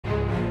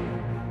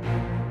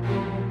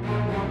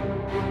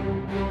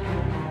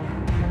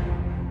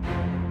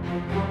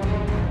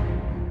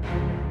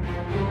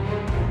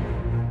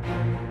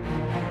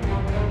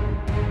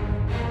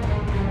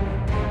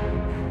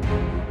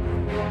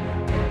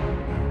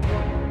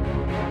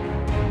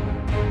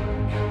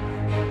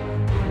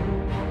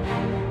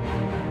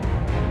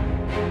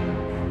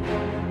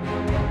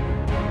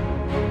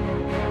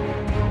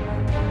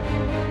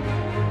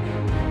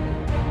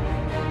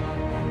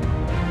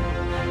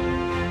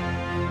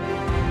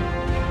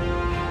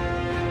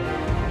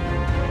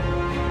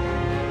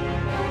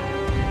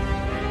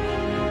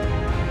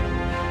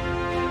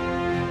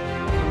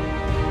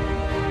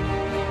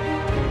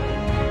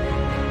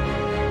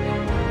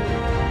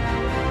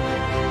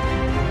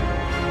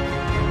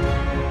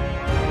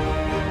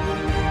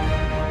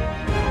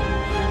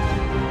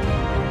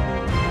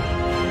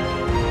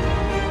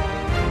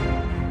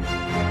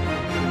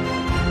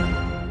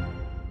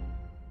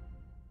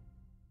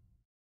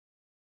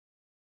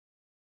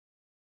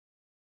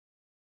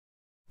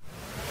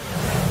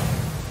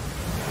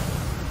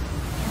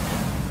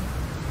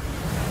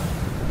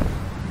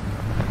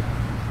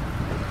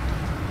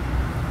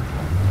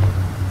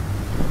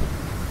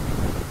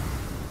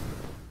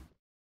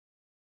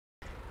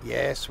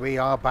Yes, we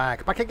are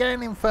back. Back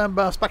again in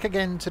Fernbus, back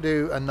again to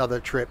do another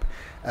trip.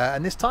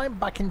 And this time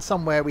back in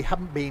somewhere we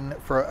haven't been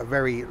for a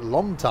very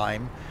long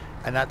time.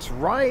 And that's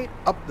right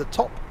up the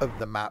top of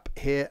the map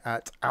here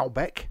at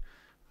Ahlbeck.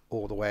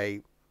 All the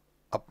way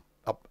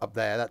up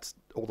there. That's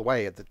all the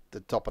way at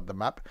the top of the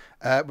map.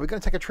 We're going to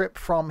take a trip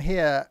from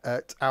here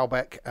at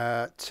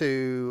Ahlbeck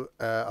to,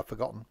 I've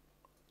forgotten,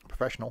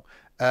 professional,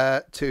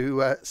 to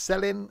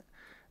Selin.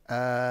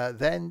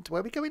 Then,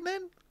 where are we going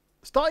then?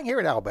 Starting here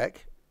at Ahlbeck.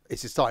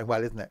 This is starting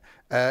well, isn't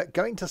it?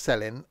 Going to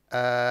Selin,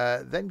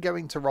 then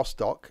going to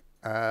Rostock,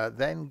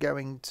 then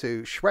going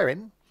to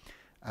Schwerin,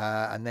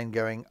 and then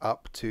going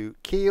up to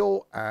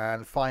Kiel,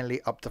 and finally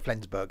up to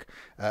Flensburg.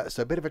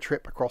 So a bit of a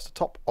trip across the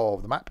top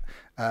of the map.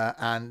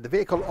 And the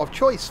vehicle of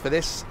choice for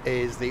this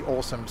is the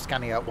awesome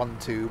Scania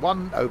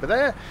 121 over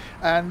there.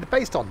 And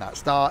based on that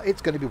star,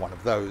 it's going to be one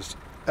of those.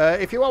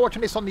 If you are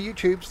watching this on the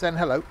YouTubes, then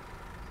hello.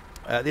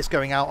 This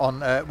going out on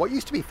what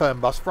used to be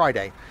Fernbus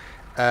Friday.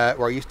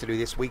 Where I used to do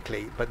this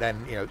weekly, but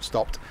then, you know,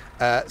 stopped.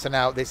 So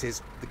now this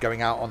is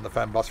going out on the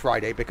Fernbus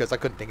Friday because I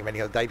couldn't think of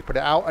any other day to put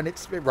it out, and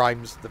it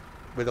rhymes.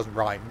 It doesn't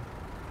rhyme.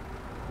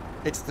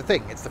 It's the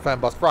thing. It's the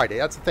Fernbus Friday.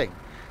 That's the thing.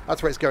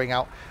 That's where it's going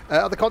out.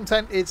 Other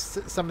content is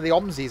some of the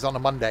OMSIs on a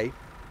Monday.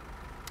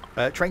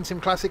 Train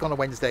Sim Classic on a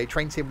Wednesday.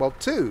 Train Sim World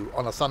 2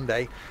 on a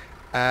Sunday.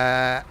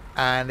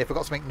 And if I've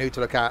got something new to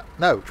look at...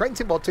 No, Train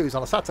Sim World 2 is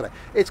on a Saturday.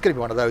 It's going to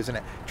be one of those, isn't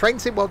it? Train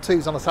Sim World 2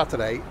 is on a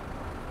Saturday.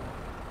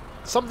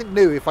 Something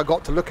new if I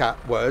got to look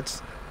at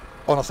words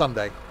on a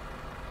Sunday.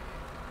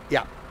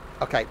 Yeah.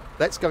 Okay,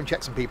 let's go and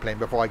check some people in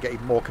before I get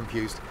even more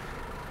confused.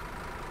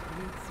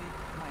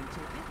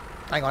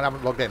 Hang on, I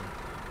haven't logged in.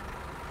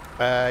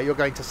 You're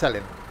going to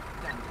Selin.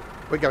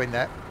 We're going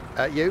there.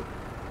 You?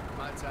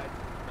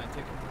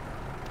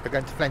 We're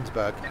going to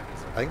Flensburg.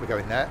 I think we're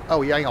going there.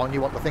 Oh, yeah, hang on, you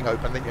want the thing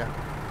open, didn't you?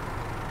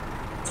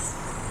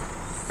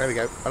 There we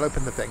go. I'll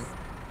open the thing.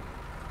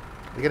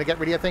 You're going to get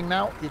rid of your thing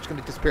now? You're just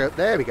going to disappear.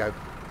 There we go.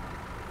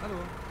 Hallo,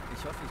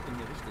 ich hoffe, ich bin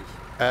hier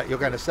richtig. You're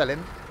going to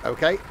Selin.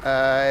 Okay,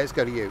 let's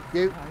go to you.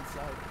 You?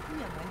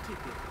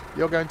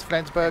 You're going to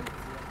Flensburg.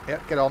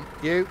 Yep, get on.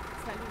 You?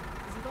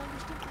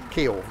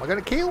 Kiel. Am I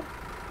going to Kiel?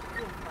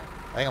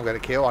 I think I'm going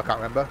to Kiel. I can't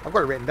remember. I've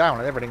got it written down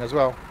and everything as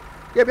well.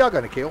 Yeah, we are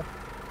going to Kiel.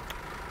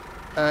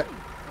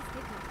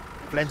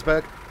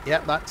 Flensburg.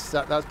 Yeah, that's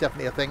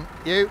definitely a thing.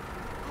 You?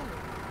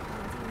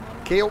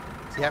 Kiel.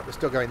 Yeah, we're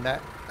still going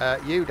there.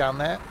 You down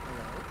there.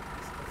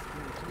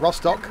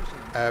 Rostock.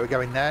 We're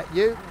going there.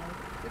 You?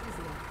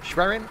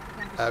 Schwerin.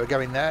 We're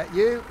going there.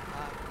 You?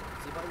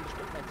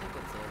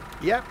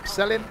 Yep,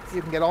 Selin.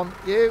 You can get on.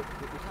 You?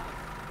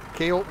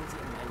 Kiel.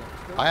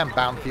 I am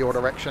bound for your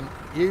direction.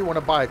 You want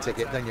to buy a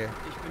ticket, don't you?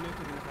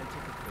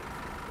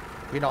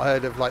 You've not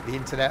heard of like the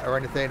internet or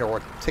anything, or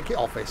a ticket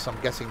office? I'm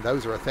guessing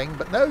those are a thing.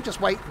 But no,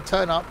 just wait and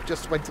turn up.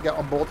 Just when to get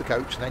on board the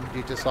coach, and then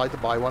you decide to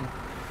buy one.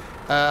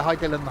 Hi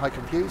Dylan. Hi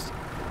Confused.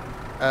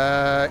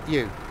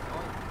 You?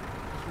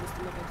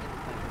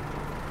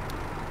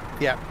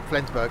 Yeah,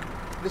 Flensburg.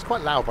 It's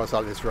quite loud by the side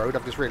of this road.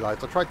 I've just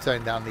realised. I tried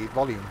turning down the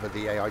volume for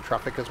the AI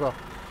traffic as well.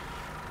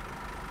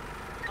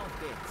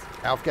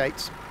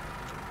 Ahlbeck.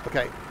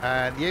 Okay,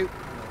 and you?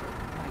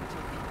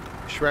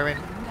 Schwerin.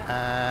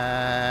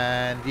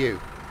 And you?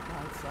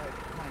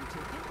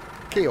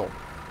 Kiel.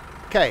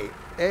 Okay,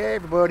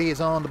 everybody is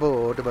on the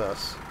board the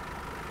bus.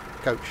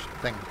 Coach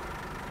thing.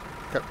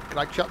 Can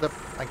I shut the...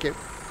 Thank you.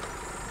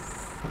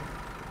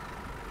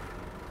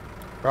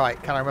 Right,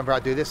 can I remember how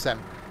to do this then?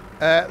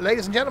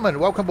 Ladies and gentlemen,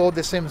 welcome aboard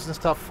this Sims and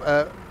Stuff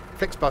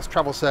Flixbus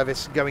travel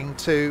service going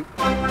to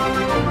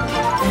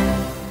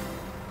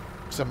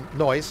some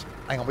noise.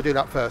 Hang on, we'll do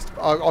that first.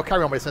 I'll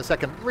carry on with this in a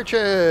second.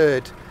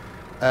 Richard,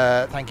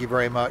 thank you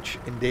very much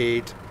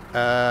indeed.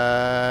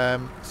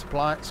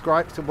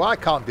 Subscribes. Well, I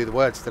can't do the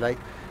words today.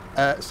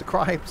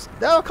 Subscribes.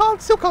 No,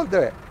 still can't do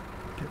it.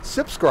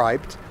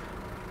 Subscribed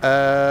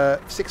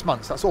 6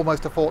 months. That's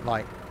almost a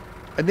fortnight.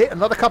 And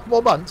another couple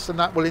more months, and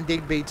that will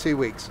indeed be 2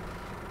 weeks.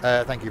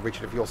 Thank you,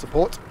 Richard, for your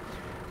support.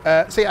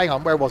 See, hang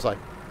on, where was I?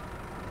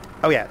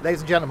 Oh yeah,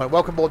 ladies and gentlemen,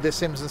 welcome aboard this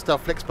Sims and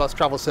Stuff Flixbus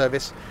travel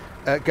service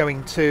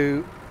going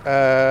to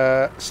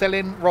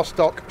Selin,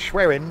 Rostock,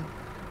 Schwerin,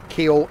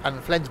 Kiel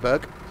and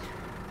Flensburg.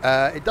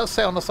 It does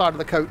say on the side of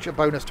the coach a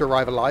bonus to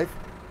arrive alive.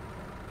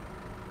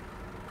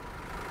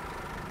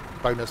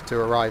 Bonus to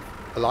arrive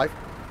alive.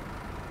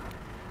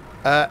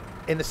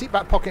 In the seat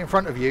back pocket in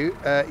front of you,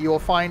 you will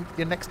find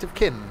your next of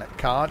kin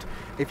card.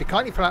 If you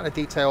kindly fill out the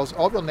details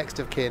of your next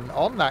of kin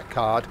on that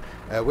card,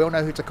 we'll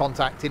know who to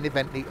contact in the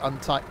event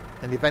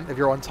of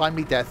your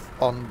untimely death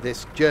on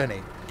this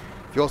journey.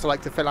 If you also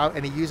like to fill out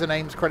any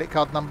usernames, credit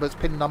card numbers,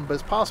 PIN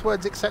numbers,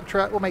 passwords,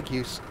 etc., we'll make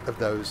use of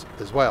those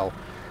as well.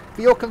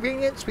 For your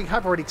convenience, we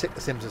have already ticked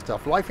the Sims and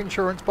Stuff life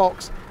insurance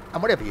box,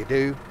 and whatever you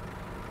do,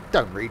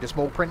 don't read the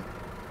small print.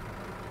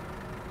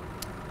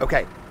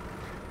 Okay.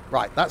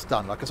 Right, that's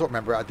done. I can sort of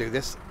remember how to do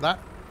this. That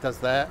does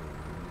there.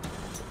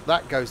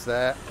 That goes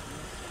there.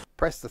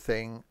 Press the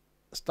thing.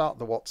 Start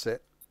the what's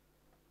it.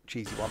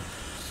 Cheesy one.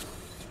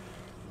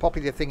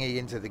 Poppy the thingy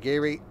into the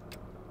geary.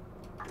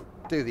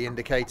 Do the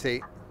indicator.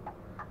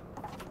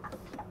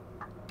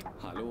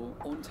 Hallo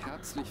und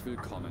herzlich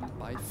willkommen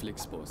bei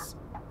Flixbus.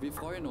 Wir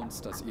freuen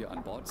uns, dass ihr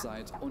an Bord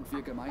seid und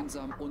wir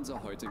gemeinsam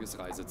unser heutiges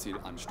Reiseziel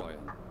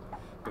ansteuern.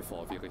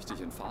 Bevor wir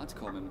richtig in Fahrt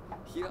kommen,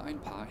 hier ein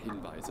paar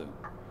Hinweise.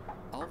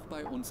 Auch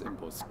bei uns im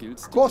Bus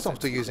gilt die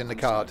gesetzliche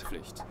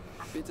Anschnallpflicht.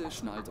 Bitte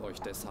schnallt euch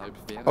deshalb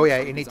während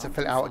you need to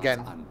fill it out again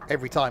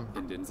every time.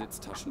 In den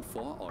Sitztaschen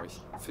vor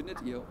euch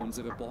findet ihr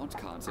unsere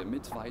Bordkarte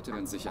mit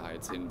weiteren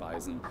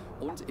Sicherheitshinweisen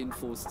und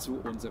Infos zu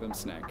unserem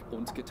Snack-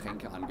 und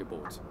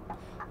Getränkeangebot.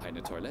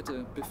 Eine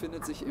Toilette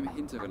befindet sich im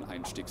hinteren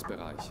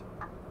Einstiegsbereich.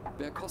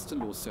 Wer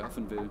kostenlos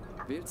surfen will,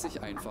 wählt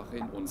sich einfach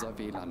in unser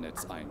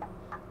WLAN-Netz ein.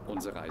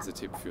 Unser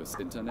Reisetipp fürs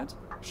Internet?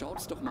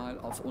 Schaut doch mal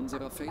auf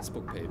unserer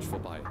Facebook-Page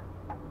vorbei.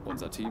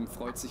 Unser Team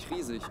freut sich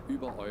riesig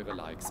über eure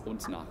Likes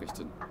und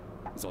Nachrichten.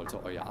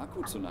 Sollte euer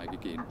Akku zur Neige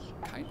gehen,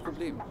 kein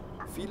Problem.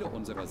 Viele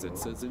unserer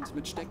Sitze sind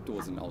mit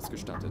Steckdosen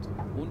ausgestattet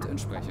und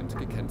entsprechend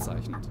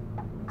gekennzeichnet.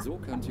 So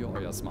könnt ihr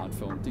euer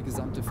Smartphone die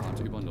gesamte Fahrt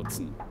über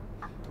nutzen.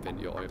 Wenn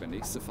ihr eure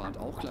nächste Fahrt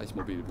auch gleich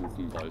mobil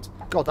buchen wollt,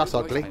 holt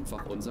euch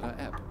einfach unsere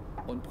App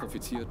und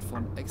profitiert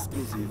von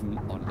exklusiven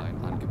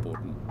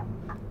Online-Angeboten.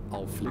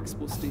 Auf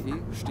flixbus.de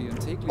stehen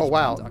täglich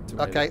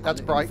aktuell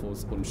alle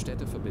Infos und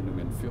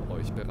Städteverbindungen für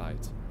euch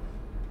bereit.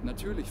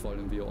 Natürlich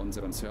wollen wir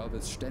unseren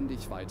Service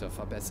ständig weiter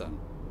verbessern.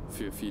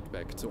 Für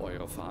Feedback zu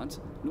eurer Fahrt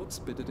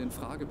nutzt bitte den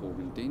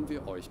Fragebogen, den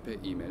wir euch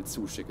per E-Mail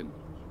zuschicken.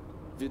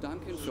 Wir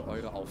danken für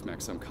eure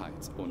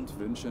Aufmerksamkeit und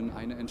wünschen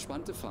eine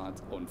entspannte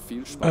Fahrt und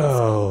viel Spaß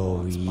an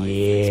Bord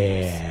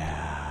bei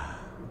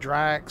Flixbus.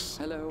 Drax,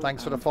 Hello,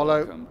 thanks for the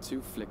follow. Welcome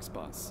to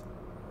Flixbus.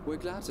 We're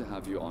glad to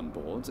have you on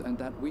board and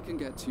that we can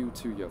get you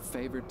to your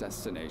favorite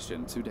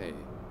destination today.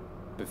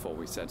 Before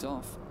we set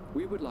off,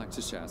 we would like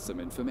to share some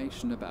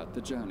information about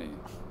the journey.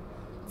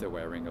 The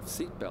wearing of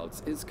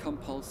seatbelts is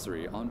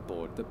compulsory on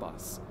board the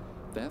bus.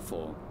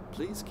 Therefore,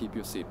 please keep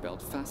your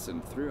seatbelt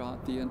fastened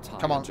throughout the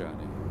entire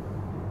journey.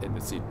 In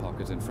the seat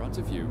pocket in front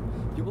of you,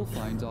 you will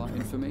find our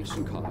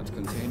information card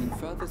containing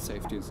further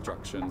safety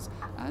instructions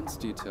and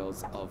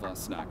details of our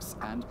snacks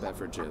and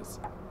beverages.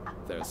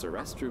 There's a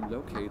restroom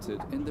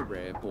located in the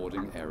rear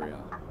boarding area.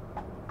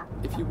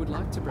 If you would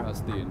like to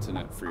browse the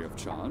internet free of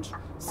charge,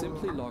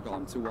 simply log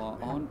on to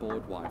our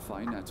onboard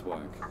Wi-Fi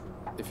network.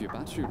 If your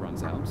battery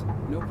runs out,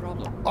 no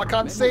problem. I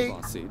can't see. Many of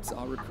our seats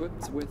are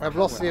equipped with I've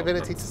lost the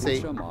ability to see.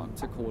 which are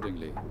marked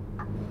accordingly.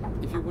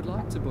 If you would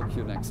like to book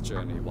your next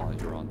journey while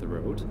you're on the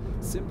road,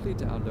 simply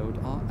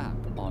download our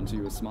app onto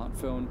your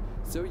smartphone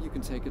so you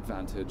can take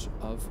advantage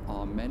of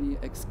our many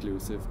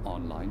exclusive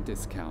online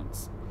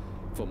discounts.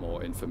 For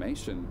more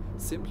information,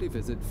 simply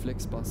visit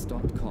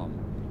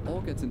flixbus.com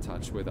or get in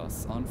touch with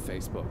us on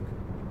Facebook.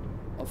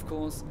 Of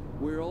course,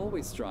 we're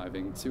always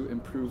striving to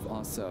improve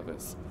our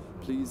service.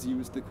 Please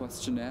use the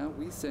questionnaire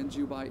we send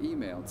you by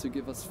email to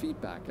give us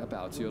feedback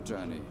about your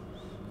journey.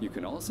 You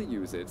can also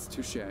use it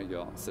to share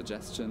your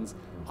suggestions,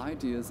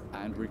 ideas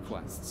and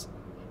requests.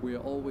 We are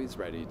always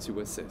ready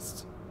to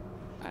assist.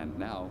 And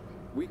now,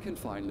 we can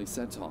finally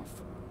set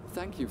off.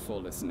 Thank you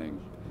for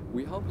listening.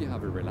 We hope you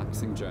have a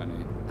relaxing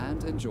journey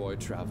and enjoy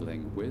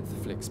traveling with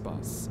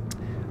Flixbus.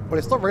 Well,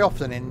 it's not very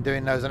often in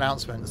doing those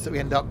announcements that we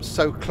end up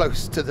so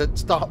close to the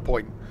start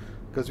point,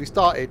 because we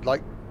started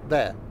like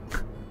there.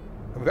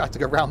 And we've had to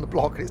go round the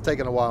block and it's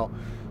taken a while.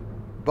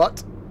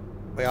 But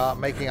we are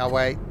making our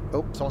way...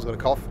 Oh, someone's got a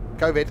cough.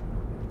 COVID.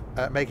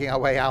 Making our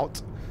way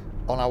out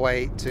on our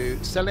way to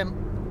Selin.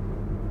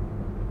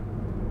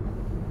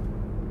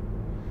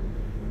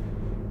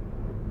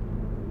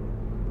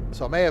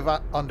 So I may have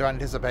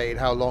under-anticipated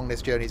how long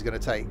this journey is going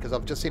to take, because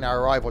I've just seen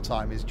our arrival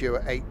time is due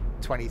at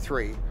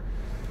 8:23.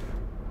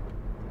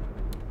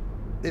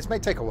 This may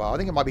take a while. I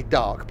think it might be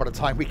dark by the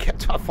time we get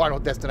to our final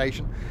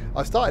destination.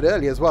 I started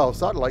early as well.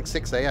 Started like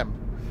 6 AM.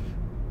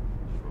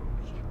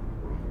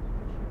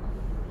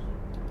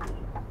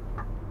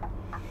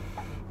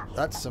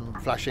 That's some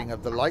flashing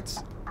of the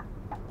lights.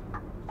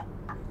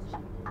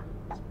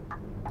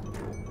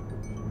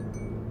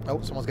 Oh,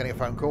 someone's getting a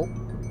phone call.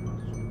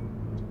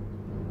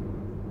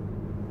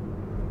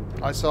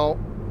 Hi, Sol.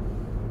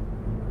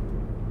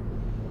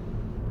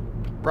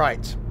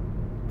 Right.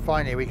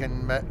 Finally, we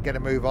can get a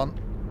move on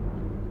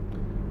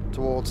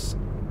towards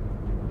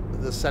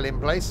the selling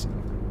place.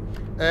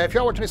 If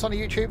you're watching this on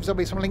the YouTube, there'll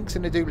be some links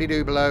in the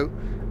doobly-doo below.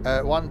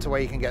 One to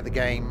where you can get the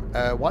game,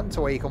 one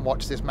to where you can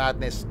watch this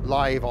madness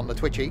live on the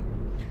Twitchy,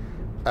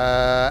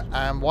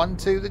 and one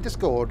to the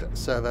Discord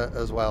server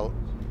as well.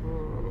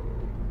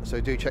 So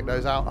do check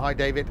those out. Hi,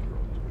 David.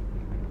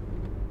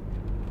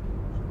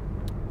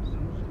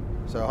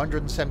 So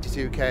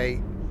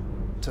 172k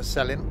to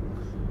selling.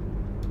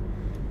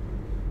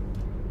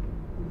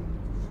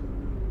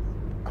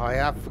 I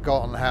have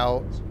forgotten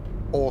how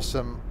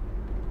awesome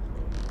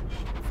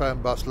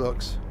Fernbus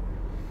looks.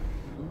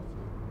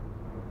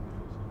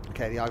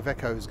 Okay, the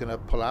Iveco is going to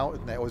pull out,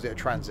 isn't it? Or is it a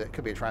transit?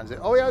 Could be a transit.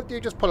 Oh yeah,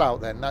 you just pull out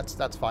then.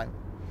 That's fine.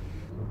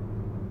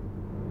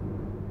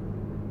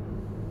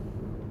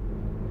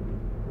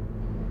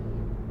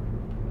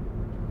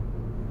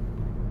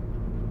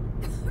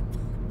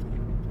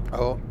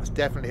 Oh, it's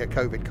definitely a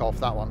COVID cough,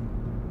 that one.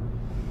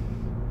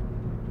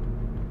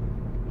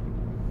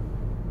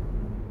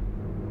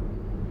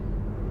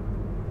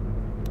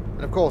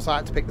 And of course I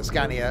had to pick the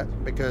Scania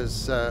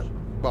because,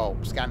 well,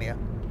 Scania.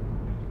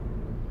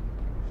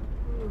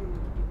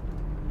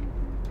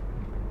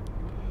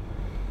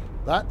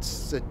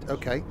 That's it.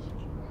 Okay.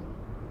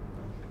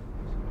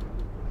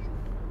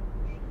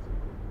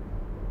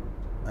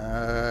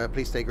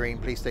 Please stay green,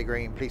 please stay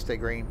green, please stay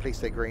green, please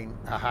stay green.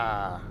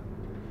 Haha.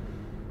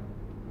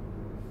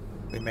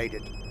 We made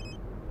it.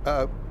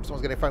 Uh-oh,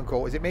 someone's getting a phone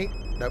call. Is it me?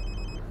 Nope.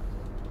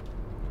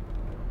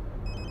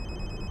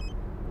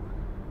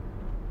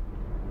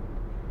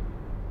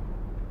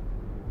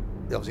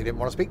 They obviously didn't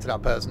want to speak to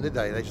that person, did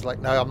they? They're just like,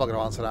 no, I'm not going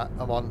to answer that.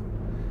 I'm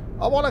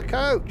on a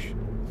coach.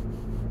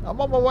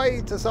 I'm on my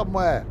way to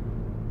somewhere.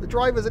 The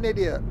driver's an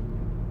idiot.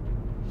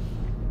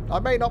 I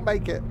may not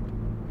make it.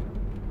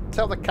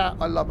 Tell the cat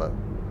I love her.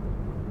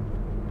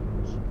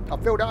 I'll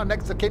fill out a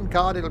next of kin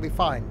card, it'll be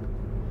fine.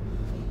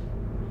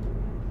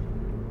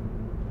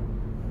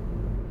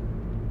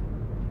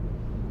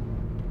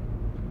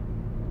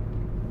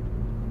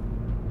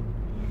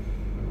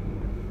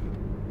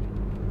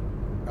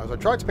 So I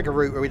tried to pick a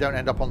route where we don't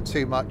end up on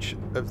too much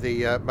of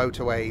the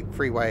motorway,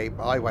 freeway,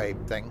 highway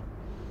thing.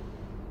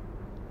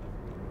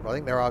 I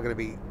think there are going to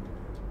be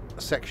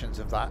sections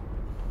of that.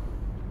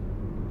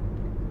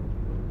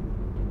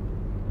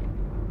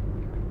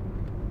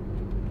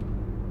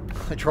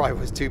 The driver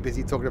was too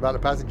busy talking about the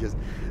passengers.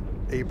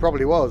 He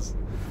probably was.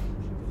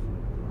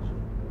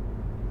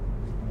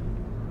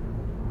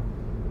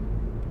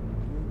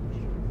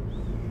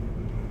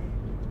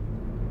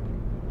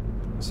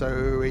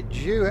 So we're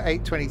due at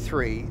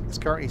 8:23. It's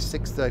currently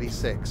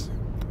 6:36.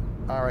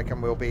 I reckon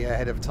we'll be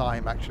ahead of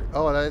time actually.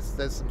 Oh,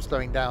 there's some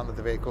slowing down of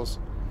the vehicles.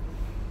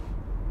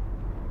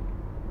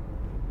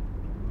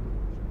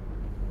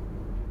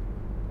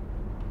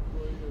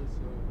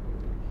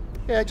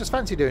 Yeah, just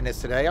fancy doing this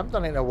today. I haven't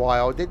done it in a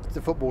while. I did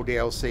the football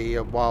DLC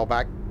a while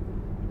back.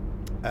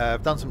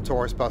 I've done some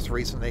tourist bus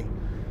recently.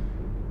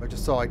 I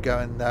just thought I'd go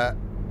and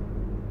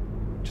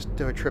just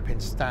do a trip in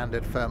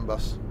standard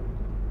Fernbus.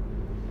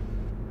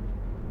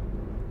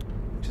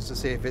 Just to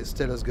see if it's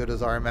still as good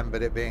as I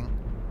remembered it being.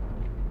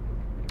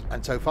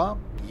 And so far,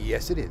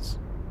 yes it is.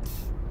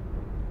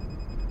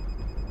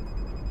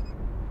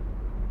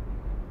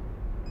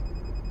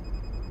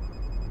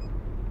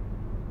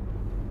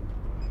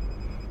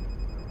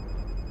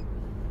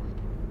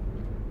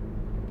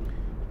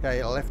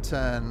 Okay, a left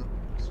turn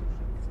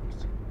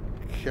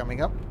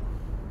coming up.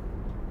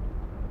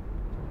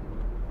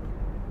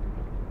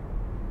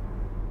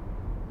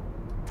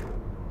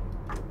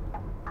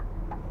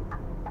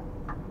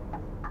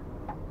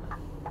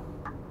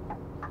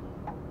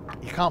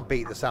 You can't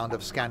beat the sound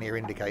of Scania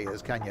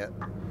indicators, can you?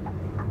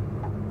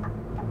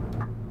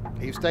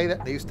 You stay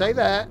there. You stay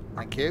there.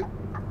 Thank you.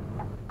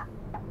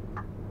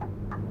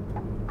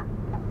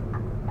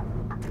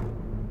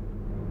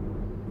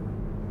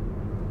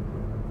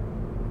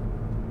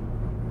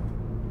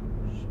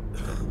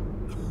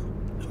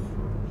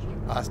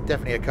 That's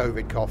definitely a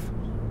COVID cough.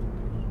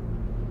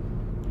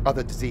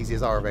 Other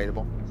diseases are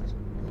available.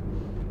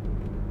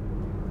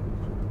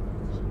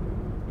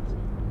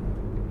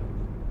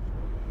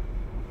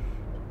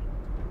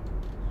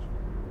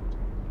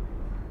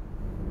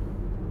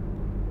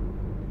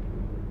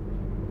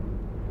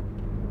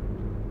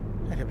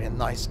 It'll be a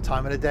nice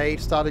time of the day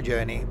to start a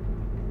journey.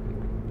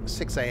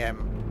 6 AM.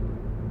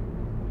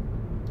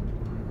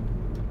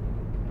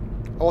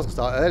 I was going to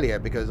start earlier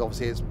because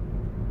obviously it's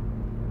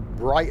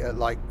right at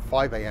like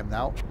 5 AM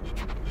now.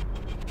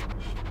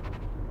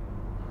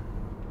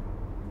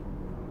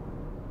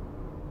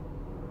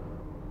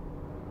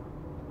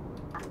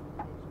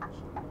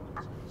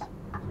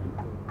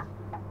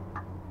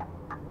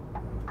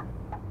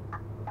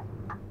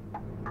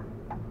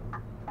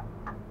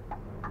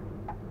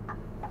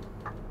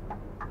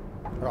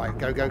 Right,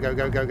 go, go, go,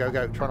 go, go, go,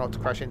 go. Try not to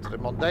crash into the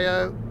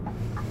Mondeo.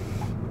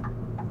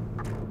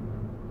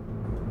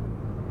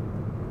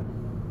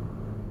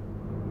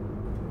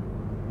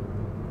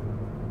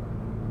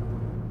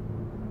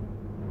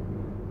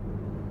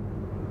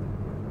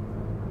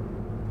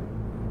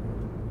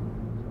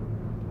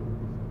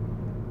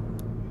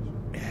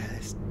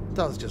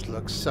 Does just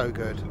look so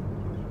good.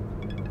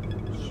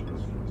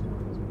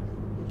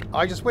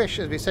 I just wish,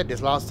 as we said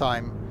this last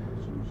time,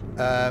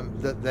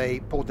 that they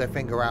pulled their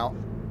finger out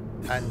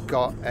and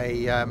got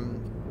a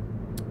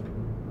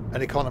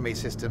an economy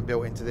system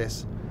built into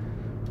this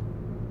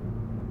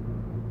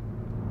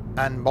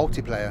and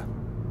multiplayer,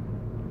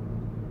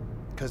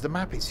 because the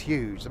map is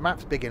huge. The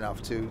map's big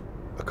enough to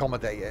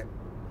accommodate it.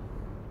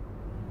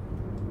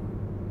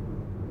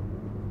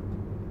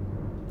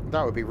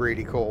 That would be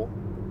really cool.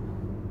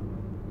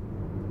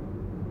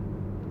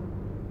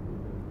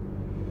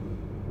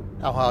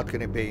 How hard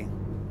can it be?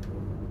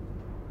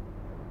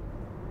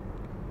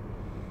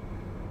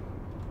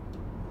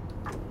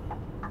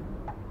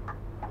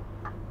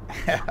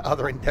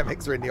 Other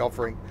endemics are in the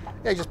offering.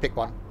 Yeah, just pick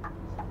one.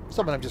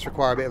 Some of them just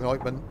require a bit of an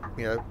ointment,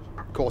 you know,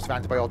 course of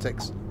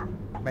antibiotics.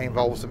 May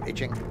involve some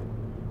itching.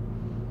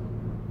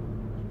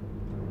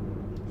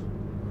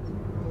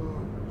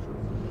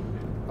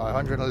 Right,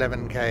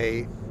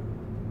 111k.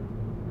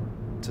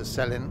 to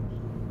Selin.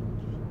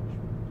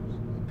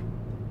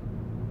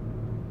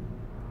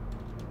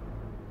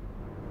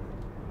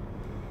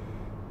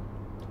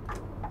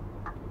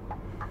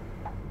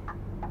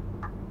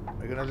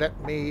 Are you going to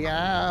let me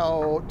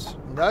out?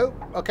 No?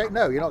 Okay,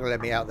 no, you're not going to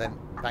let me out then.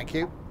 Thank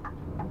you.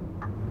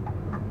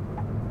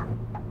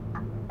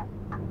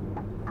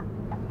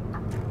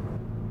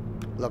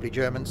 Lovely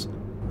Germans.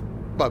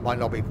 Well, might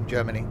not be from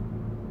Germany.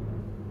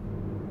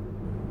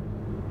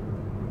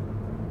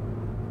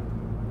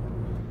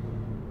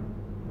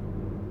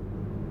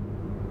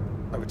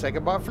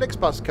 Overtaken by a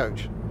Flixbus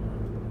coach.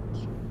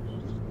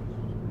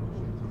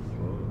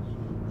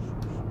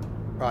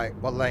 Right,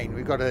 what lane?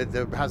 We've got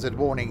the hazard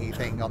warning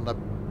thing on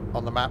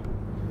the map.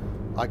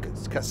 I could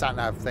sat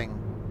nav thing.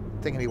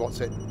 Thingy, what's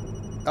it?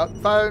 Oh,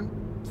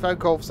 phone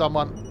call for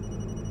someone.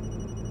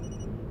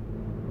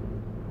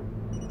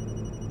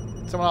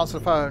 Someone answer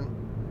the phone.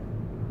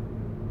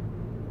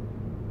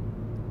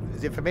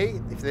 Is it for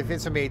me? If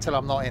it's for me, tell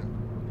I'm not in.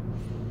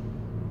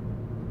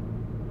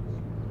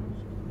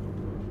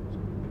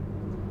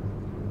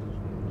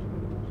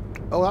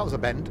 Oh, that was a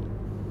bend.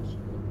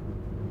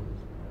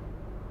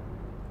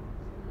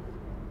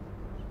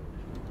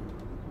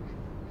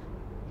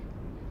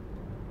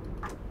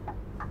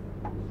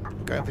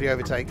 Going for the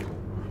overtake.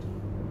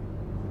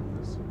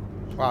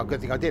 Wow,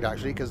 good thing I did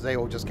actually, because they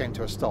all just came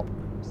to a stop.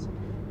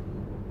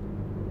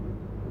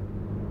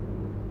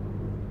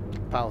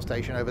 Power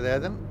station over there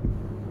then.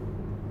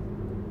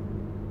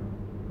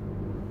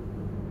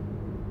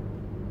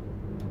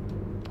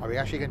 Are we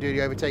actually going to do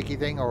the overtakey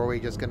thing, or are we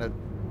just going to...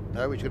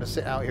 No, we're just going to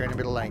sit out here in the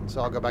middle lane,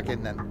 so I'll go back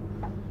in then.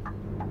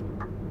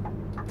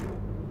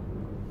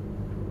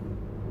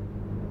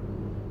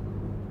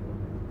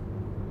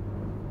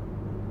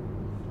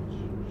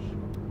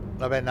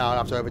 I bet now I'll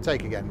have to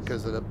overtake again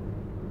because of the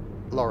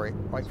lorry.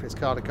 Wait for his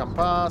car to come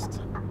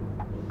past.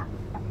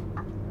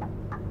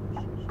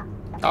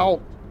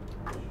 Oh!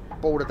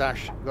 Border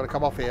dash. We've got to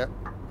come off here.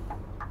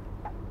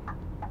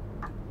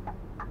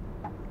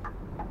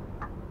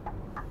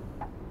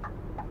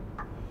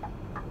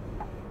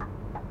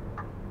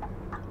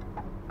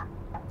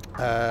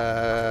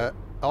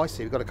 Oh, I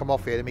see. We've got to come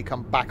off here, then we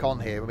come back on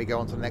here when we go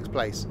on to the next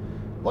place.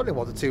 I'm wondering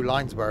what the two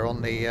lines were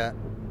on the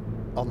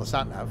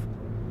sat nav.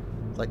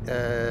 It's like,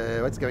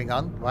 what's going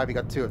on? Why have we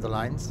got two of the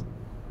lines?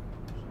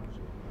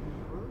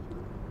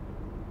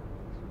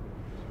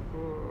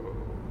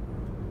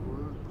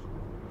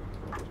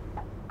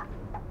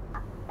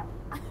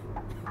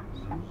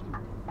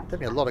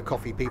 Definitely a lot of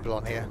coffee people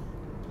on here.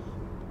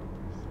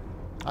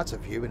 That's a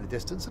view in the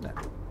distance, isn't it?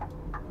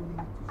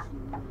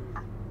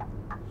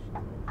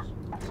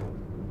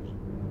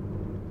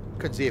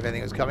 Couldn't see if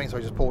anything was coming, so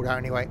I just pulled out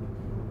anyway.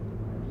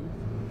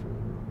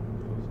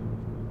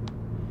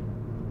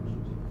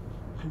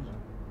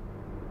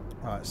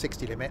 Alright,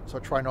 60 limit, so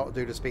I try not to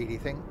do the speedy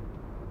thing.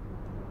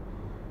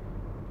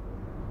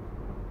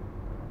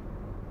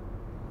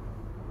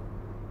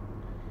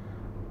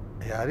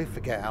 Yeah, I do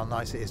forget how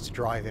nice it is to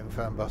drive in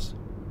Fernbus.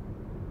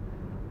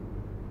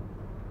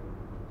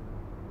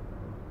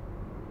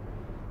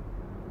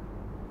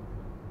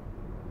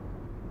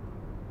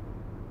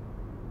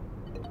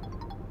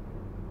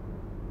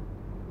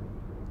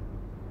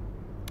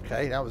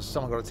 Okay, that was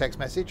someone got a text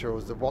message, or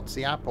was the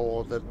WhatsApp,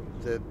 or the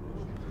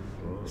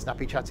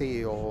Snappy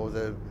Chatty, or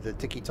the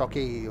Tiki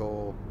Toki,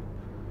 or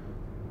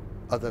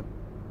other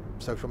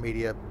social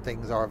media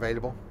things are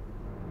available.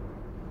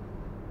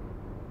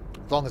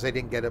 As long as they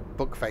didn't get a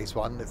book face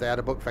one. If they had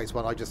a book face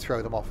one, I'd just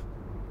throw them off.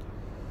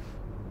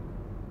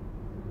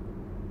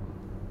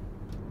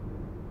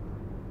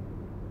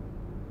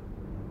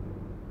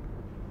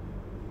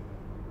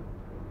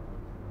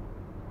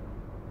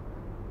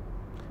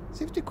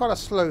 Seems to be quite a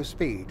slow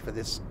speed for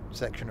this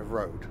section of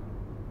road.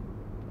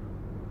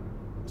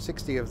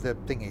 60 of the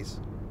thingies.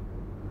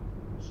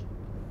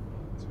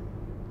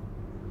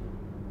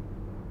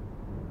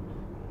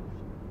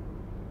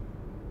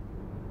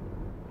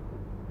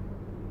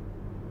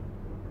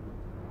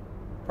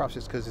 Perhaps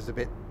it's because it's a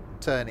bit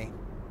turny.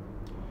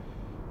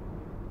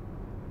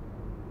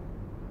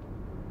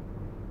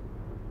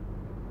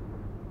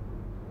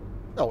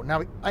 Oh,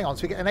 now hang on,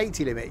 so we get an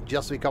 80 limit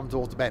just as we come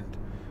towards the bend.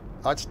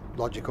 That's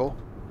logical.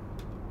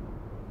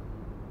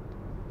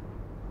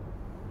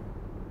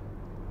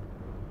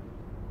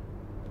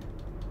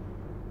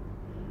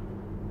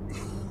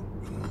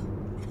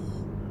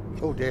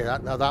 Oh dear,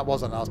 that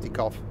was a nasty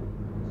cough.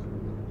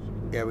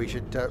 Yeah, we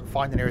should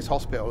find the nearest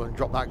hospital and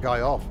drop that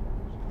guy off.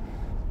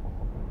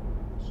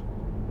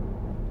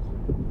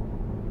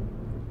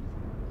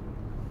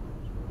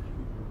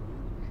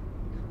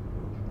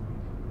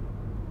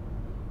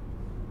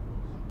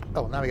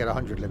 Oh, now we get a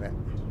 100 limit.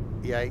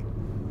 Yay.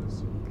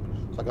 It's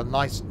like a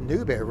nice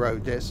new bit of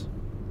road, this.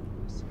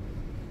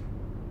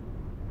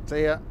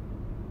 See ya.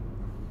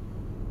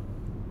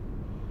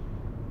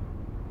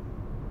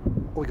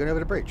 Oh, we're going over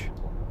the bridge.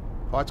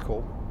 Oh, that's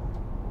cool.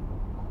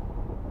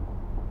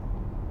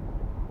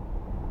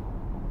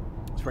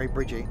 It's very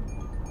bridgy.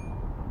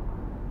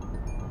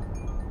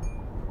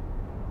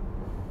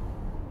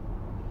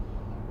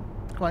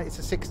 Come on, it's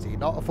a 60,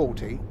 not a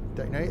 40.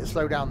 Don't need to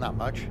slow down that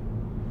much.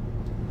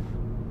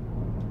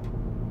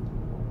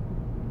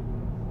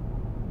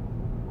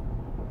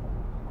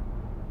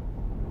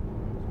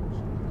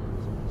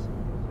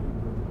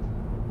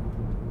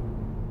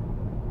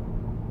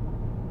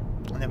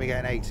 And then we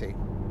get an 80.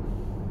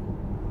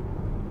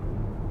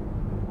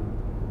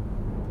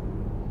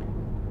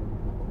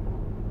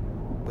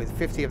 With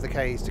 50 of the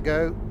Ks to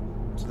go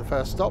to the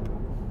first stop.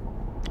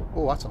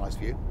 Oh, that's a nice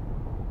view.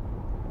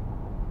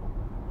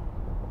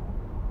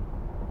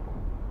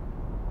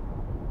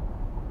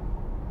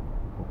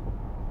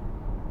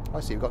 I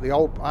see, we've got the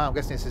old... I'm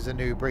guessing this is a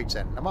new bridge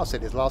then. I must have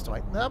said this last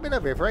time. I've been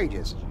over here for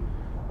ages.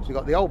 So we've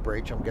got the old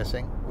bridge, I'm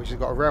guessing, which has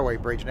got a railway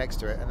bridge next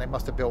to it, and they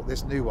must have built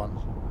this new one.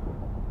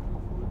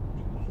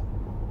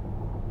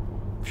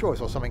 I'm sure I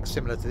saw something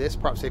similar to this.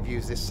 Perhaps they've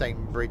used this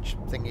same bridge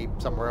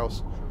thingy somewhere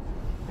else.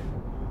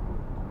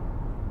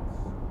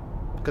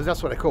 Because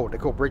that's what they're called. They're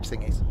called bridge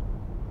thingies.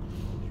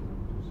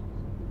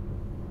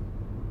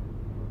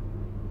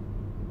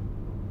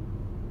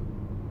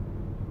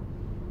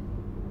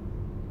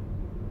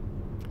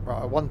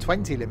 Right, a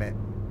 120 limit.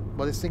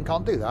 Well, this thing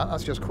can't do that.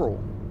 That's just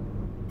cruel.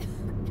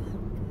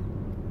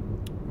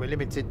 We're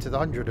limited to the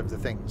 100 of the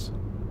things.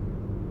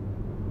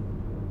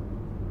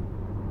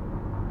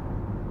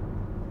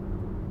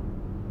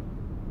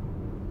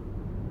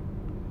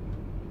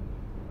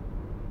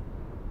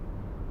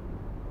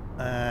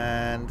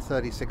 And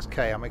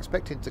 36k. I'm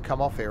expecting to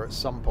come off here at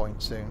some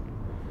point soon.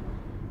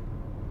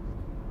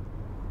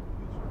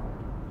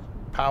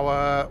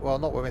 Power, well,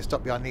 not when we're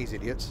stuck behind these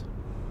idiots.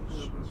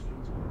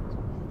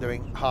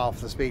 Doing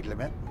half the speed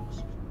limit.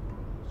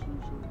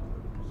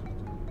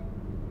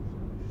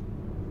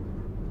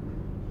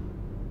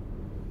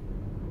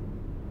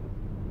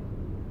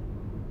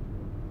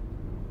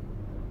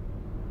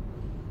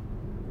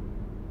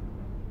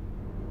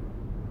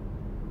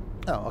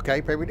 Oh,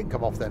 okay, maybe we didn't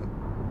come off then.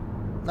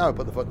 No,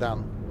 put the foot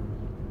down.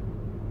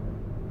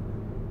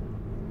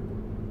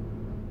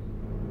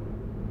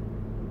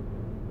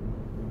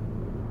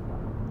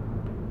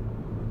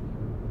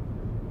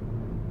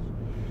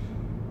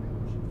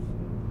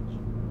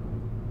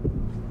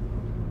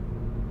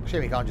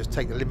 Shame we can't just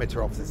take the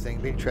limiter off this thing.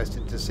 It'd be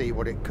interesting to see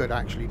what it could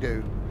actually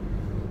do.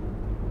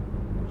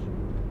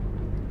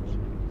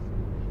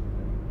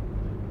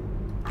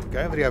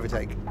 Going for the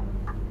overtake.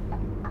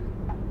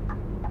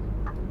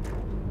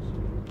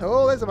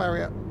 Oh, there's a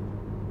barrier.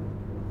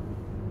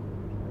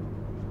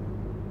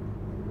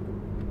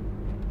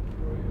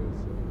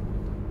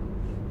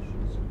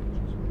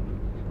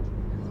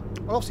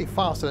 Well, obviously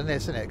faster than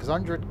this, isn't it? Because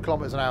 100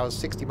 kilometers an hour is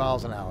 60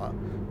 miles an hour.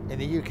 In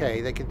the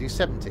UK, they can do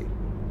 70.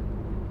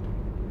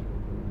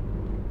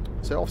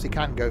 So it obviously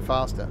can go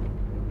faster.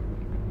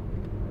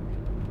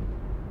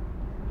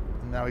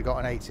 And now we've got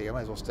an 80. I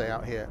might as well stay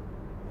out here.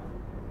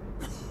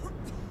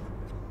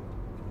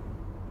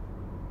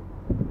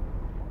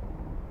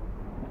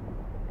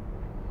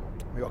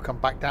 We've got to come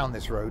back down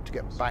this road to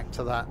get back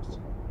to that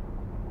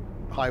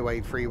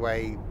highway,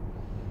 freeway,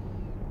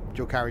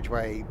 dual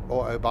carriageway,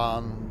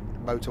 autobahn,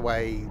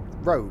 motorway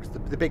road,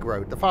 the big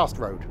road, the fast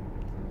road.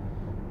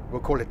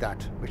 We'll call it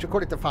that. We should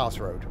call it the fast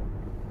road.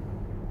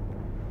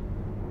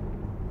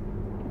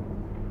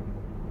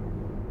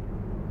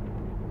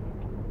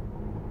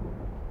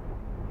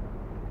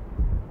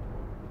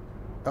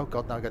 Oh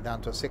god, now I go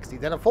down to a 60,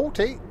 then a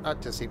 40.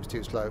 That just seems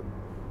too slow.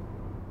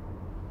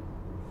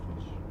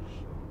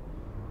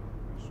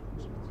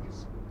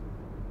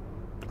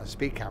 A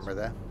speed camera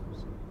there.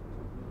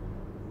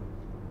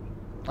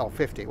 Oh,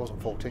 50, it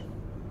wasn't 40.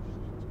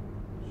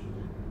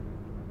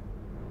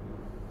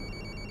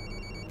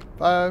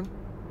 Phone.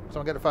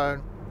 Someone get a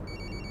phone.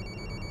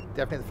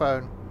 Definitely the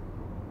phone.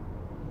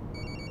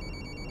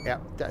 Yeah,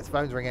 the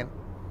phone's ringing.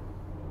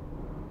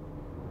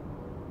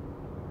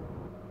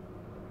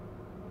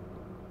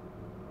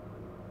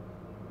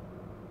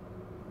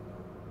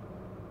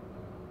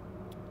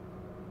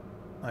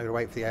 I'm going to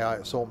wait for the AI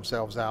to sort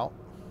themselves out.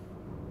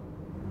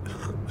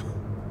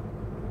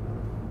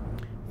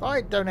 If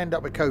I don't end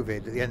up with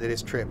COVID at the end of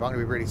this trip, I'm going to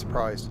be really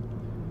surprised.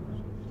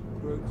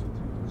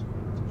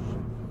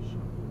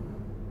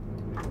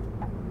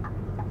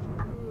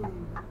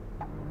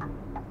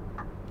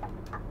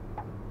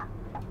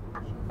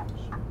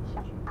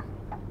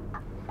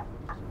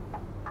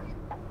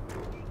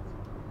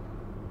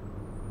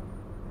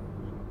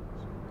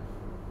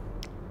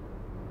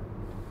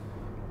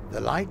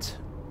 The light,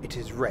 it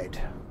is red.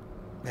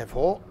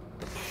 Therefore,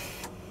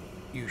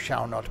 you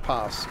shall not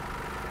pass.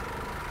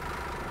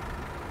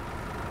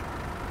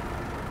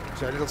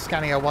 So a little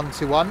Scania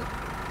 121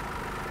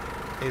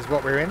 is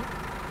what we're in.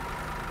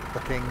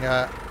 Looking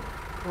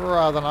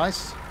rather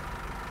nice.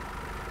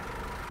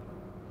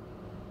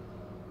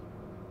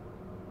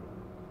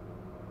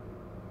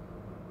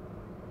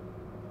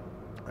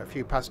 A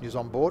few passengers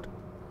on board.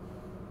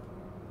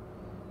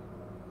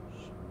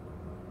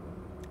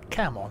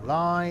 Come on,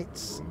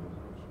 lights.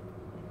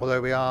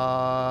 Although we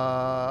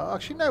are...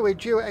 Actually, no, we're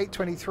due at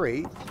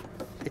 8:23.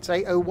 It's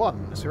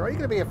 8:01, so we're only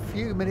going to be a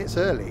few minutes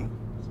early.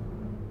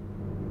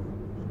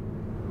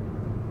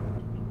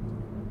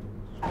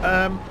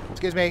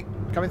 Excuse me.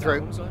 Coming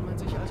through. Warum soll man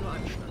sich also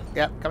anschnallen?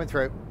 Yeah, coming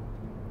through.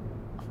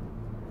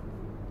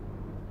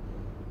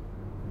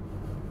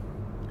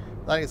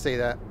 I can see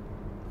that.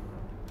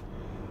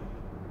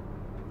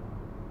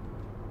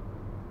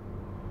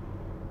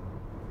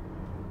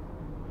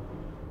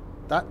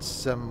 That's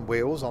some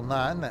wheels on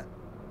that, isn't it?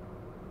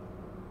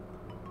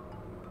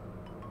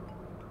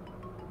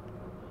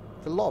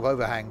 There's a lot of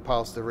overhang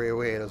past the rear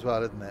wheel as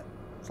well, isn't it?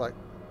 It's like...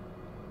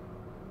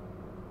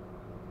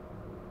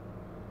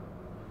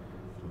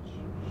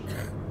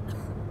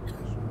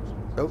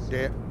 Oh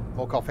dear,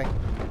 more coughing.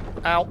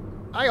 Ow!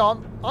 Hang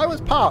on! I was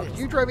parked!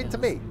 You drove into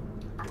me!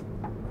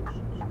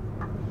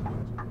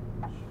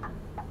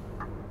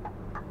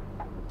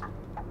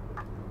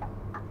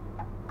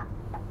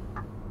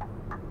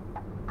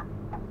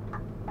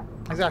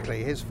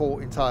 Exactly, his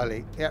fault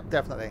entirely. Yep,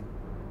 definitely.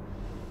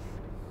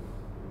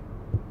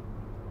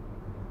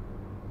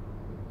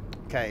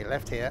 Okay,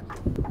 left here.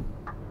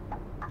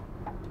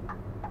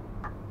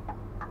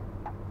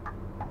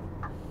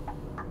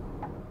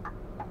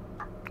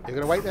 You're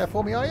going to wait there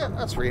for me, are you?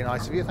 That's really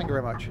nice of you. Thank you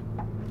very much.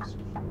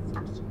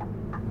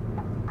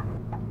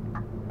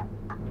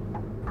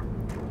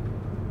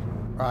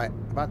 Right,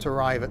 about to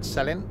arrive at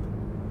Selin.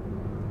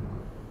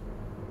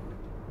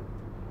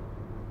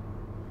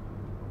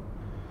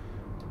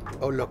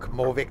 Oh look,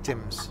 more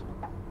victims.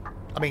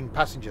 I mean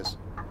passengers.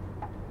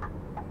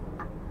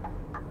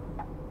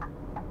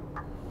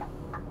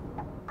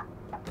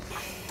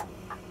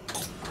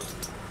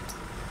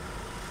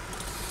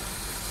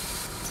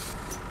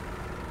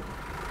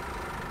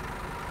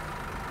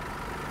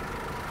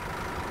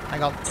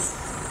 Hang on.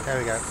 There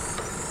we go.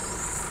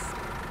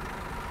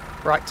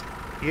 Right,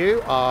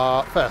 you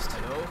are first.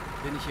 Hallo,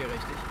 bin ich hier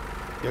richtig?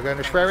 You're going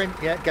to Schwerin?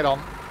 Yeah, get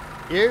on.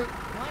 You?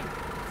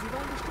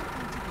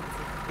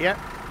 Yeah,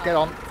 get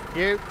on.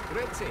 You?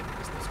 Grüezi,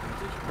 ist das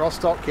gültig?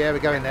 Rostock, yeah, we're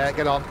going there.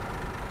 Get on.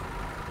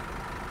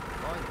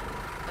 Moin,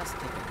 das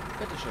Ticket,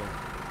 bitteschön.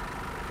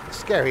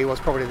 Scary was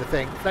probably the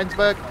thing.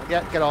 Flensburg,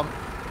 yeah, get on.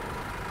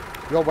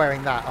 You're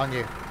wearing that, aren't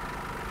you?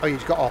 Oh, you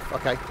just got off,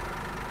 okay.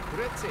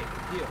 Grüezi,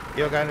 hier.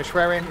 You're going to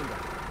Schwerin.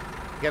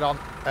 Get on.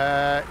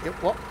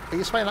 What? Are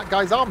you smelling that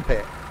guy's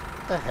armpit?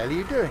 What the hell are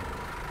you doing?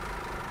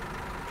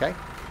 Okay.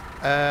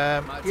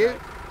 You?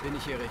 Bin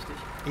ich hier richtig?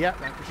 Yeah,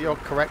 you're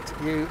correct.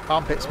 You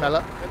armpit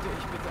smeller. Könnte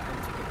ich bitte ein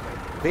Ticket bei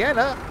Ihnen?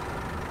 Vienna?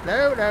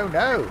 No, no,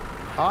 no.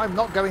 I'm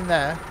not going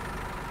there.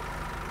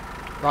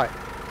 Right.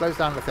 Close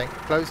down the thing.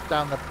 Close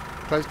down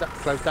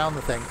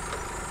the thing.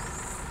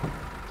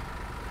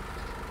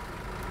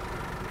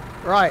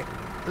 Right.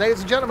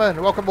 Ladies and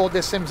gentlemen, welcome aboard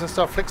this Sims and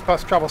Stuff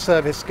Flixbus travel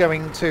service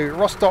going to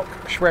Rostock,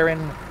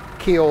 Schwerin,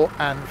 Kiel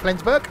and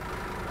Flensburg.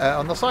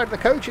 On the side of the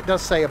coach it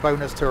does say a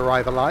bonus to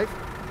arrive alive.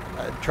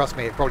 Trust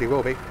me, it probably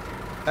will be.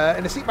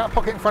 In the seatback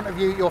pocket in front of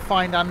you, you'll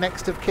find our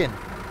next of kin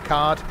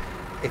card.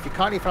 If you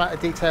kindly fill out the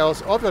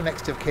details of your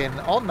next of kin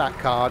on that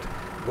card,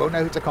 we'll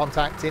know who to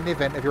contact in the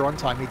event of your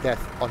untimely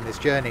death on this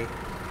journey.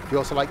 If you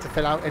also like to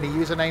fill out any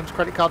usernames,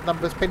 credit card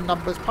numbers, PIN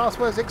numbers,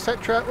 passwords,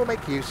 etc., we'll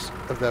make use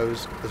of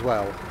those as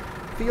well.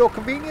 For your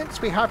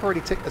convenience, we have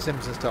already ticked the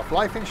Sims and Stuff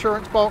life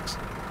insurance box,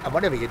 and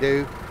whenever you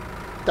do,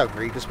 don't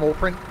read the small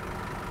print.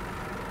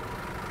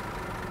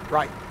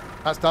 Right,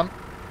 that's done.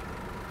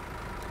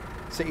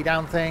 Sit you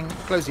down thing,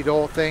 close your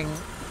door thing.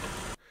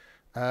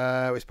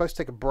 We're supposed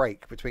to take a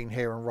break between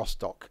here and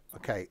Rostock.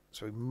 Okay,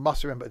 so we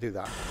must remember to do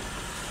that.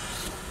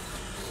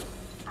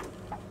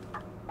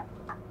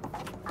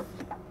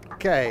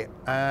 Okay,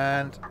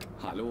 and...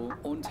 Hallo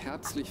und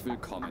herzlich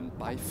willkommen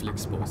bei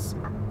Flixbus.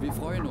 Wir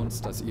freuen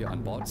uns, dass ihr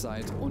an Bord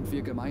seid und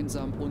wir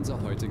gemeinsam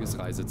unser heutiges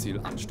Reiseziel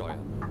ansteuern.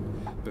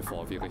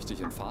 Bevor wir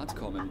richtig in Fahrt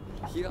kommen,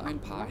 hier ein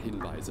paar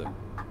Hinweise.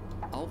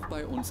 Auch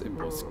bei uns im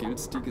Bus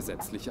gilt die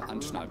gesetzliche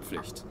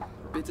Anschnallpflicht.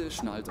 Bitte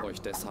schnallt euch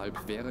deshalb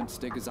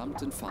während der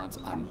gesamten Fahrt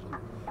an.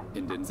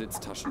 In den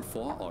Sitztaschen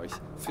vor euch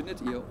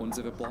findet ihr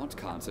unsere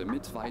Bordkarte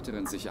mit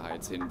weiteren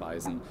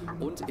Sicherheitshinweisen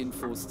und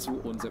Infos zu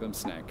unserem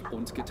Snack-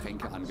 und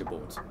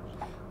Getränkeangebot.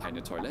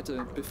 Eine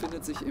Toilette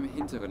befindet sich im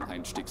hinteren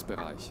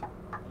Einstiegsbereich.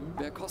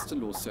 Wer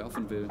kostenlos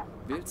surfen will,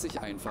 wählt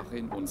sich einfach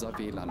in unser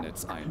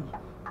WLAN-Netz ein.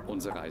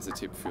 Unser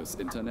Reisetipp fürs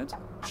Internet?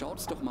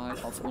 Schaut doch mal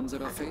auf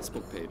unserer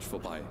Facebook-Page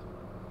vorbei.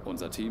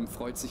 Unser Team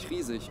freut sich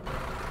riesig.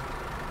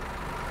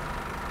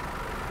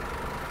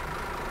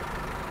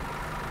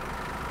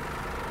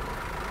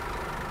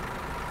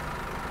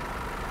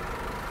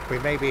 We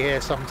may be here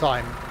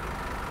sometime.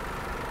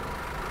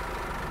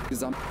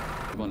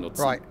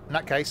 Right, in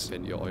that case.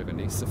 Wenn ihr eure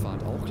nächste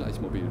Fahrt auch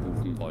gleich mobil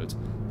buchen wollt,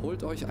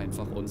 holt euch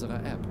einfach unsere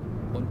App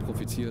und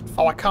profitiert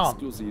von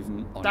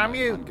exklusiven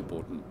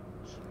Online-Angeboten.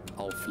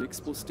 Auf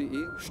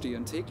flixbus.de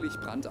stehen täglich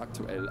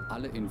brandaktuell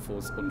alle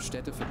Infos und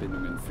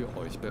Städteverbindungen für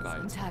euch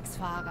bereit.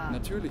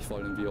 Natürlich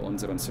wollen wir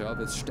unseren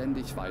Service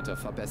ständig weiter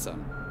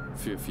verbessern.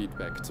 Für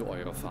Feedback zu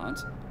eurer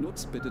Fahrt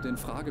nutzt bitte den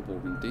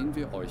Fragebogen, den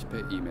wir euch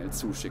per E-Mail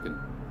zuschicken.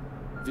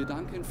 Wir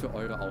danken für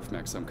eure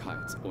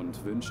Aufmerksamkeit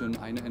und wünschen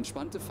eine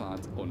entspannte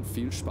Fahrt und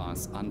viel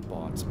Spaß an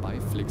Bord bei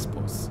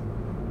Flixbus.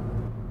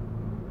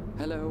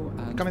 Hello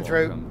and Coming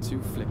through. welcome to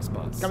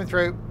Flixbus. Coming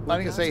through. We're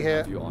Landing at glad sea to here.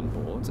 have you on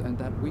board and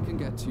that we can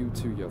get you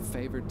to your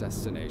favorite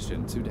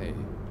destination today.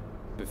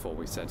 Before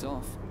we set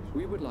off,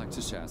 we would like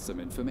to share some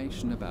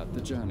information about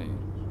the journey.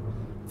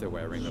 The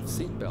wearing of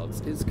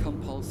seatbelts is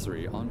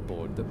compulsory on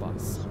board the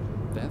bus.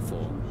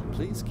 Therefore,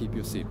 please keep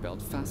your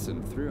seatbelt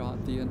fastened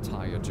throughout the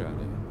entire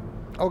journey.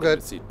 Oh, good. In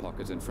the seat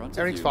pocket in front of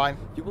Everything's you, fine.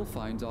 you will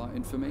find our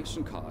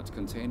information card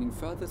containing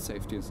further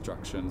safety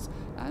instructions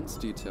and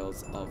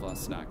details of our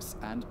snacks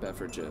and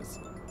beverages.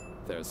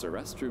 There's a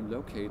restroom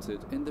located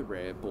in the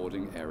rear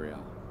boarding area.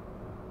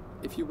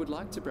 If you would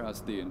like to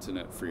browse the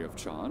internet free of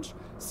charge,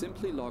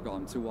 simply log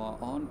on to our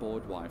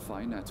onboard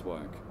Wi-Fi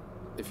network.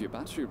 If your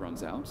battery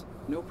runs out,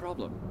 no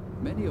problem.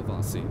 Many of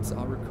our seats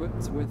are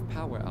equipped with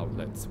power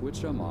outlets,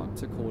 which are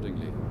marked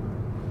accordingly.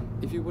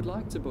 If you would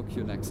like to book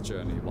your next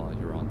journey while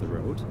you're on the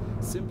road,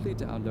 simply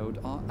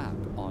download our app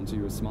onto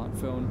your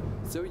smartphone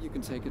so you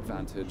can take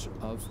advantage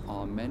of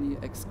our many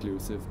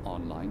exclusive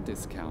online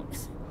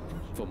discounts.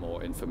 For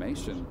more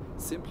information,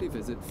 simply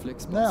visit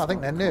Flixbus.com. No, I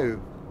think they're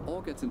new.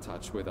 Or get in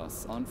touch with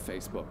us on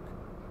Facebook.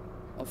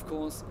 Of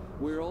course,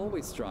 we're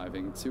always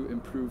striving to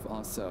improve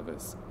our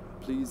service.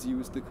 Please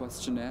use the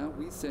questionnaire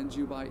we send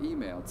you by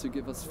email to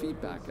give us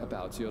feedback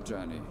about your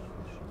journey.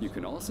 You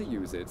can also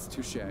use it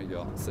to share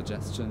your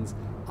suggestions,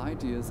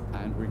 ideas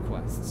and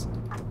requests.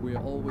 We're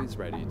always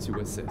ready to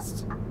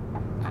assist.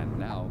 And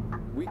now,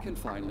 we can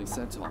finally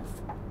set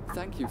off.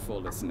 Thank you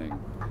for listening.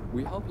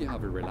 We hope you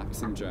have a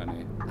relaxing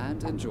journey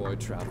and enjoy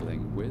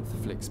traveling with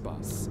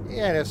Flixbus.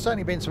 Yeah, there's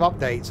certainly been some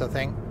updates, I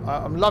think.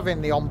 I'm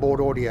loving the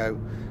onboard audio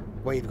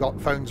where you've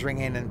got phones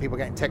ringing and people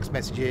getting text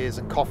messages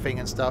and coughing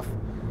and stuff.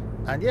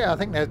 And yeah, I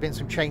think there's been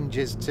some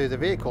changes to the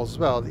vehicles as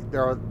well.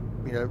 There are,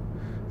 you know,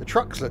 the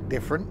trucks look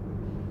different.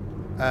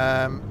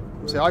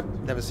 So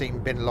I've never seen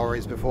bin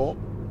lorries before.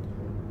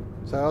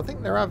 So I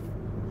think there have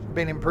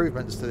been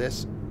improvements to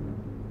this.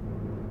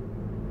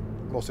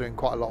 I'm also doing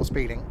quite a lot of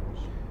speeding.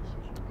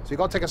 So you've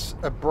got to take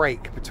a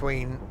break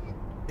between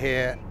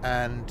here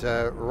and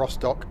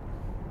Rostock.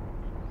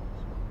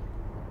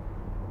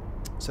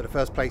 So the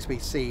first place we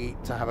see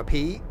to have a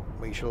pee,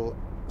 we shall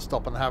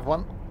stop and have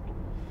one.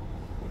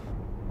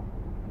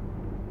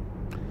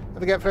 Don't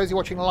forget, for those of you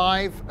watching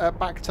live,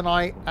 back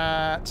tonight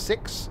at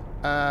 6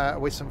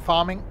 with some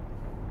farming.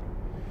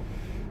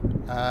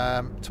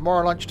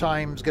 Tomorrow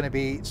lunchtime is going to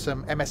be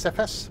some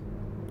MSFS,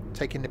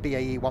 taking the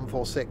BAE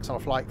 146 on a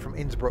flight from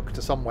Innsbruck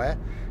to somewhere.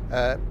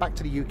 Back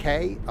to the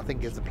UK, I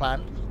think is the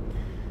plan.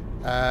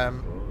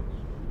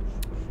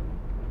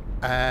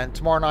 And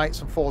tomorrow night,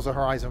 some Forza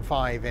Horizon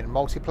 5 in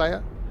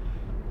multiplayer.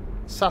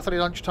 Saturday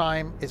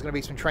lunchtime is going to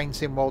be some Train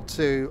Sim World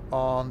 2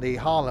 on the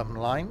Harlem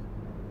line.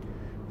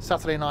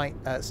 Saturday night,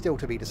 still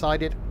to be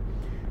decided.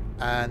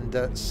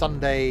 And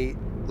Sunday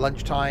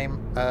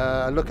lunchtime,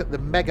 look at the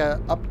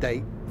mega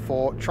update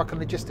for truck and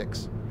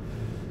logistics.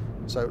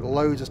 So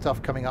loads of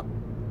stuff coming up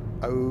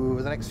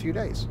over the next few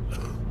days.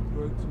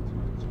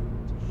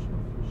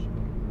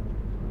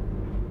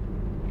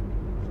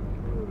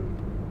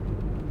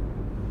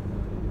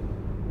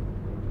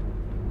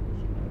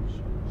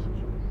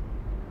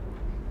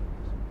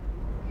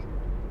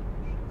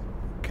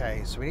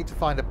 Okay, so we need to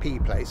find a P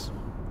place.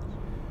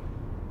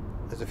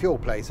 There's a fuel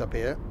place up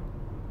here.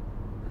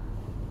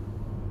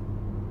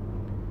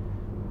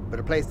 But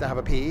a place to have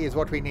a P is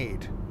what we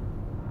need.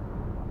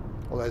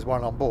 Well, there's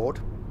one on board.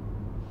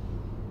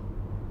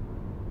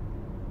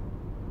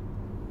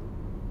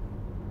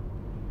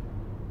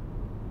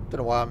 Don't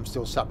know why I'm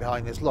still sat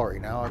behind this lorry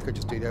now. I could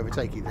just do the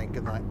overtakey thing,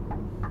 couldn't I?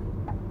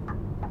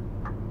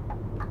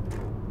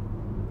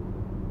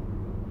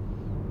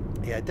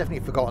 Yeah, definitely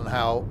forgotten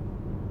how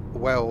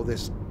well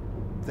this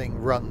thing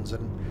runs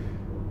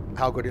and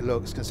how good it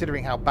looks,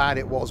 considering how bad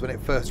it was when it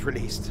first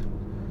released.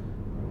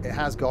 It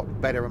has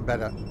got better and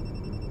better.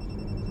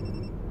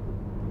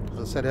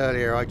 As I said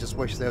earlier, I just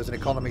wish there was an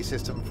economy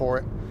system for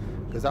it,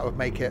 because that would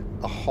make it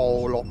a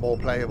whole lot more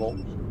playable.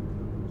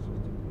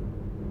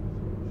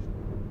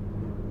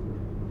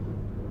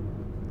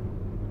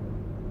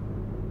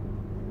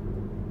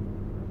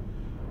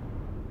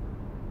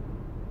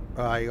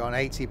 Right, you're on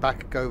 80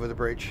 back over the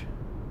bridge.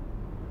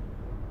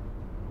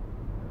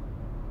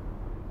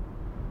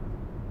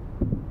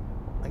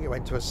 I think it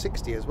went to a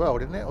 60 as well,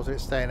 didn't it? Or did it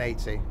stay in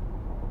 80?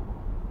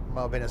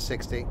 Might have been a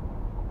 60.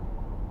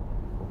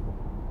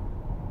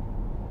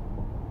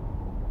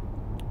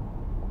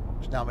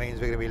 Which now means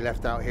we're going to be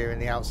left out here in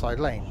the outside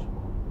lane.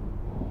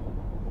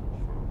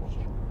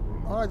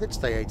 Oh, I did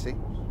stay 80.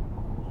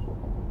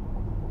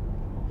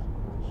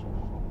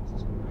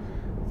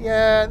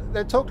 Yeah,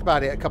 they talked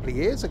about it a couple of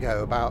years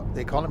ago about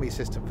the economy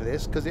system for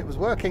this, because it was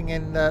working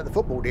in the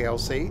football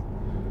DLC,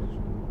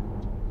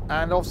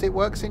 and obviously it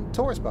works in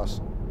Tourist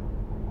Bus.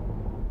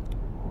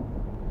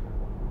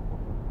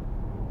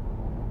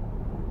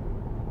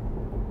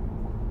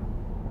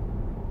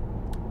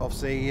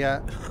 Obviously,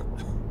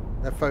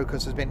 their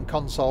focus has been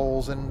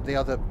consoles and the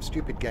other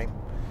stupid game.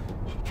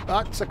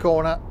 That's a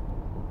corner.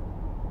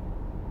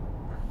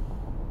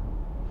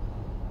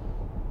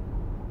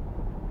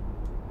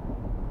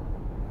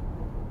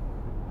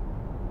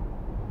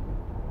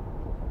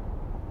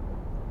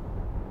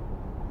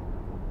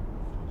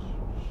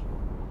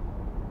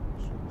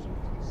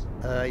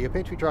 You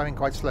appear to be driving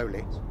quite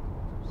slowly.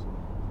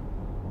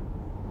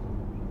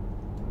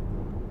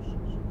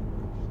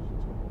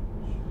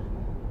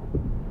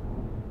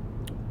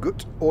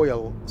 Good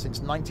oil since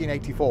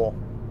 1984.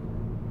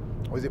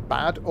 Was it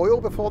bad oil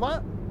before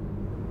that?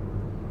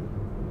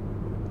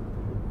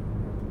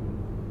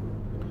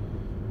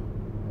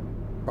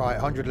 Right,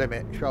 100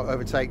 limit. Shall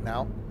overtake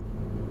now.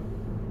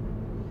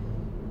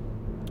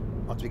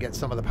 Once we get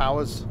some of the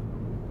powers.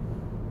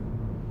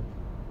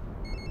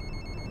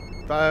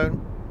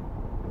 Phone.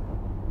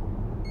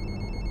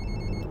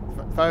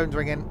 Phone's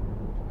ringing.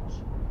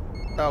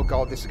 Oh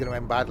god, this is going to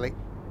end badly.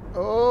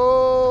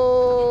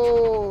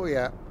 Oh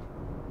yeah.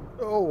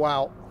 Oh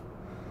wow.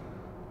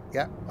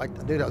 Yeah, I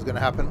knew that was going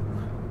to happen.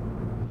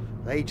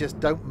 They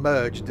just don't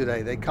merge, do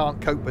they? They can't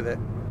cope with it.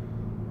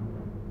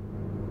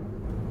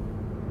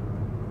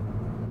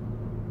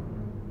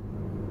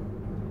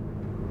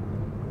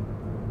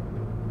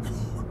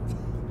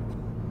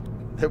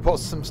 There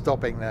was some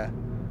stopping there.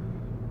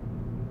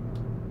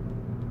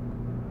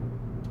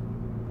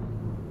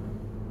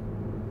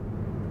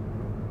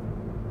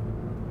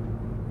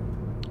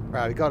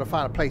 Right, we've got to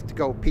find a place to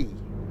go pee.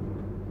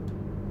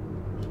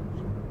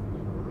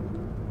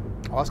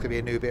 Oh, that's going to be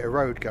a new bit of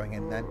road going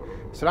in then.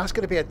 So that's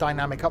going to be a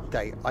dynamic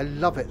update. I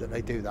love it that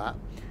they do that.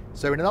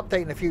 So in an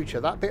update in the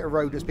future, that bit of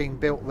road that's being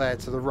built there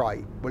to the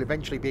right will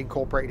eventually be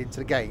incorporated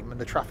into the game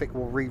and the traffic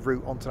will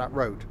reroute onto that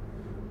road.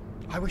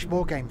 I wish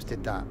more games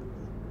did that.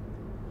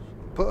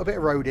 Put a bit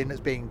of road in that's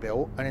being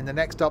built, and in the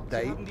next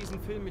update...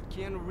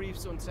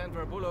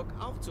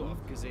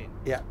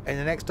 Yeah, in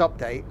the next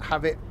update,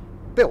 have it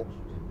built.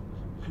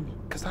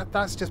 Because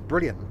that's just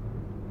brilliant.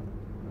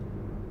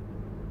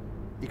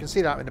 You can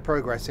see that in the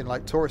progress in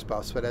like Tourist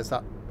Bus, where there's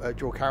that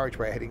dual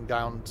carriageway heading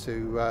down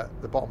to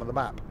the bottom of the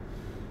map.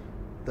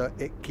 That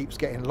it keeps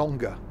getting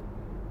longer.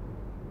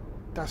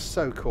 That's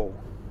so cool.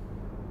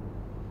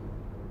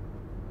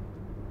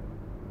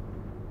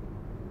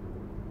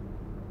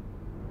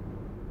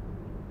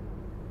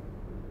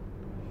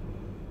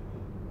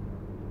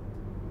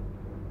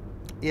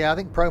 Yeah, I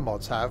think Pro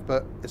Mods have,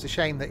 but it's a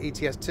shame that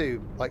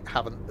ETS2 like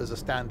haven't as a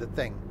standard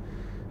thing.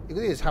 You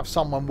could just have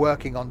someone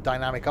working on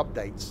dynamic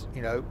updates,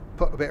 you know,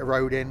 put a bit of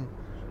road in,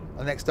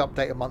 the next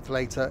update a month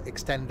later,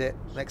 extend it,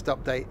 next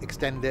update,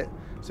 extend it,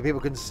 so people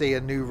can see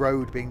a new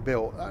road being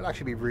built. That'd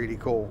actually be really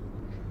cool.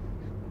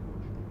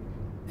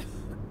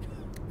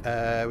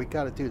 We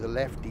got to do the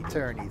lefty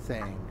turny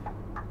thing.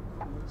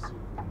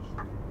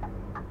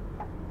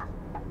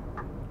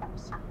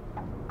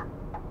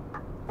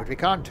 But we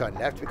can't turn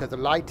left because the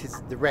light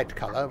is the red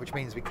colour, which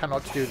means we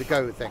cannot do the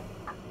go thing.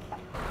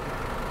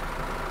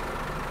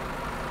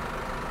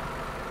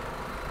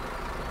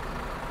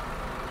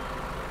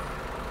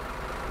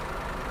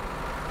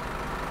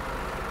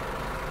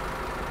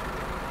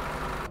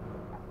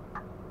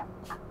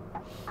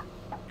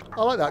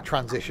 I like that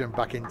transition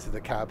back into the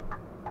cab.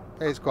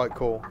 It's quite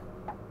cool.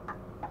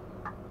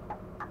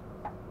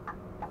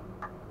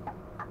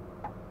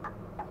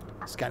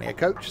 Scania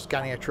coach,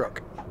 Scania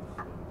truck.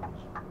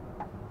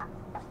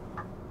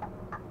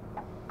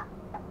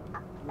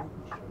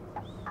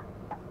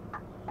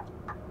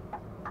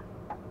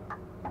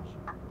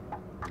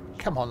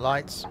 Come on,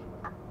 lights.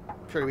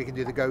 Surely we can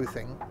do the go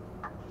thing.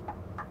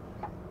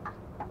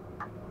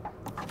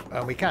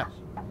 And we can.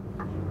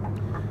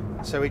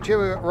 So we're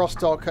due at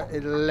Rostock at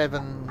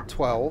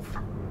 11:12.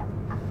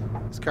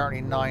 It's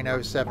currently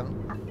 9:07.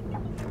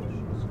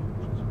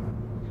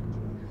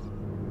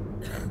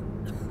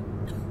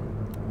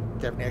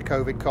 Definitely a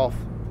COVID cough.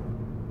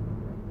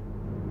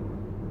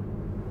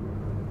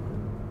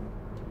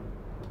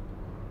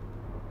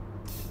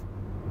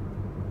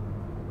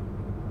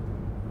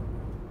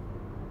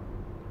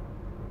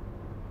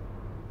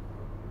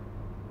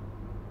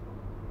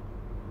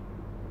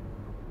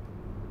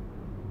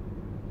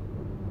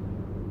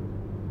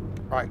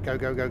 Right, go,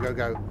 go, go, go,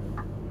 go.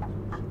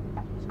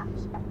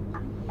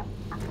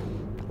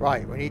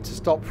 Right, we need to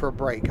stop for a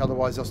break,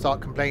 otherwise they'll start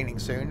complaining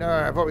soon. No,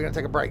 I thought we were going to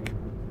take a break.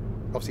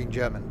 Obviously in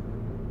German.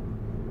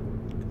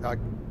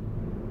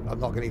 I'm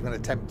not even going to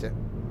attempt it.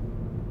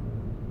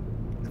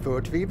 I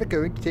thought we were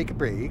going to take a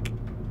break.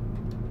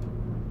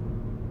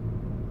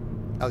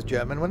 That was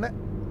German, wasn't it?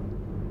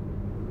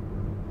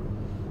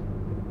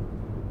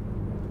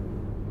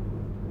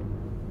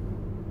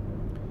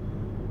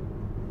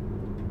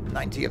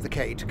 $90 of the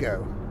K to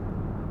go.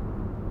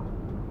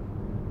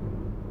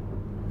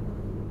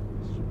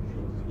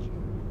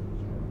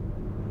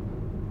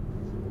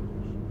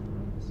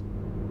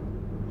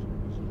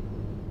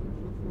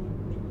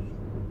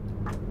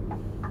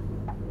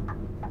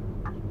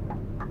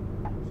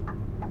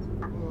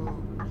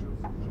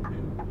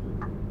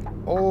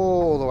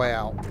 All the way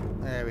out.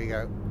 There we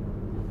go.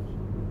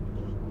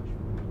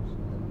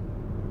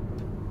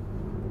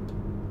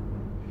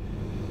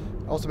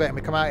 Also betting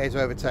we come out here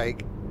to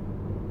overtake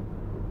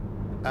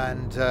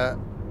and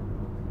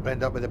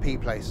end up with a P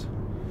place.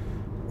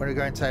 When we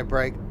go into a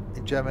break,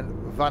 in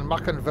German, Van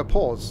machen wir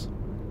Pause.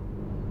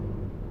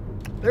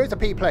 There is a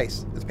P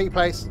place. There's a P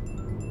place.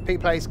 P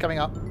place coming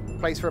up.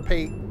 Place for a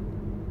P.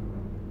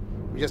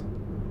 We just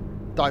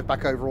dive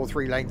back over all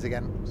 3 lanes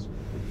again.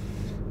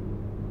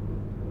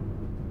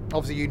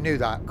 Obviously you knew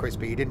that,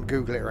 Crispy. You didn't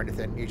Google it or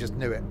anything. You just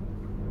knew it.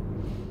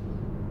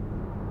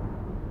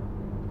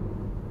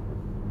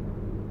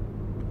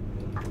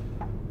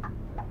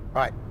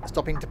 Right,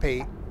 stopping to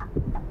pee.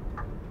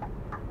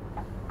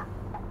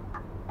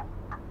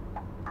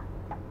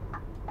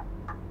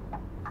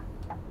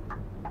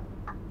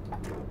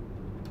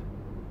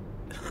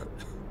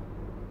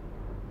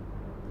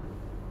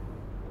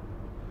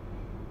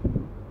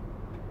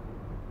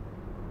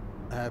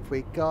 Have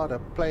we got a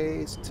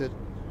place to...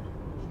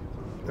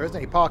 There isn't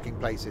any parking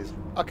places.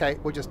 Okay,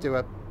 we'll just do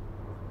a...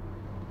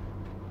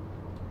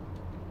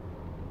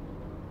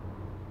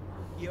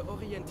 Ihr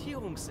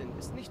Orientierungssinn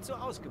ist nicht so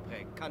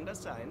ausgeprägt. Kann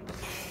das sein?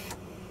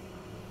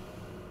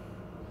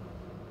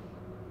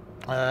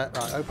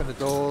 Right, open the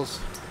doors.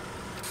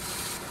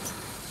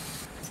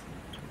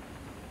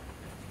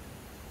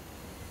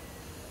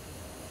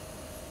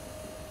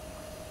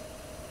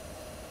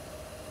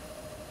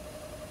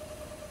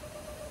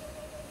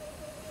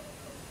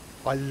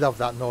 I love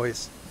that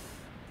noise.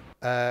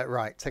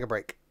 Right, take a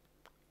break.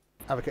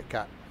 Have a Kit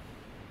Kat.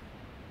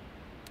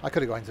 I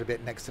could have gone into the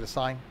bit next to the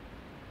sign.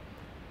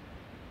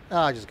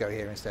 I'll just go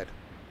here instead.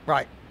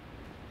 Right.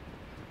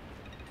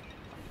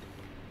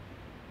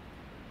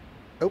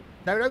 Oh,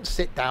 no, don't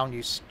sit down,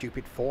 you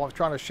stupid fool. I'm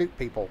trying to shoot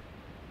people.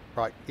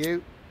 Right,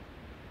 you.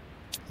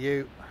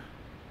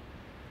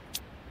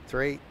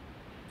 3.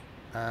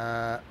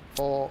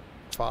 4,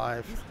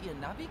 5,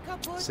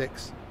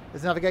 6.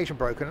 Is the navigation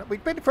broken?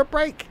 We've been for a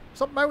break.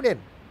 Stop moaning.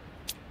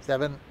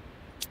 7,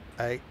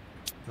 8,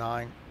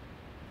 9,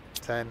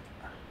 10,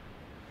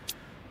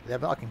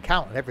 11. I can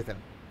count and everything.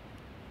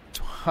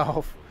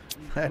 12,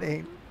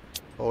 13,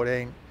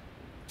 14,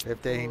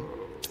 15,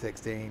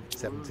 16,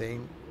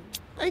 17,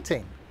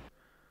 18.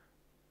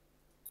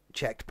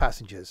 Checked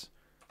passengers.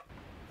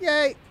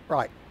 Yay!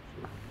 Right.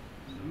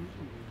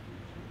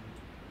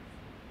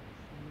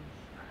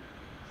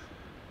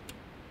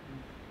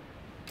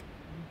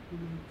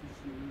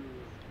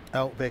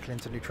 Oh, vehicle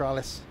into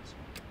neutralis.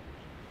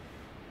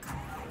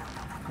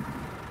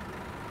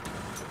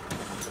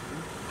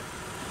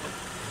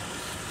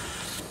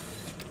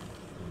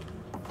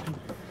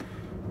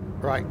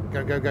 Right,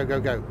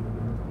 go.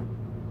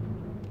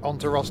 On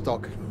to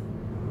Rostock.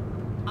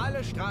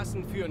 Alle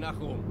Straßen führen nach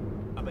Rom,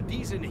 aber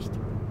diese nicht.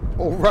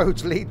 All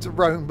roads lead to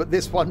Rome, but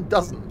this one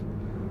doesn't.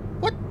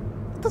 What?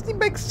 It doesn't even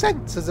make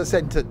sense as a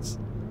sentence.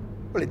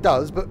 Well, it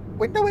does, but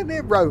we're nowhere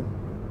near Rome.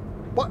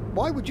 What?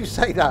 Why would you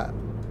say that?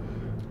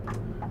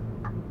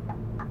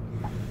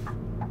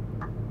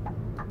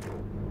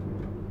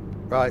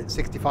 Right,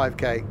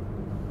 65k.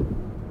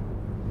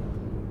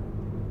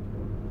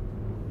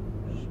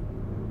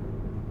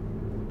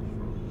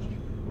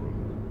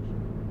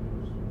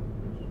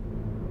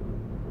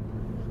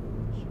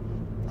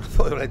 I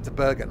thought it led to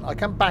Bergen. I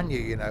can ban you,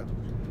 you know.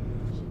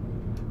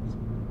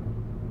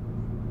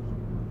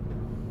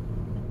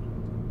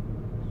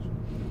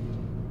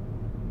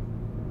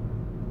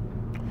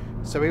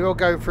 So we will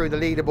go through the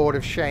leaderboard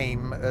of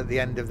shame at the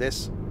end of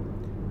this.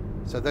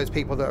 So those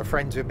people that are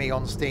friends with me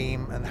on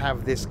Steam and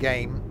have this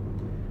game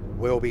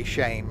will be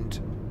shamed.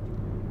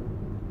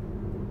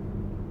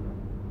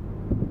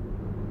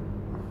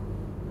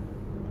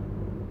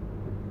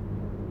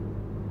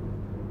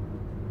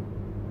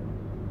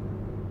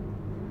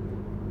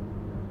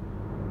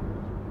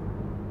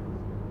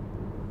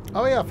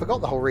 Oh yeah, I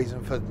forgot the whole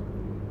reason for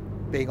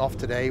being off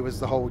today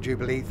was the whole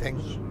Jubilee thing.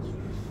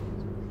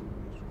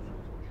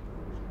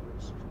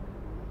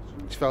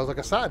 Which feels like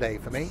a Saturday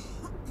for me.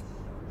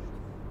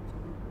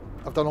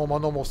 I've done all my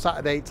normal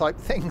Saturday type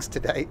things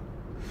today.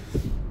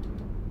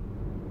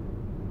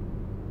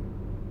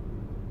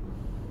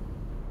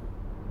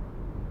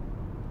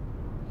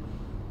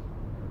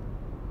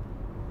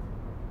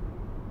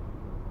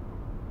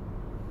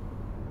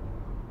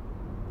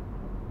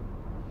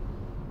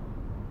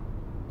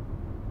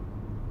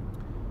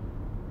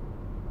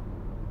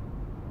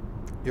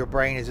 Your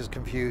brain is as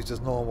confused as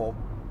normal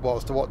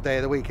as to what day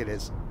of the week it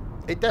is.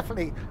 It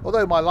definitely,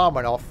 although my alarm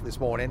went off this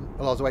morning,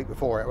 well, I was awake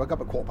before it. I woke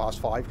up at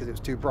 5:15 because it was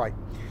too bright.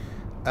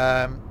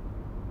 And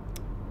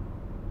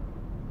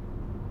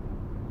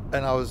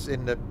I was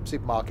in the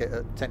supermarket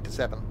at 10 to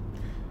 7.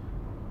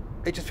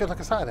 It just feels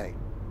like a Saturday.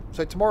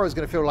 So tomorrow is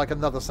going to feel like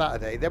another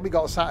Saturday. Then we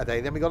got a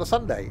Saturday. Then we got a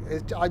Sunday.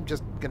 I'm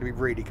just going to be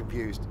really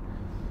confused.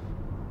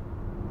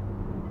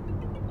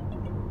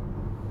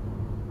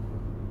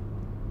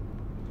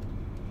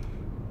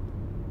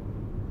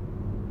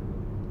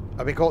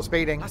 I've been caught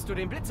speeding. Hast du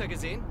den Blitzer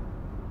gesehen?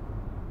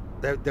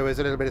 There was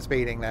a little bit of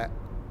speeding there.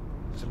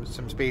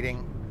 Some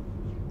speeding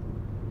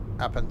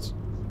happens.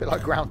 A bit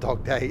like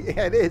Groundhog Day.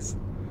 Yeah, it is.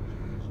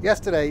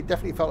 Yesterday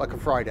definitely felt like a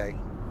Friday.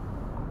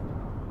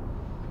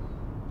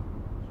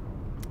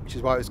 Which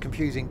is why it was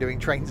confusing doing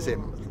train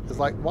sim. It's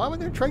like, why am I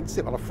doing train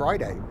sim on a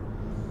Friday?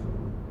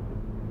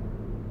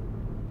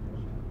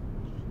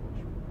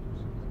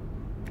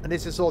 And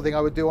this is the sort of thing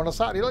I would do on a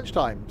Saturday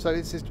lunchtime. So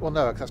it's just, well,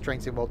 no, because that's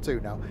Train Sim World 2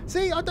 now.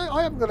 See, I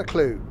haven't got a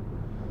clue.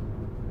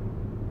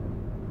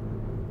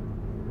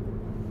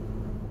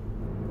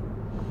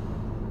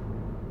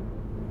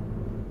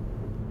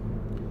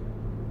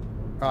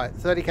 Right,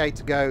 30k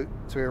to go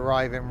to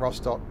arrive in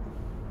Rostock.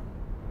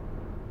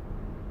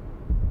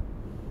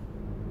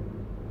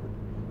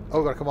 Oh,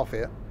 we've got to come off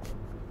here.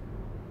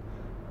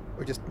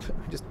 We just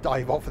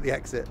dive off at the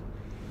exit.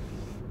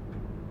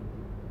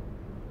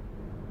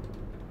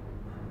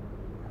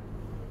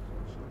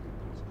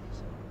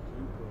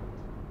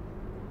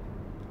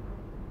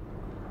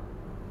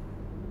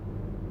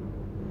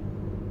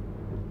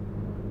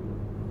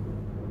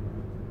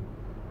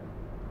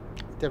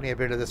 Definitely a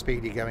bit of the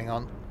speedy going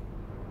on.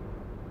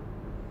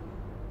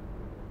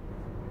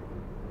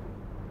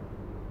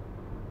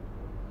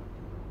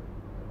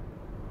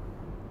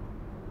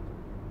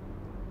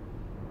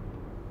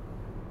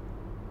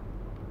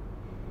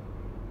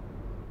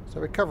 So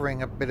we're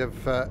covering a bit of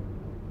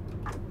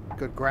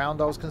good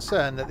ground. I was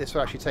concerned that this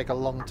would actually take a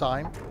long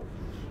time,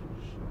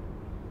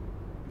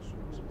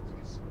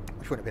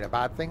 which wouldn't have been a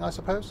bad thing, I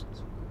suppose.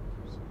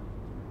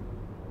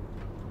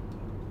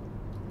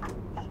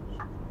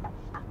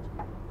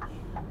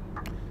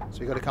 So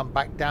you've got to come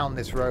back down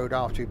this road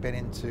after you've been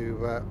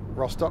into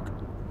Rostock.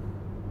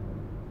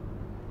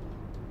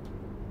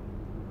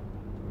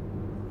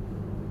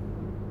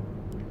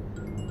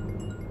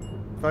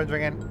 Phone's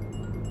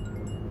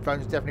ringing.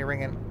 Phone's definitely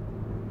ringing.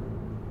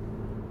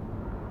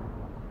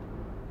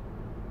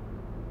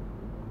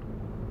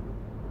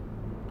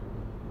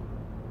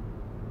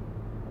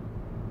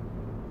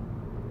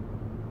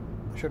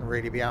 I shouldn't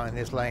really be out in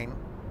this lane.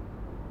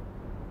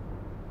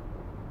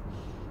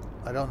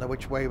 I don't know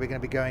which way we're going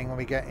to be going when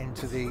we get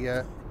into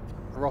the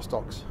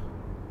Rostocks.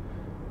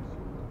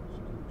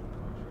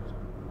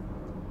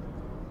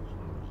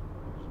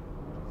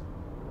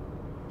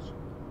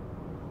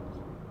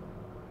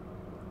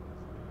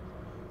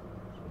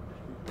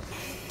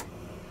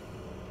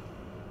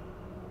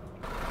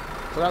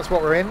 So that's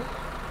what we're in.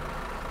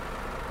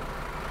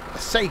 A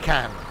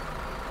Seikan.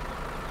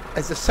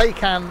 There's a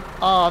Seikan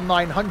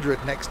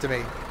R900 next to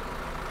me.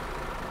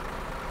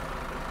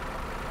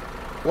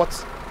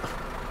 What's...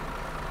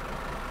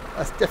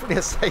 That's definitely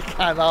a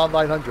Seikan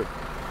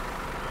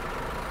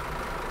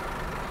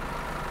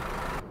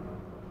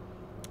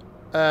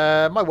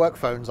R900. My work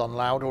phone's on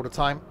loud all the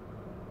time.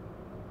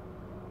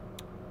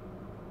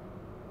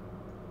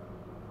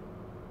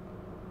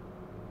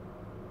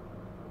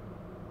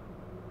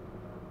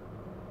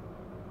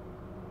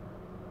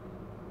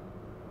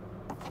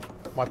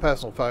 My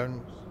personal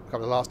phone, the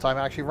last time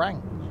it actually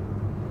rang.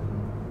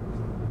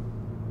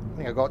 I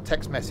think I got a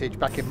text message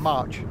back in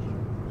March.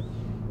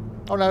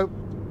 Oh no.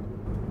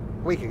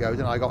 A week ago,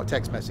 then I got a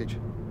text message.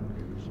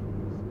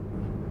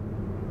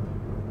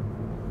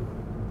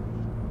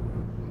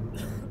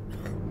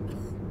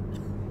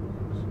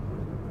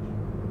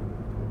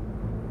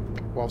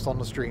 Whilst on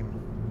the stream.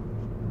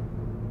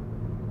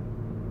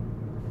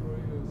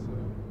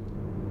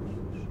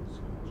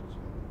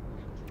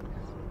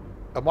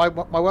 And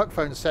my work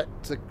phone's set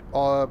to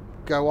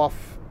go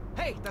off.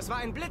 Hey, das war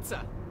ein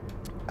Blitzer.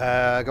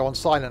 Go on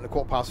silent at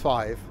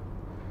 5:15,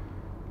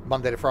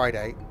 Monday to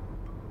Friday.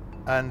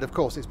 And of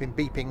course it's been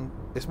beeping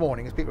this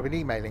morning as people have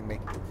been emailing me.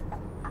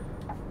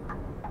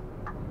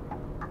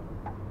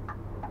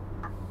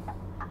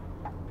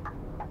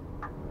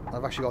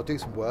 I've actually got to do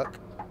some work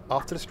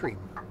after the stream.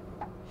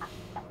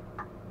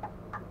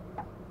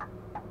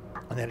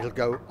 And then it'll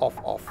go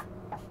off.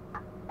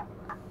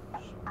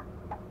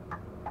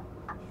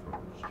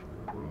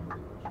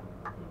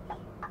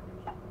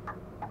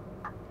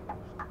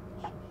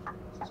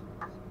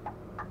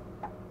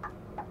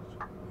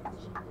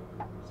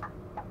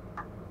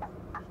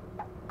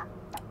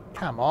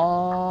 Come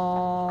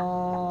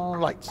on,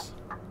 lights.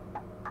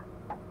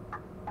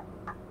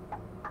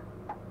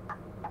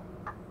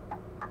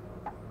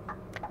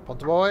 Ponte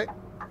boy.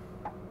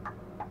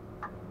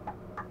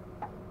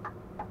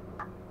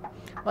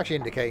 I'm actually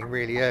indicating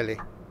really early.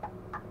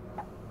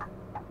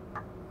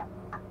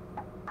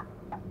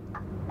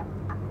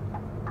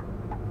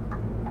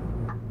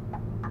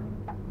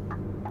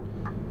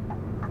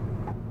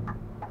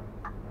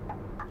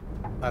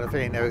 I had a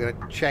feeling they were going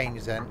to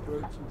change then.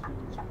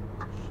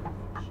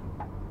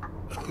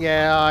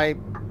 Yeah, I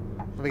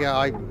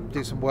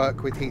do some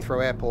work with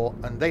Heathrow Airport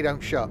and they don't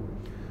shut.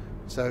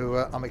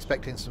 So I'm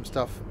expecting some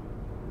stuff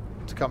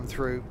to come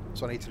through.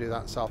 So I need to do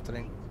that this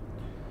afternoon.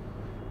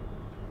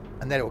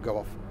 And then it will go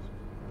off.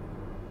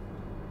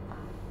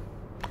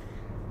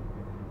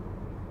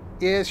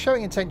 Yeah, it's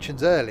showing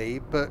intentions early,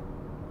 but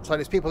so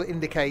there's people that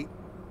indicate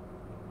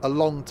a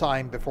long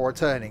time before a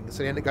turning.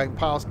 So they end up going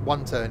past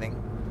one turning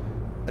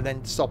and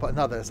then stop at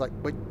another. It's like,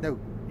 wait, no,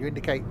 you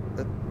indicate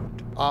that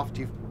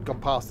after you've gone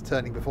past the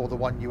turning before the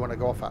one you want to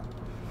go off at.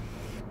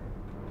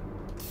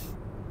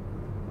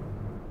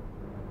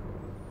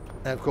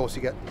 And of course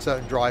you get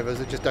certain drivers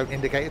that just don't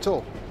indicate at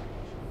all.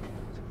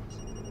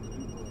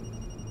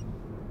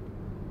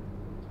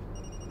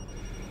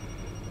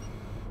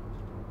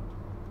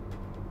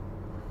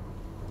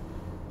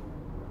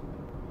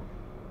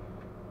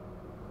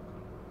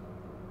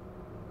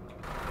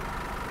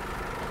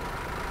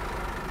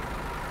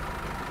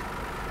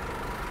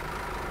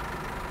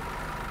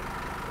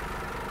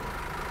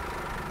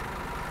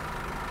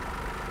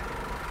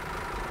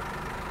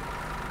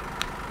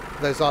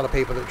 Those are the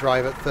people that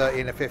drive at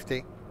 30 and a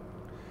 50.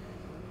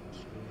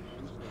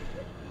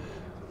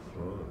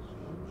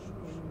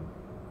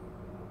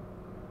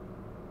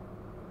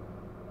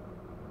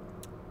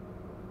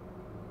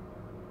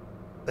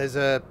 There's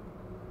a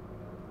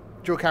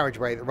dual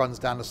carriageway that runs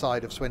down the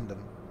side of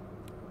Swindon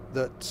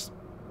that's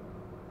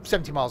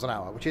 70 miles an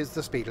hour, which is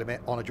the speed limit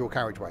on a dual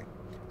carriageway,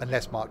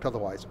 unless marked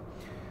otherwise.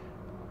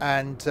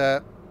 And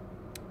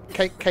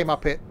came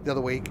up it the other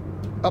week,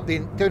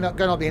 going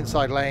up the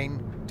inside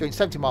lane, doing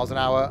 70 miles an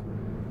hour.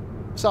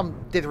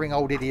 Some dithering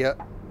old idiot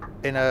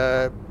in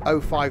a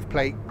 05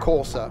 plate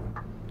Corsa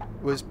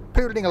was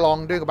poodling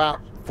along, doing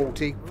about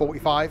 40,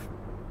 45.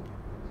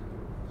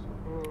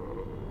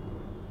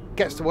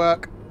 Gets to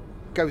work,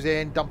 goes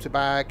in, dumps a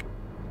bag,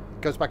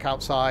 goes back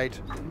outside,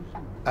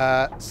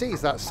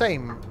 sees that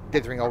same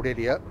dithering old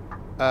idiot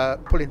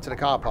pull into the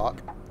car park,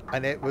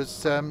 and it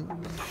was one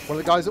of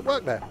the guys that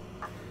worked there.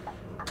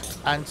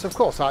 And so of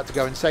course I had to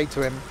go and say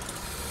to him,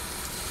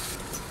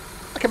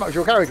 I came up with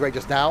your carriageway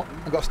just now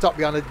and got stuck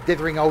behind a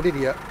dithering old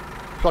idiot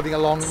plodding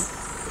along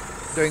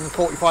doing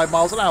 45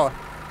 miles an hour.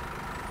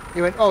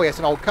 He went, oh yes,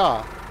 an old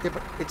car. Yeah,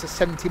 but it's a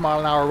 70 mile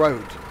an hour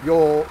road.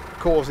 You're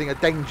causing a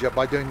danger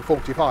by doing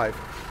 45.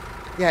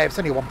 Yeah, it's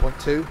only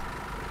 1.2.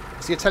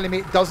 So you're telling me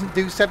it doesn't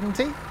do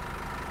 70?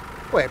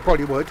 Well, it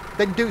probably would.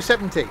 Then do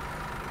 70.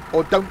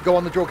 Or don't go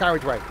on the dual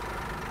carriageway.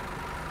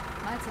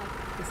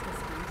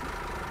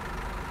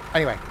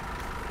 Anyway,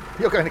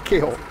 you're going to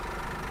Kiel.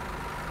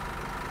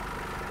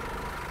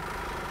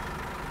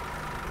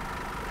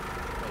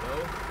 Hallo,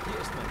 hier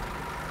ist mein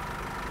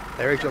Ticket.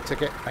 There is your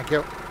ticket. Thank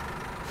you.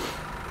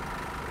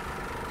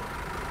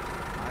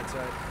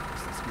 Mahlzeit,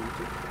 ist das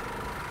gültig?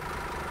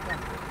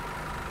 Danke.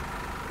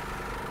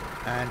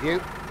 And you.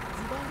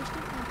 Sie wollen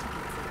bestimmt mein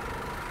Ticket sehen.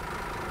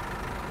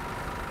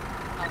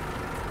 Auf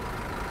geht's.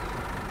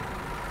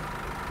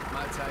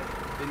 Mahlzeit,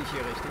 bin ich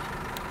hier richtig?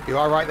 You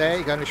are right there.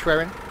 You're going to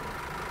Schwerin.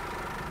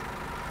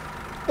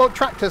 Well,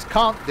 tractors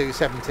can't do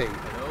 70.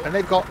 Hello? And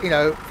they've got, you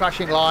know,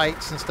 flashing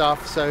lights and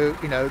stuff. So,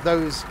 you know,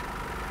 those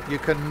you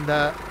can Ich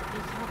hoffe,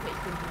 ich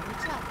bin hier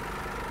Richard.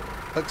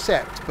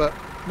 accept, but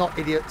not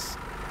idiots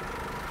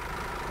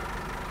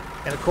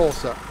in a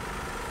Corsa.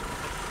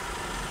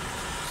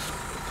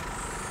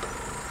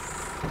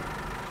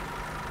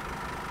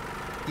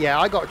 Yeah,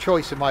 I got a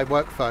choice in my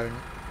work phone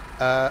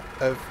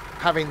of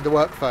having the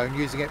work phone,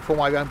 using it for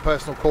my own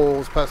personal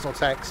calls, personal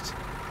texts,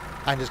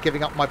 and just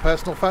giving up my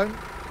personal phone.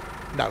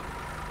 No,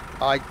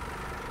 I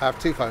have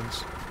two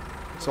phones,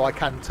 so I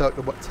can turn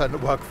the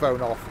work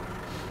phone off.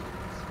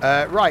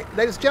 Right,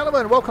 ladies and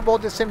gentlemen, welcome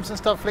aboard the Simpson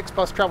Stuff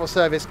Flixbus travel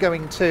service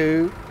going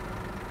to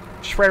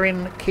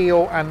Schwerin,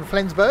 Kiel and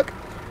Flensburg.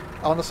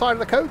 On the side of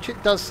the coach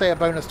it does say a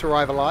bonus to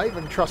arrive alive,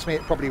 and trust me,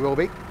 it probably will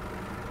be.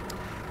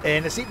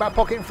 In the seatback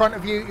pocket in front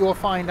of you, you will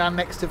find our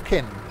next of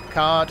kin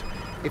card.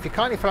 If you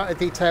kindly fill out the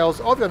details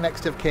of your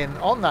next of kin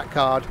on that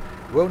card,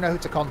 we'll know who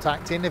to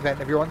contact in the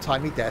event of your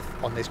untimely death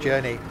on this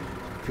journey.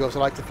 If you also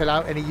like to fill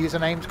out any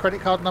usernames,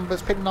 credit card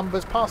numbers, PIN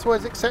numbers,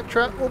 passwords,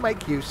 etc., we'll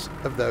make use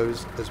of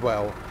those as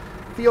well.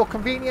 For your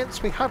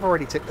convenience, we have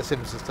already ticked the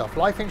Simpson Stuff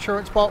life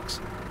insurance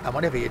box, and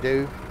whenever you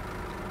do,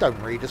 don't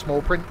read the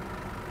small print.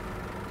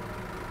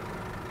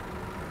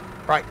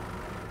 Right.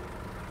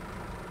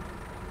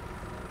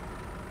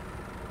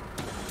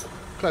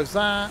 Close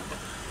that.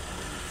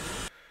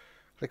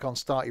 Click on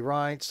Start Your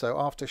Ride. So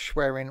after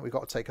Schwerin, we've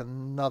got to take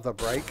another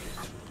break.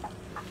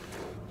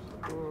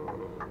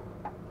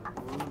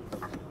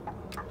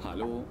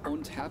 Hallo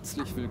und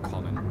herzlich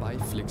willkommen bei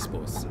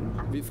Flixbus.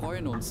 Wir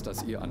freuen uns,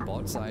 dass ihr an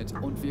Bord seid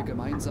und wir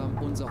gemeinsam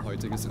unser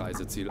heutiges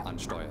Reiseziel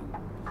ansteuern.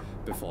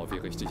 Bevor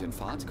wir richtig in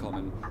Fahrt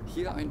kommen,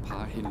 hier ein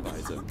paar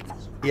Hinweise.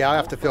 Yeah, I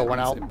have to fill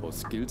one out. Im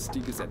Bus gilt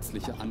die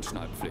gesetzliche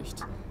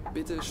Anschnallpflicht.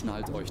 Bitte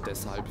schnallt euch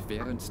deshalb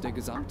während der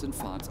gesamten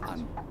Fahrt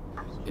an.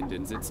 In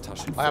den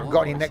Sitztaschen I haven't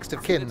got any next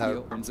of kin, findet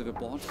though. ihr unsere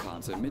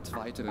Bordkarte mit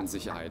weiteren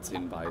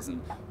Sicherheitshinweisen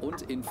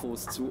und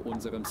Infos zu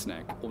unserem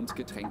Snack- und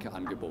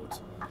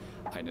Getränkeangebot.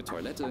 Eine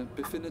Toilette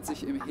befindet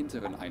sich im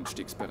hinteren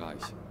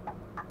Einstiegsbereich.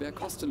 Wer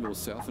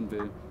kostenlos surfen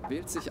will,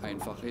 wählt sich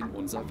einfach in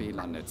unser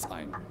WLAN-Netz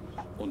ein.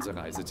 Unser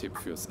Reisetipp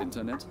fürs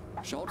Internet?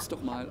 Schaut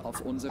doch mal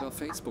auf unserer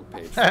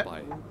Facebook-Page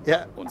vorbei.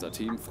 Yeah. Unser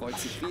Team freut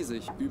sich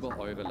riesig über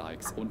eure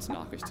Likes und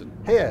Nachrichten.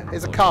 Here,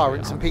 here's a Sollte car euer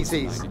and some Akku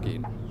PCs. alleine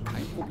gehen,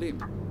 kein Problem.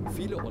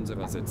 Viele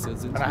unserer Sitze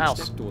sind And a mit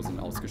house. Steckdosen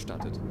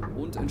ausgestattet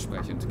und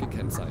entsprechend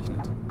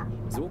gekennzeichnet.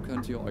 So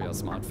könnt ihr euer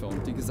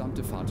Smartphone die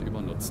gesamte Fahrt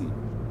über nutzen.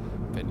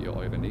 Wenn ihr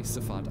eure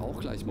nächste Fahrt auch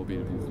gleich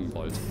mobil buchen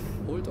wollt,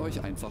 holt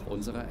euch einfach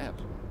unsere App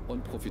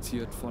und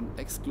profitiert von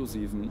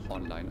exklusiven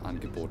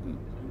Online-Angeboten.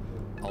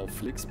 Auf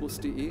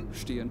flixbus.de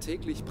stehen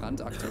täglich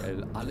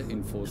brandaktuell alle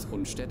Infos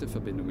und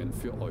Städteverbindungen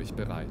für euch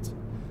bereit.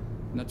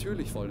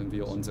 Natürlich wollen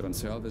wir unseren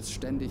Service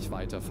ständig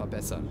weiter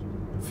verbessern.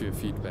 Für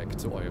Feedback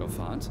zu eurer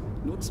Fahrt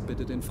nutzt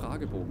bitte den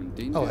Fragebogen,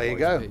 den wir there you euch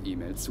go. per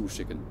E-Mail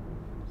zuschicken.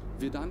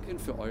 Wir danken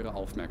für eure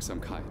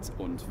Aufmerksamkeit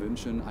und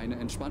wünschen eine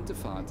entspannte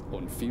Fahrt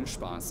und viel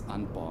Spaß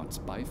an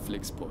Bord bei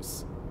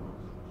Flixbus.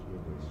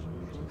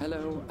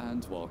 Hello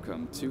and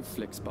welcome to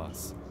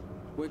Flixbus.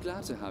 We're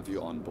glad to have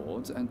you on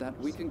board and that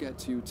we can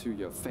get you to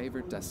your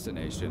favorite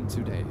destination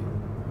today.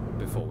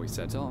 Before we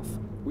set off,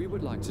 we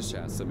would like to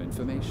share some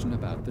information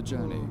about the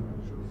journey.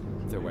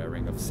 The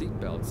wearing of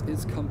seatbelts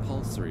is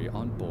compulsory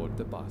on board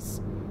the bus.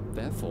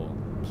 Therefore,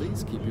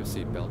 please keep your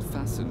seatbelt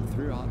fastened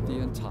throughout the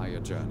entire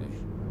journey.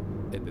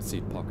 In the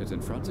seat pocket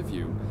in front of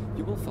you,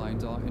 you will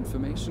find our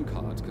information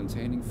card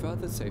containing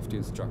further safety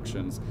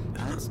instructions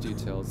and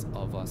details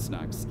of our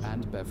snacks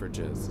and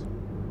beverages.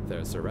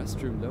 There's a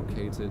restroom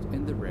located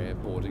in the rear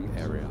boarding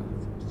area.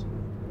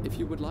 If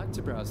you would like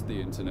to browse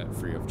the internet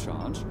free of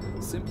charge,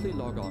 simply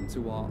log on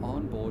to our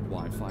onboard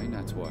Wi-Fi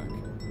network.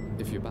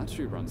 If your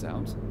battery runs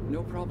out,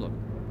 no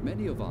problem.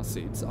 Many of our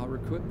seats are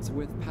equipped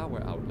with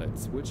power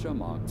outlets, which are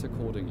marked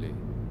accordingly.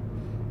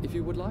 If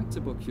you would like to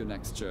book your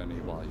next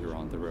journey while you're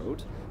on the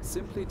road,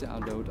 simply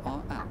download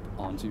our app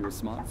onto your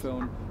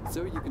smartphone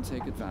so you can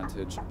take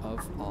advantage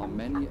of our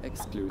many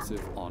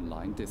exclusive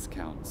online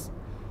discounts.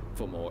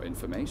 For more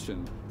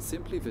information,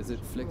 simply visit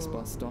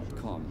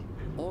flixbus.com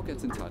or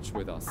get in touch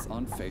with us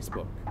on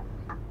Facebook.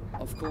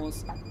 Of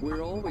course,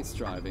 we're always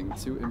striving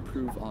to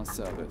improve our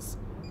service.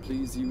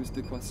 Please use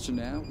the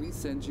questionnaire we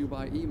send you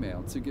by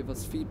email to give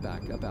us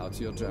feedback about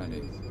your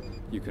journey.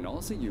 You can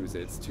also use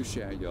it to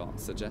share your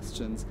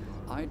suggestions,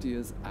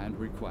 ideas and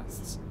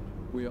requests.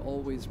 We are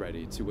always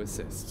ready to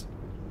assist.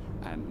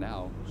 And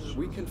now,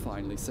 we can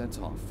finally set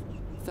off.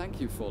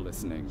 Thank you for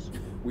listening.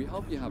 We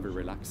hope you have a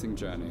relaxing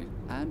journey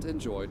and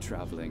enjoy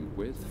traveling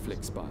with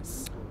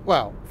Flixbus.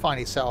 Well,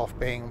 finally set off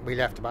being we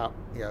left about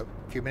a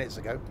few minutes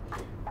ago.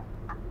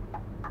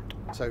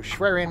 So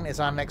Schwerin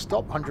is our next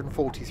stop,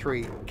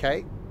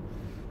 143k.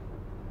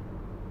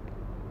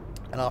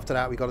 And after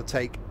that we got to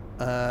take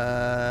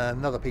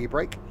another P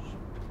break.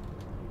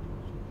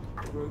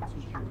 You're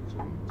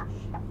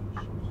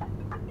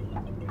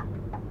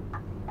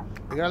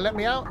going to let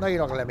me out? No, you're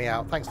not going to let me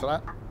out. Thanks for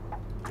that.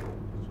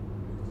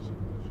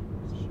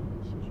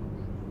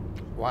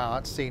 Wow,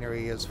 that's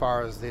scenery as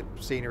far as the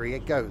scenery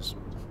it goes.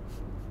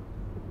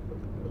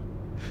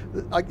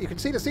 You can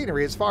see the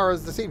scenery as far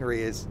as the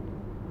scenery is.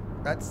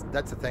 That's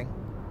the thing.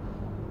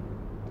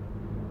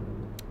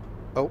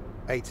 Oh,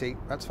 80.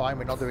 That's fine.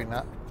 We're not doing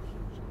that.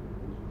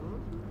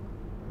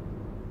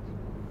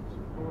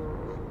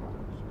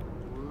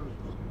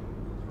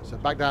 So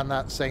back down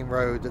that same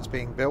road that's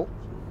being built.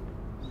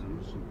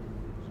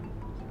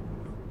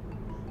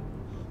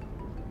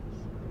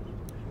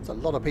 There's a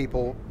lot of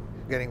people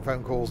getting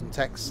phone calls and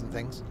texts and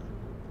things.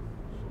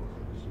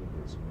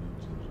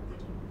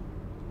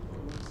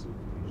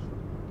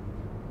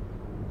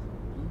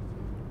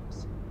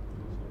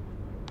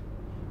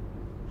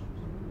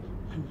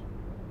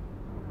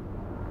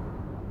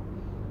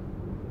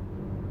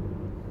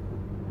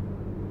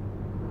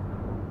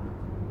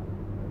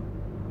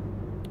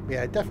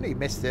 Yeah, definitely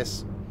missed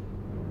this.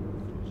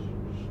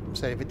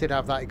 So if it did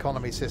have that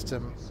economy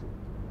system,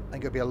 I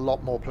think it would be a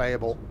lot more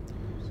playable.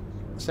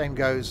 Same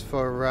goes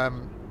for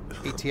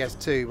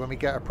ETS2. When we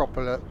get a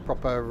proper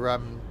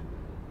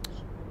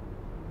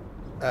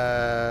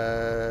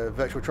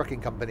virtual trucking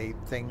company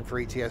thing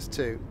for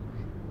ETS2,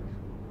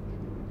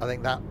 I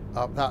think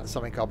that's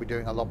something I'll be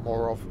doing a lot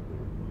more of.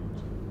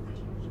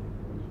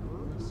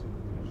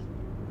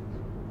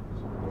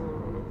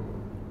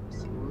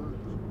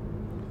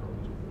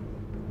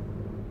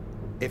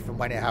 If and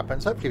when it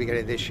happens. Hopefully we get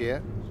it this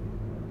year.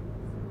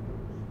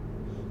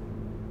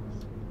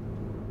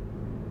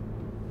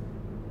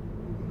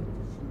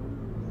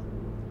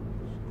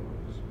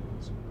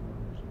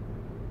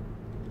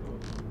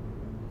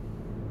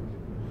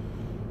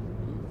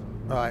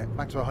 Right,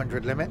 back to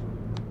 100 limit.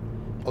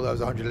 Although there's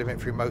 100 limit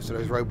through most of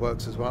those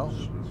roadworks as well.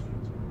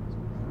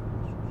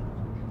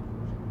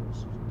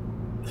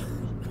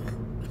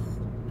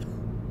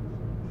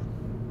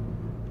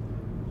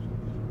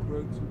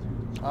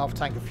 Half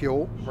tank of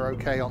fuel. We're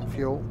okay on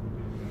fuel.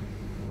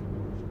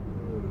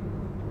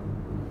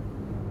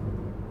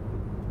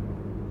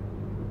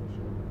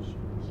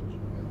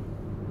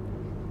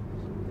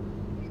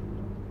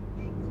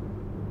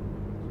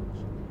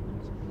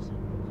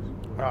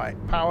 Right,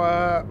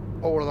 power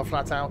all of the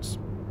flat outs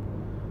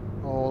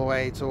all the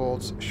way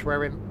towards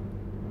Schwerin.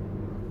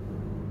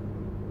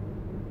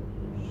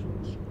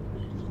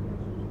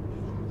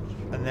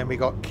 And then we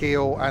got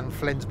Kiel and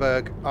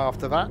Flensburg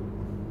after that.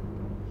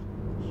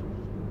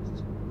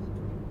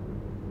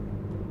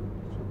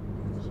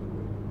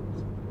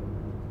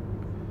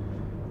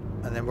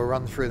 And then we'll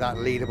run through that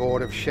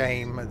leaderboard of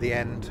shame at the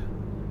end.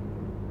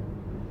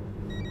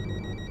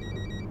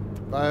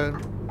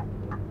 Phone.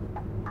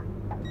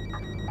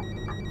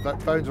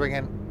 Phone's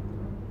ringing.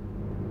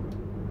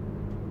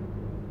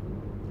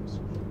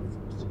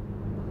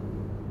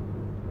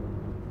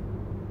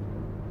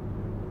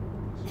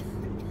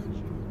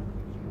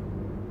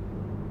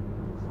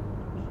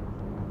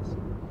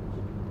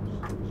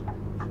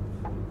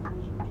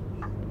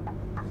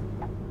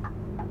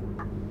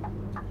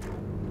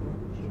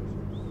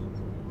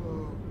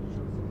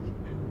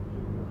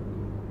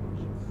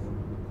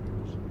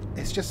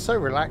 It's just so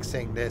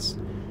relaxing, this,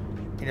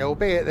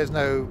 albeit there's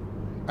no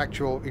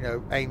actual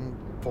aim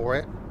for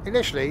it,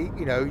 initially,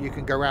 you know, you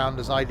can go around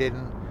as I did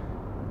and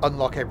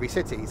unlock every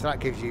city, so that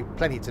gives you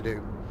plenty to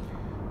do.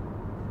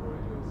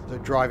 So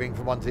driving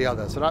from one to the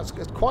other, so that's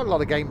quite a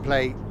lot of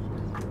gameplay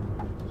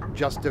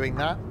just doing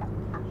that.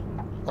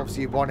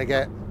 Obviously you want to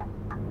get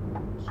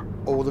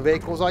all the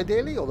vehicles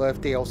ideally, although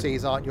if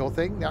DLCs aren't your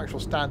thing, the actual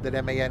standard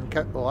MAN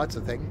well, that's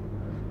a thing.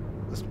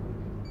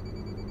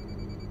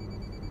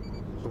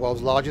 The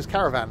world's largest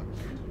caravan.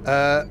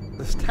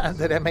 The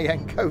standard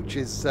MAN coach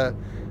is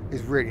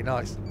really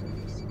nice.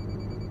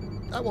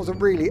 That was a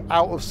really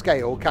out of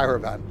scale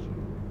caravan.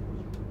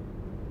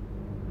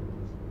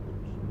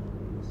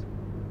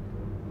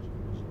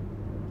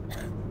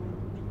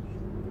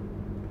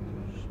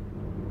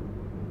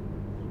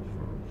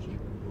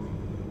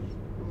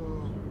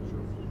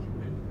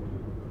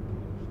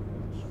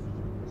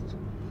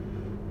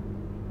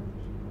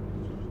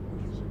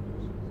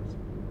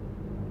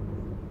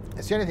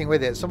 It's the only thing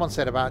with it. Someone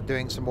said about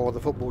doing some more of the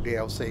football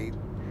DLC.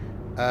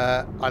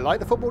 I like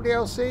the football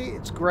DLC.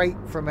 It's great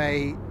from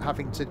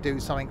having to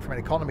do something from an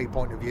economy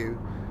point of view,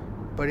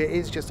 but it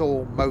is just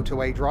all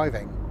motorway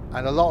driving,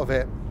 and a lot of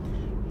it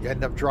you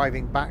end up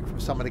driving back from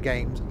some of the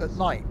games at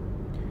night.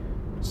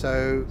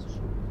 So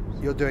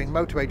you're doing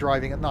motorway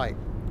driving at night,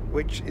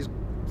 which is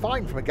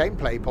fine from a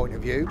gameplay point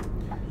of view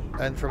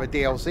and from a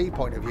DLC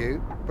point of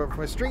view, but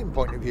from a stream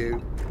point of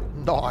view,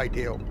 not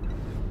ideal.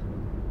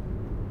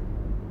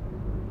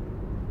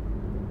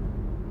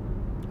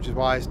 Which is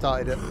why I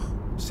started at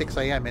 6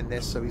 AM in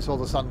this, so we saw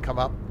the sun come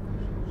up.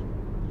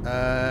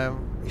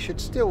 It should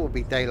still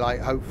be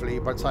daylight, hopefully,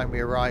 by the time we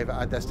arrive at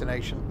our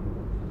destination.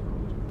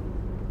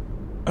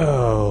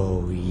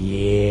 Oh,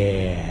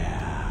 yeah.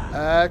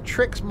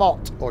 Trix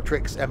Mott, or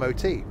Trix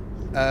MOT.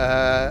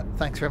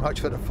 Thanks very much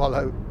for the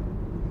follow.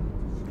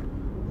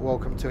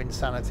 Welcome to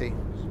Insanity.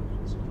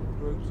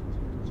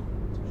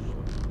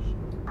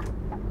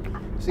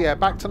 So yeah,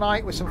 back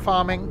tonight with some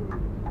farming.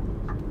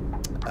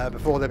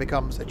 Before there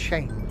becomes a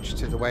change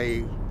to the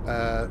way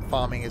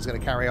farming is going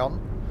to carry on.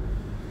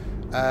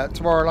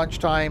 Tomorrow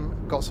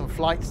lunchtime, got some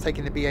flights,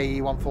 taking the BAE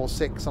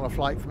 146 on a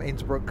flight from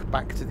Innsbruck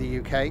back to the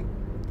UK,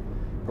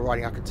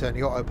 providing I can turn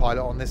the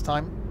autopilot on this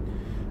time.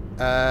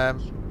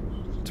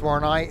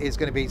 Tomorrow night is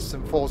going to be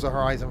some Forza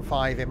Horizon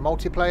 5 in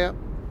multiplayer.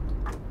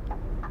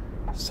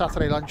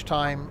 Saturday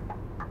lunchtime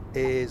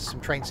is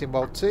some Train Sim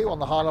World 2 on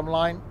the Harlem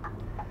line.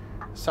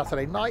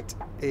 Saturday night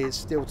is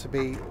still to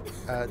be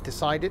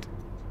decided.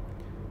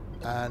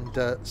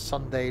 And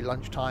Sunday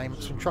lunchtime,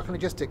 some Truck and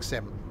Logistics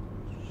Sim.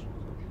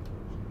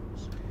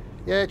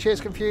 Yeah,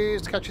 cheers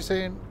Confused, catch you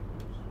soon.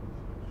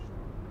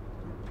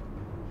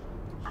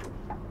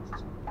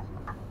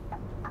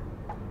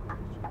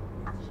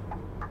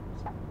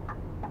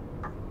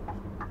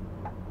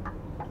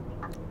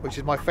 Which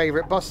is my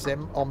favourite bus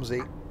sim,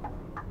 OMSI,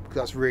 because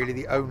that's really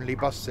the only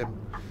bus sim.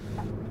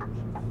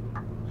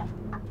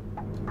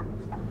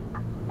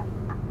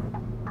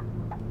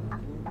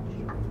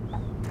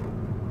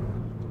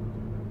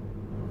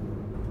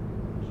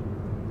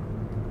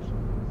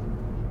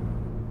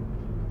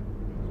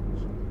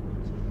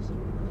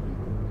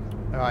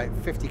 Alright,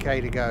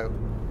 50k to go.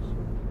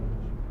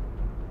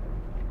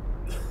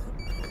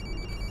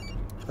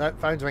 No,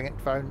 phone's ringing.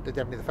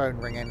 Definitely the phone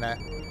ringing there.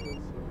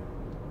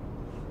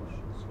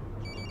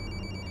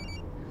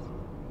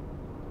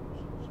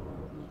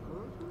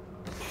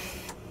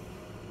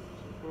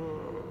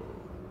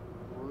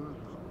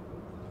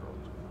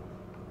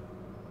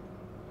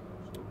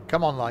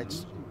 Come on,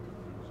 lights.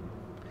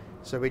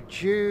 So we're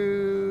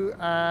due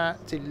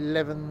at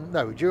 11.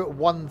 No, we're due at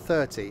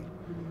 1:30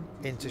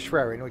 into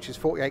Schwerin, which is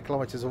 48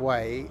 kilometers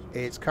away.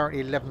 It's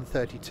currently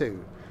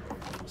 11:32,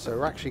 so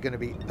we're actually going to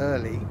be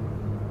early.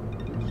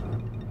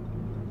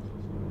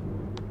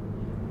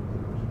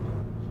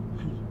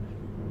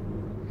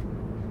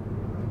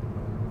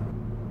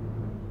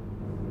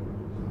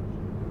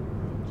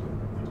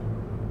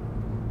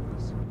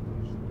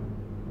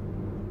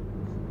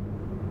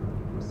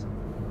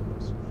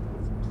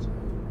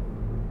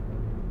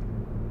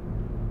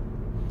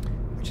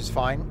 Which is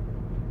fine.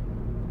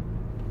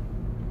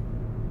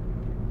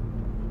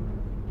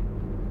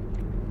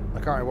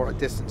 I can't remember what the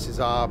distances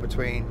are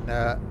between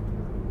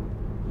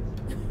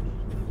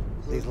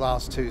these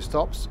last two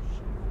stops.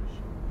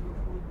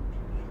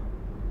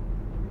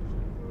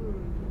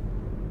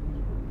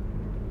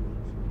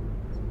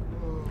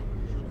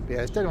 But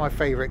yeah, it's definitely my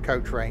favourite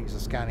coach range, the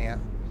Scania.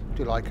 I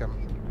do like them.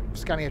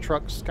 Scania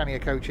trucks, Scania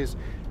coaches.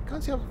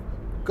 Can't see I've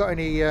got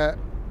any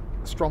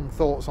strong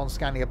thoughts on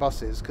Scania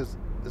buses, because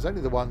there's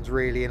only the ones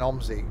really in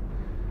OMSI.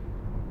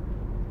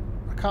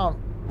 I can't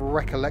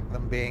recollect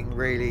them being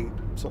really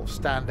sort of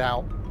stand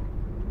out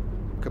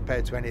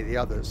compared to any of the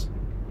others.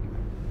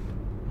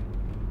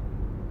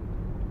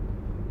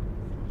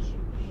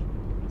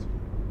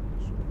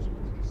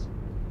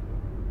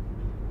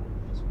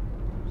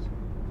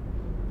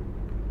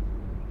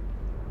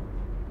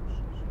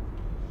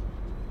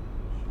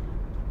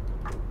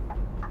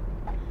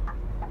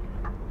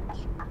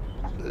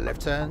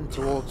 Left turn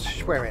towards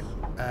Schwerin,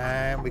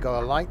 and we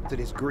got a light that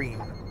is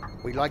green.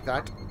 We like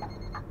that.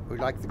 We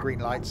like the green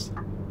lights.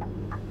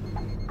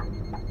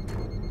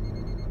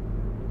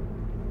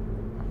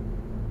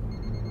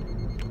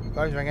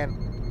 Phone's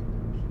ringing.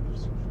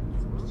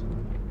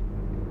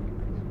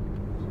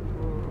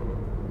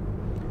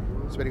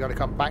 So we've got to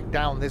come back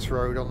down this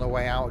road on the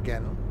way out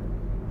again.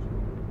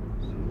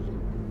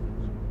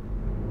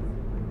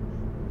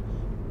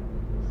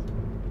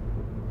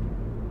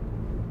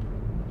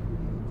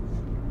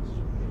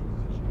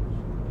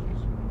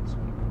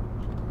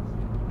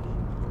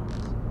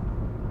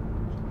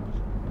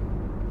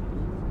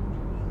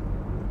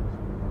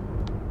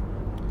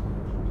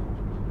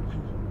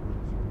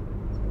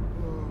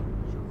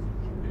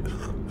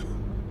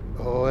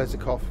 Oh, there's a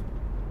cough.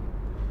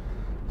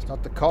 It's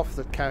not the cough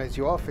that carries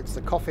you off, it's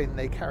the coffin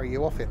they carry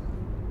you off in.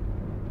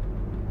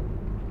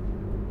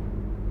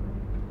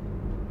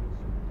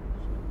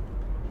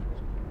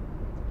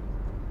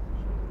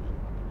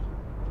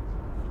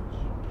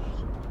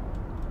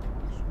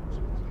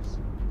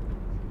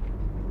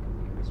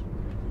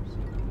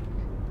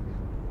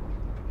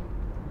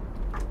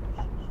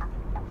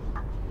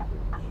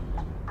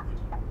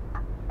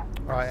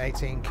 Right,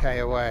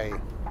 18k away.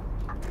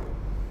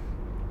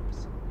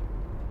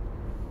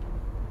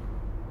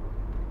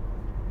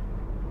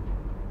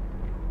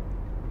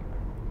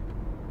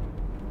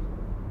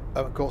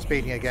 Oh, of course,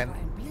 speeding again.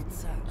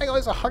 Hey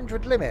guys,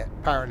 100 limit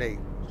apparently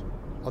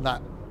on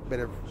that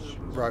bit of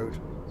road.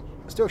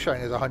 Still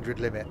showing as 100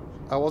 limit.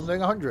 I wasn't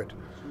doing 100.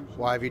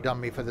 Why have you done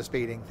me for the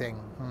speeding thing?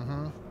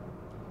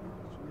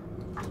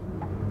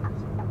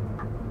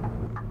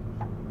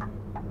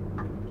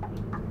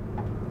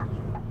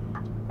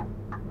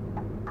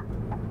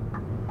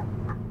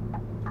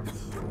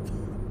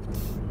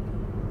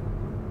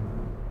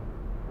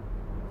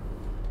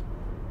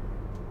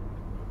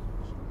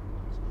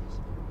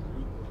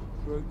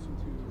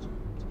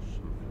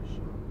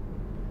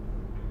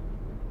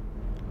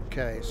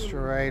 Okay,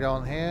 straight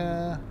on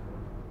here.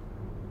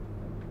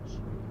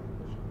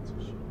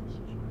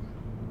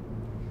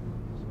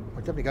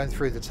 We're definitely going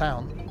through the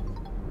town.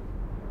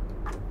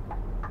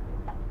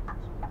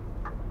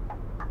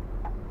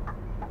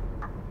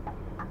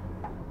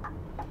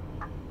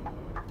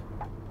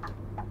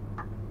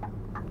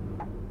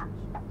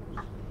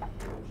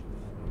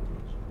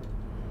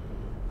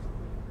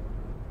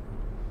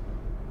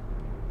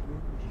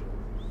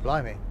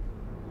 Blimey.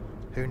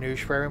 Who knew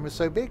Schwerin was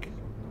so big?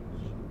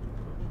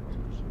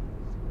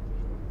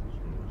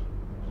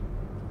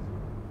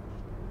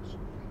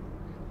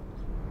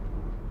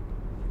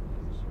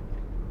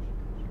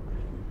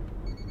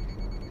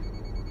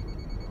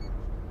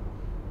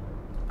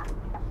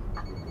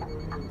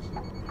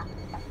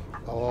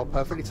 Oh,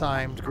 perfectly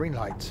timed green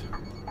light.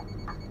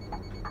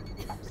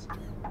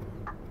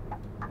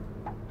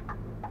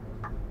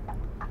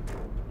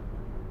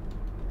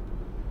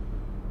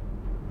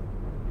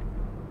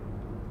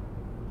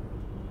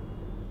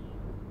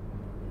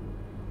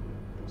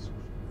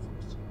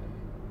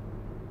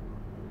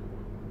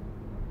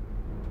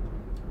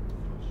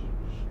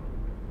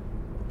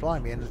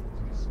 Blimey, and the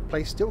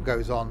place still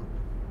goes on.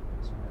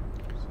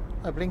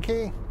 Oh,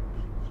 Blinky.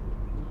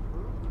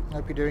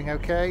 Hope you're doing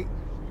okay.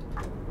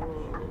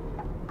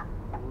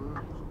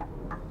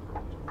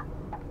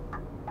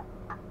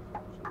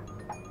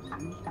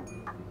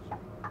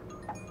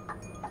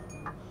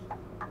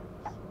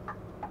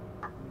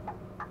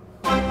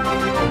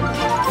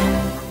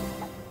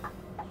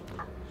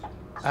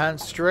 And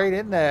straight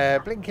in there,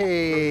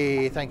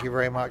 Blinky. Thank you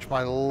very much,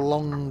 my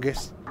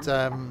longest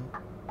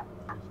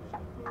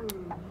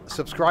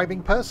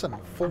subscribing person,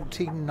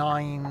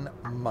 49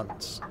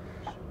 months.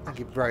 Thank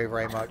you very,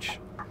 very much,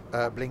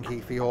 Blinky,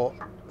 for your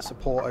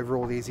support over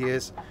all these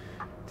years.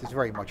 It is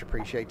very much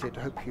appreciated.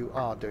 Hope you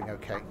are doing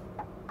okay,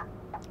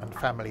 and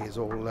family is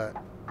all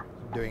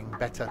doing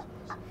better.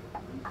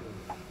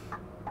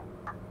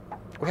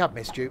 We have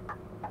missed you.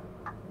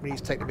 We need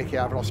to take the mickey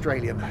out of an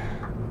Australian.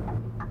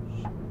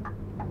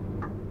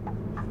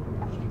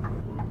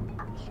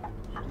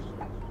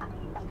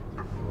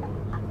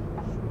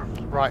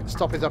 Right,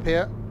 stop is up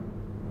here.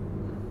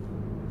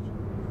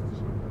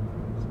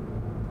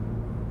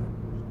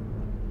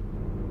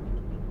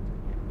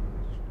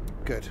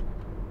 Good.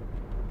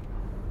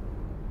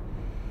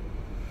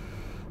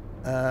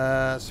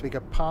 So we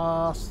go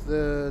past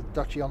the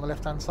duchy on the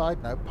left hand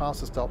side? No,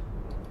 past the stop.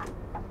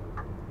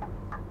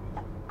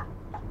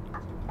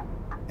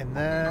 In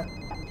there.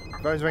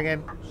 Phone's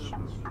ringing.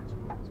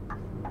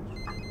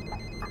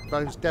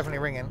 Phone's definitely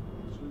ringing.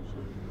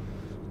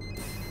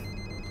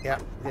 Yeah,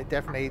 they're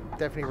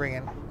definitely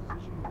ringing.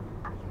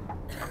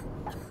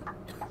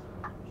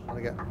 I want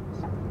to get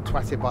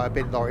twatted by a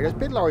bin lorry. Those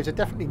bin lorries are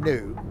definitely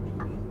new.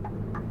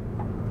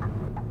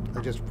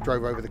 They just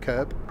drove over the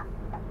curb.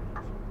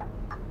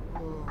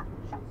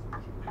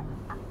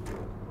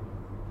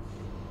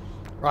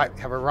 Right,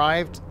 we have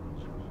arrived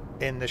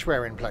in the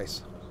Schwerin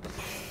place.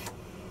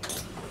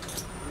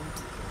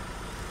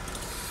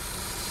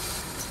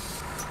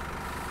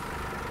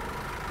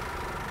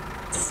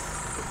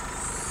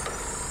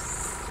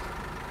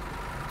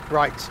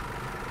 Right,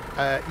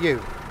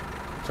 you.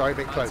 Sorry, a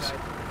bit close.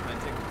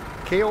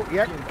 Kiel,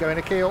 yeah, go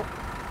into Kiel.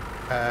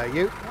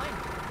 You.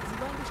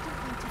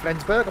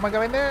 Flensburg, am I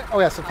going there? Oh,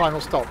 yes, the final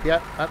stop.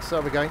 Yeah, that's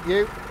where we're going.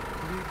 You?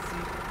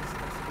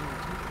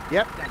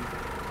 Yep.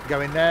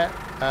 Go in there.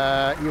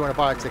 You want to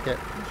buy a ticket.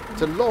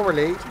 To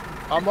Laureley.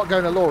 I'm not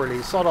going to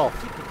Laureley. Sod off.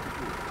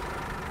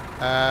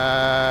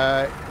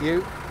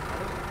 You?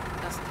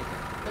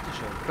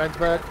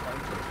 Flensburg.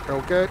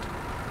 All good.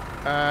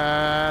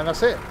 And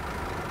that's it.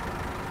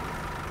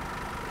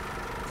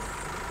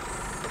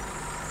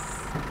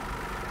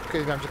 Okay,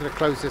 I'm just going to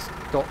close this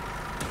door.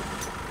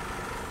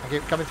 Thank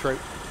you. Coming through.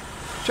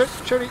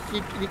 Surely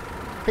you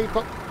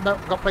people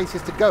got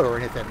places to go or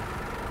anything?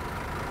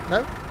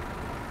 No?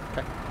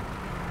 Okay.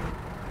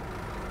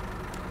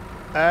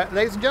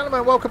 Ladies and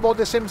gentlemen, welcome aboard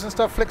the Sims and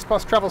Stuff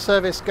Flixbus travel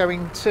service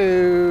going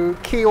to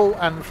Kiel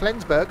and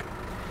Flensburg.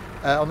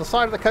 On the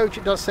side of the coach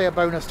it does say a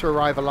bonus to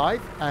arrive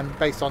alive, and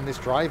based on this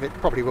drive it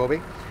probably will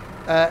be.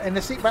 In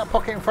the seat back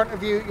pocket in front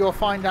of you you'll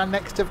find our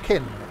next of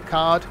kin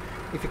card.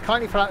 If you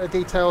kindly fill out the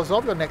details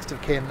of your next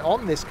of kin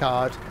on this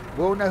card,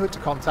 we'll know who to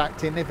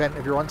contact in the event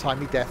of your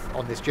untimely death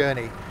on this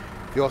journey.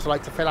 If you also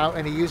like to fill out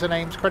any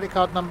usernames, credit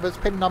card numbers,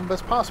 PIN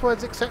numbers,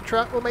 passwords,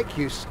 etc., we'll make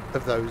use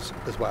of those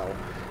as well.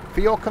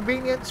 For your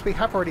convenience, we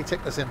have already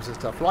ticked the Sims and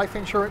Stuff life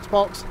insurance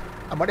box,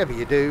 and whatever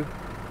you do,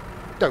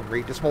 don't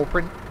read the small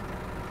print.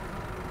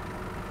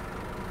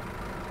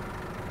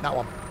 That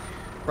one.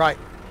 Right.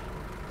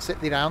 Sit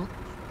thee down.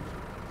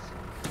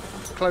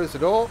 Close the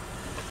door.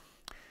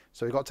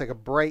 So we've got to take a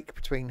break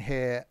between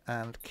here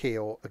and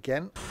Kiel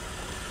again.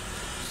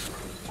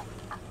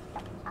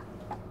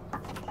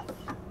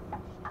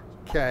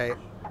 Okay.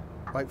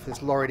 Wait for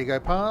this lorry to go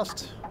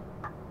past.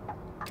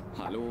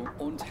 Hallo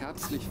und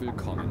herzlich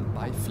willkommen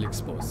bei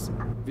Flixbus.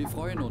 Wir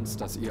freuen uns,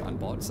 dass ihr an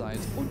Bord seid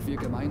und wir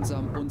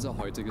gemeinsam unser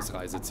heutiges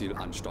Reiseziel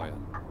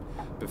ansteuern.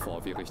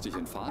 Bevor wir richtig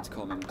in Fahrt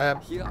kommen,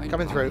 hier ein paar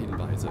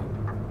Hinweise.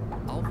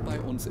 Auch bei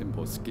uns im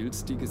Bus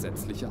gilt die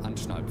gesetzliche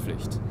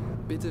Anschnallpflicht.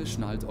 Bitte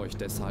schnallt euch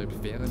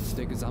deshalb während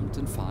der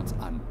gesamten Fahrt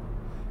an.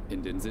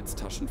 In den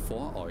Sitztaschen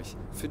vor euch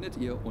findet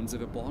ihr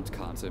unsere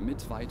Bordkarte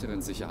mit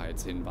weiteren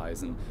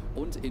Sicherheitshinweisen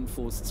und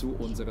Infos zu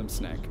unserem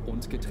Snack-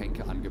 und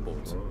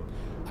Getränkeangebot.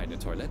 Eine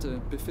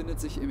Toilette befindet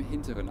sich im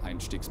hinteren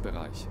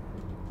Einstiegsbereich.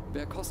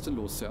 Wer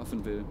kostenlos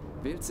surfen will,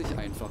 wählt sich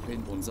einfach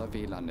in unser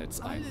WLAN-Netz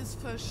ein.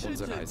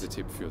 Unser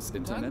Reisetipp fürs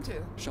Internet?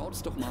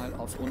 Schaut doch mal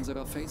auf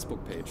unserer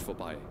Facebook-Page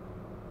vorbei.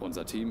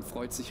 Unser Team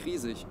freut sich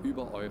riesig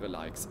über eure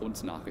Likes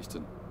und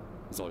Nachrichten.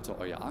 Sollte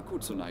euer Akku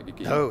zur Neige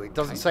gehen, no, it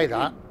doesn't say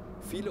that.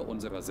 Viele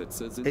unserer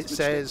Sitze sind it mit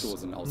says,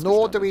 Steckdosen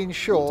nor do we ausgestattet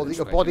ensure und that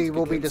your body entsprechend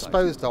will be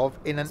disposed of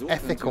in an So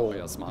könnt ihr ethical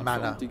euer Smartphone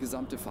manner. die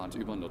gesamte Fahrt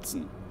über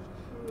nutzen.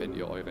 Wenn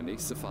ihr eure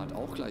nächste Fahrt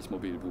auch gleich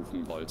mobil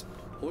buchen wollt,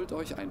 holt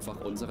euch einfach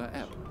unsere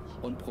App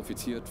und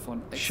profitiert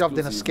von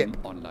exklusiven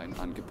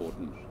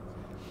Online-Angeboten.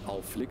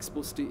 Auf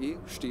flixbus.de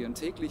stehen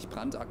täglich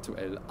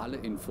brandaktuell alle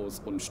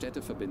Infos und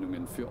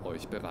Städteverbindungen für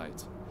euch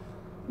bereit.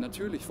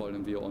 Natürlich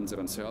wollen wir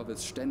unseren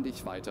Service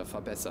ständig weiter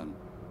verbessern.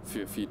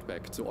 Für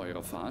Feedback zu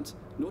eurer Fahrt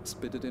nutzt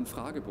bitte den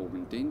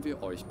Fragebogen, den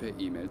wir euch per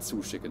E-Mail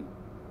zuschicken.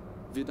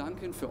 Wir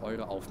danken für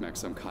eure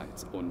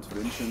Aufmerksamkeit und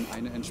wünschen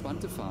eine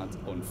entspannte Fahrt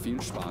und viel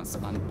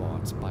Spaß an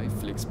Bord bei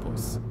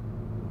Flixbus.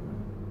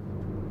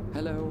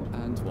 Hello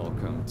and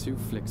welcome to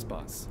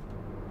Flixbus.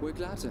 We're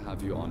glad to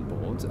have you on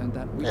board and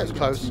that we can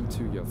get you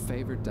to your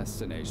favorite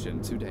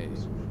destination today.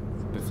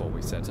 Before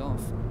we set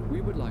off, we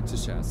would like to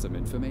share some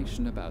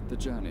information about the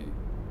journey.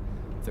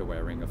 The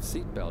wearing of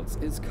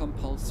seatbelts is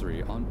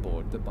compulsory on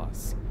board the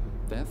bus.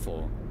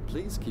 Therefore,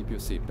 please keep your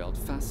seatbelt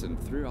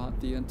fastened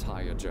throughout the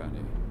entire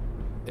journey.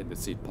 In the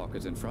seat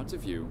pocket in front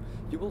of you,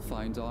 you will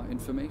find our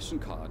information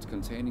card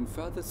containing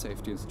further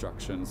safety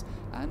instructions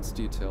and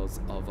details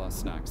of our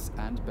snacks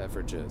and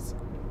beverages.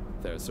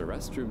 There's a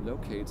restroom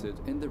located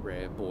in the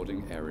rear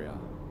boarding area.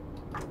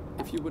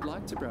 If you would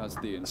like to browse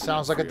the internet,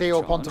 sounds like a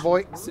deal,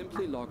 Pontoboy.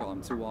 Simply log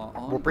on to our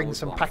we'll bring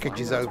some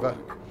packages over.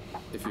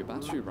 If your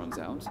battery runs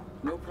out,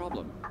 no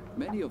problem.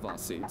 Many of our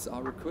seats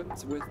are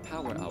equipped with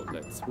power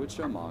outlets, which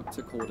are marked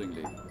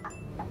accordingly.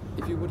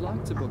 If you would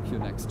like to book your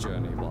next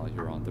journey while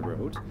you're on the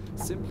road,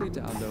 simply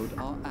download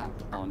our app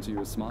onto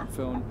your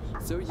smartphone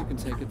so you can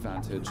take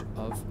advantage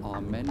of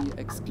our many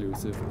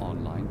exclusive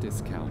online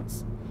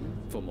discounts.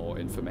 For more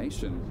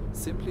information,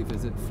 simply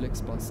visit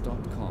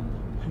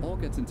flixbus.com or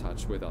get in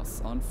touch with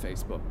us on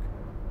Facebook.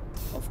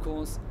 Of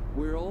course,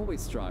 we're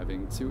always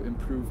striving to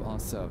improve our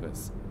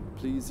service.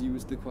 Please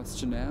use the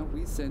questionnaire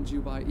we send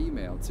you by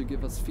email to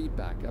give us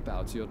feedback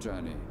about your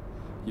journey.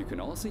 You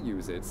can also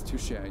use it to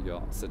share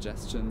your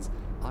suggestions,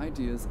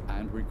 ideas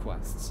and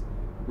requests.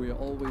 We are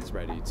always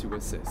ready to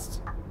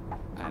assist.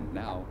 And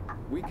now,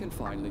 we can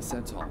finally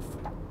set off.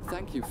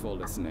 Thank you for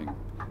listening.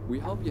 We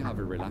hope you have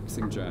a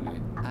relaxing journey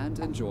and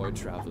enjoy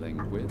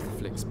traveling with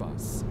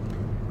Flixbus.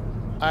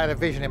 I had a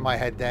vision in my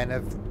head then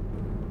of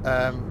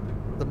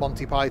the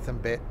Monty Python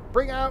bit.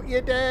 Bring out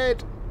your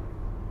dead!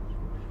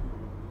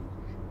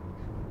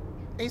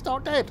 He's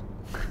not dead!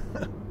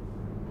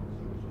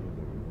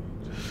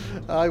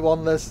 I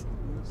won this.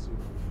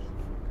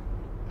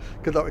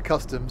 Good luck with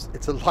customs.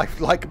 It's a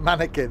lifelike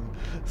mannequin.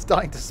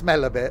 Starting to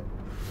smell a bit.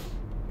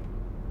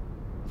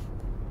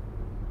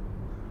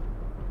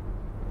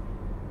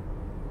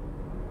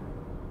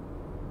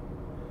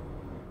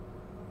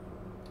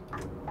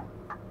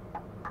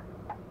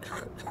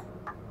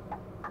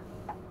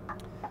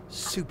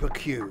 super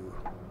queue.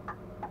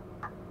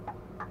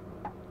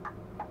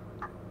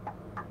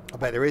 I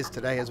bet there is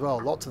today as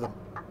well, lots of them.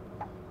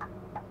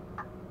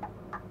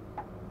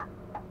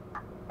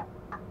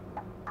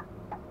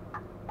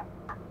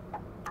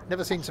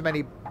 Never seen so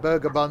many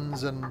burger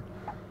buns and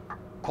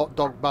hot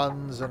dog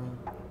buns and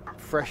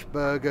fresh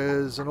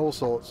burgers and all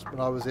sorts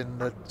when I was in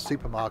the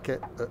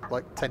supermarket at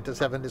like 10 to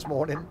 7 this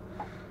morning.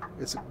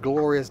 It's a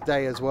glorious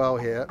day as well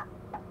here.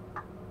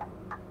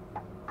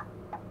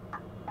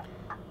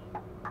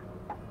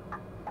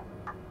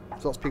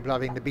 Lots of people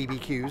having the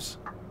BBQs.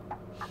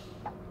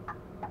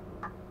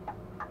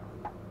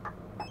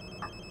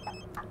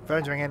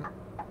 Phone's ringing.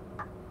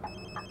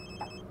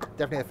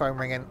 Definitely the phone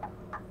ringing.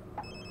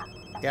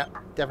 Yeah,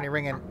 definitely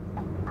ringing.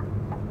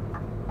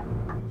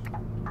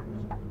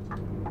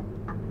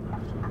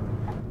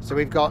 So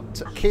we've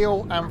got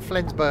Kiel and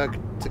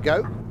Flensburg to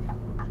go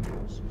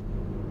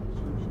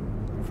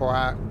for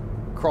our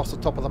cross the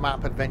top of the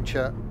map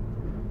adventure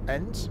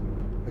ends.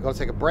 We've got to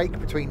take a break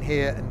between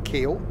here and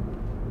Kiel.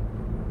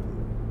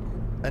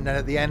 And then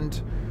at the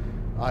end,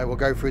 I will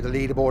go through the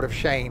leaderboard of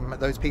shame.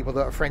 Those people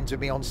that are friends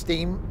with me on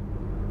Steam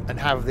and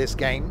have this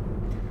game,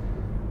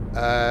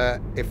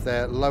 if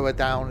they're lower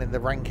down in the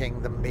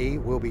ranking than me,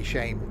 will be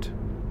shamed.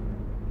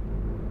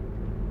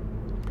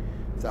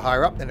 If they're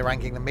higher up in the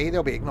ranking than me,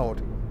 they'll be ignored.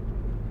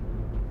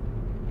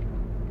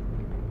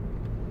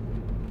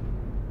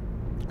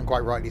 And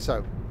quite rightly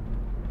so.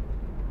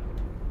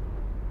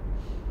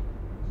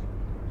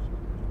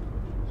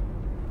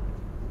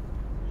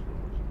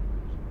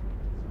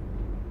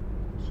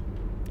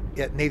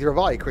 Yeah, neither have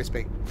I,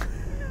 Crispy.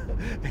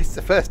 It's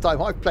the first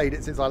time I've played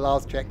it since I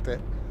last checked it.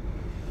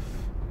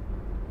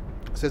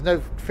 So there's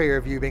no fear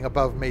of you being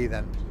above me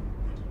then.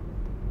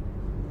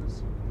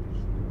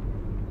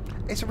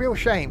 It's a real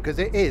shame because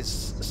it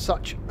is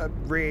such a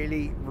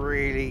really,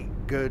 really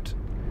good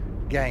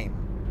game.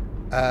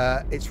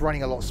 It's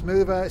running a lot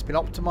smoother. It's been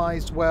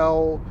optimized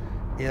well.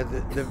 You know,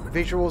 the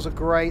visuals are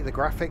great. The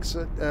graphics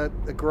are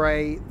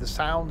great. The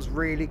sound's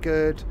really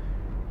good.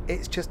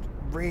 It's just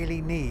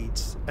really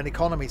needs an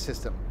economy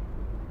system.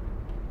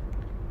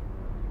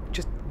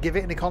 Just give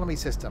it an economy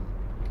system,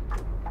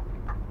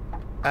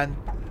 and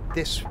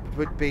this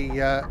would be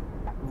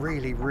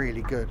really,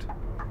 really good.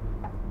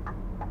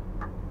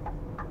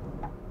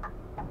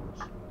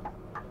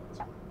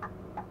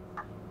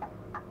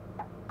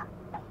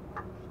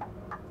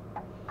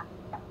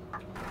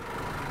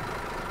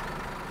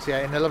 So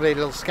yeah, in the lovely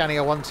little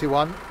Scania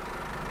 121.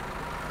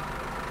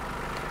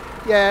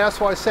 Yeah, that's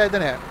what I said,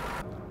 isn't it?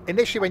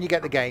 Initially, when you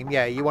get the game,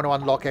 yeah, you want to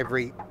unlock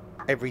every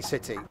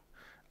city.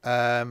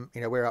 You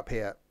know, we're up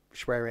here,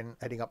 Schwerin,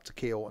 heading up to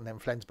Kiel, and then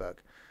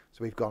Flensburg.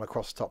 So we've gone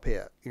across the top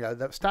here. You know,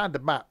 the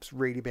standard map's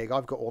really big.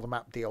 I've got all the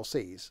map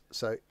DLCs,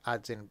 so it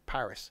adds in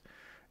Paris.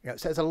 You know,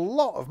 so there's a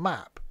lot of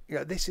map. You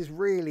know, this is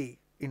really,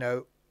 you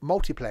know,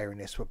 multiplayer in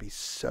this would be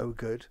so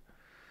good.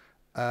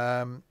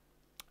 And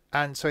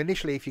so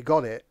initially, if you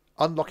got it,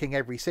 unlocking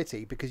every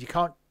city, because you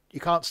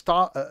can't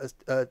start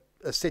a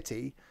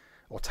city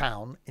or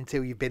town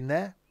until you've been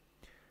there.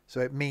 So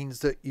it means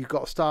that you've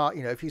got to start,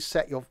 you know, if you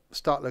set your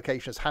start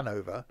location as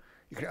Hanover,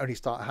 you can only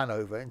start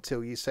Hanover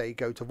until you say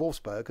go to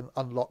Wolfsburg and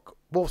unlock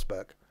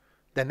Wolfsburg.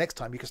 Then next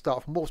time you can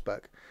start from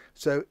Wolfsburg.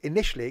 So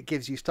initially it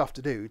gives you stuff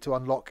to do to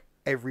unlock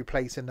every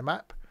place in the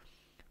map.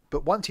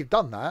 But once you've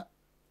done that,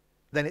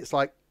 then it's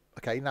like,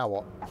 okay, now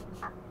what?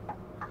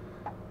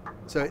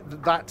 So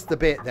that's the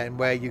bit then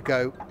where you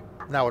go,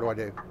 now what do I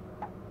do?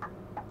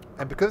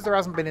 And because there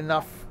hasn't been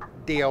enough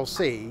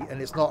DLC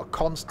and it's not a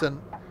constant,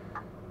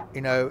 you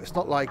know, it's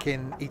not like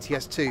in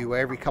ETS2 where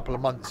every couple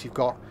of months you've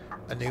got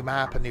a new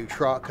map, a new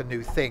truck, a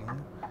new thing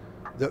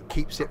that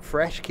keeps it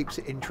fresh, keeps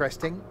it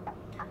interesting.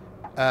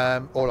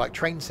 Or like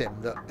Train Sim,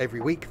 that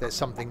every week there's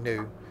something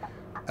new.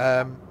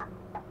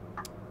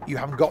 You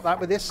haven't got that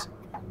with this.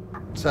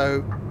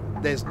 So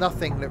there's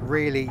nothing that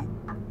really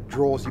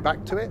draws you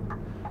back to it.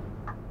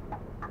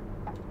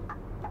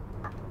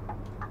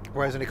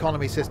 Whereas an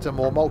economy system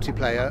or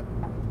multiplayer,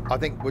 I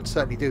think would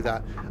certainly do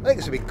that. I think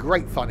this would be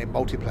great fun in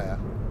multiplayer.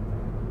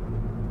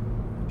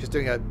 Just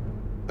doing a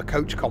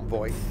coach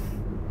convoy.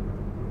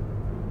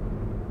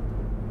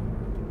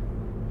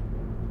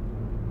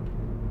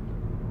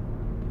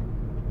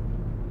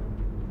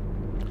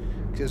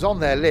 It was on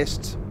their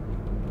list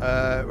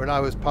when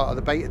I was part of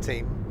the beta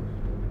team.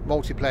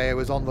 Multiplayer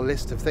was on the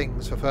list of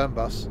things for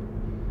Fernbus.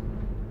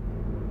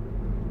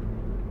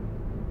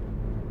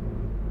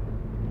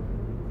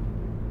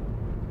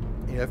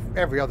 You know, if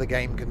every other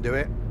game can do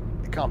it,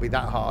 it can't be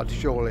that hard,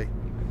 surely.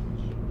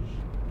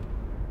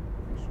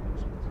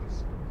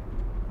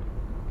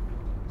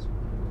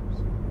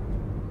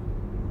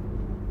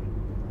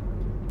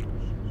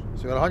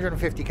 So we've got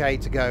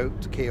 150k to go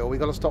to Kiel. We've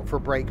got to stop for a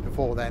break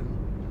before then.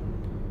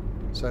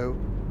 So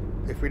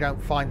if we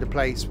don't find a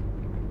place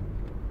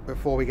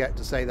before we get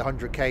to, say, the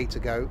 100k to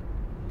go,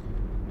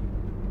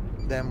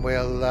 then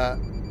we'll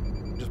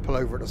just pull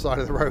over at the side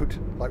of the road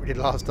like we did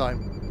last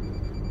time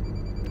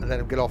and let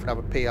them get off and have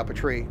a pee up a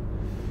tree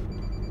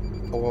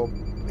or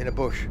in a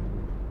bush.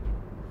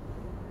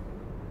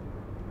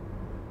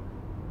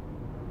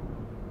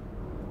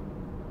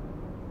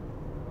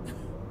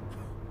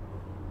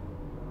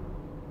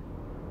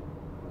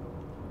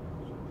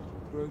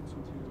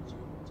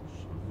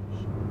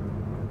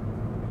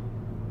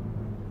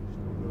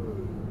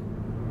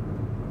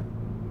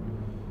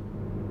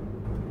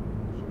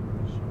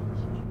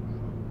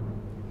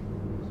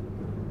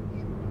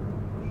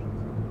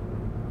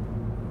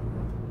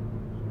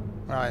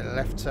 Right,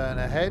 left turn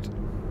ahead.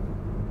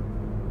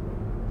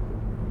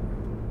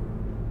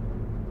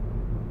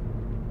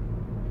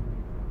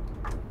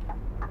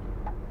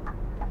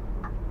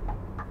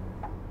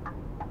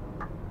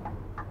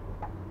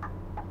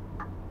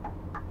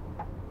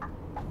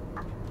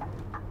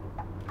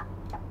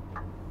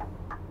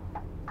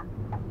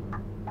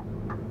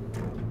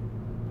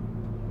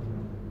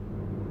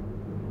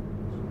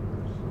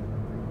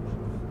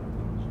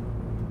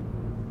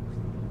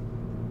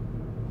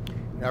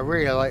 I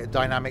really like the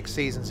dynamic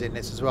seasons in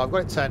this as well. I've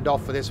got it turned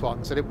off for this one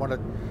because I didn't want to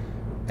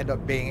end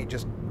up being it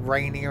just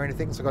raining or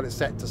anything, so I got it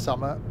set to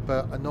summer,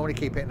 but I normally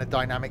keep it in a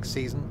dynamic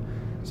season,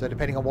 so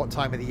depending on what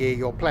time of the year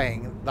you're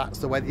playing, that's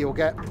the weather you'll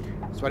get.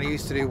 So when I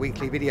used to do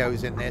weekly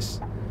videos in this,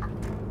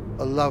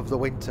 I love the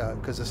winter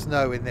because the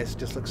snow in this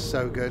just looks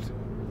so good.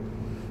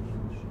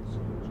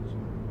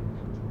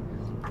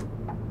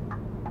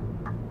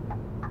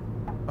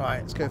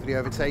 Alright, let's go for the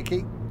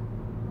overtakey.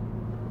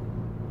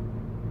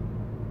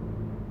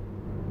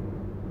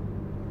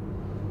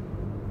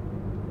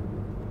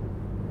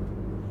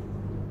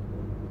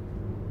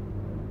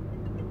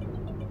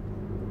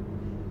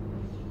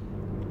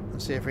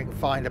 See if we can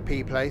find a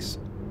P place.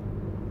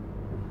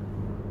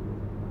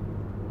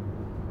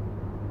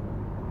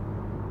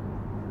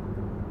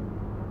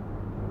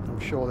 I'm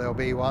sure there'll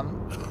be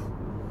one.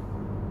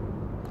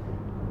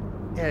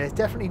 Yeah, there's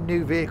definitely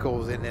new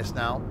vehicles in this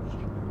now.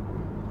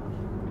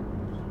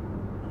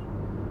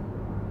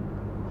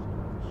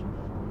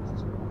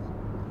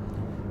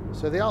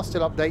 So they are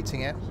still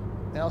updating it.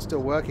 They are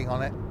still working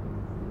on it.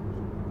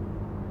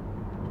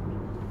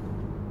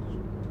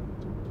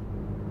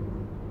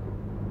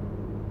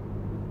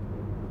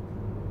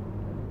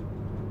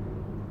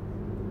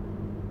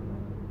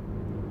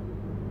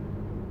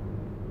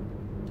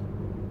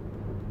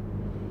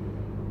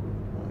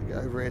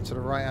 Over here to the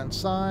right hand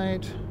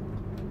side.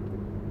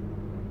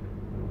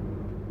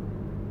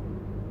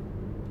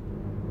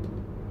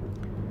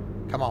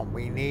 Come on,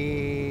 we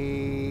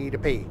need a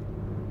P.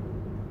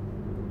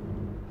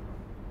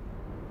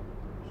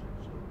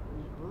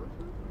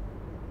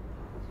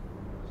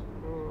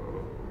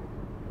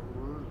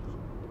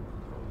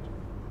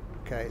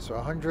 Okay, so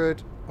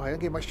 100. Well, I don't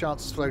give much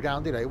chance to slow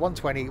down, did I?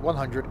 120,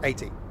 100,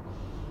 80.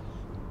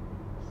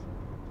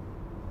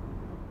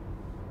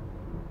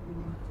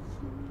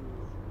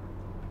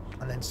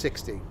 And then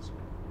 60.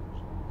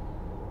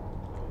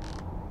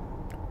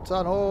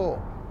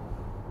 Tunnel.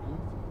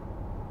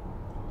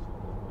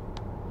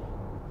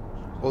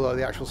 Although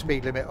the actual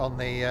speed limit on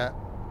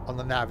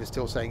the nav is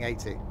still saying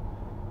 80.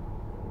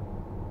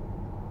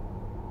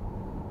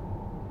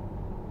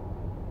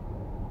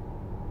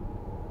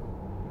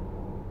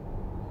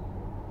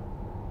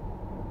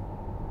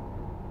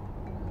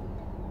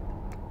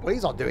 Well,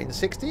 he's not doing the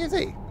 60, is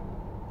he?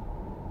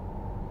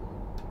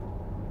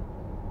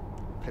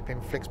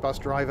 Flipping Flixbus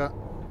driver.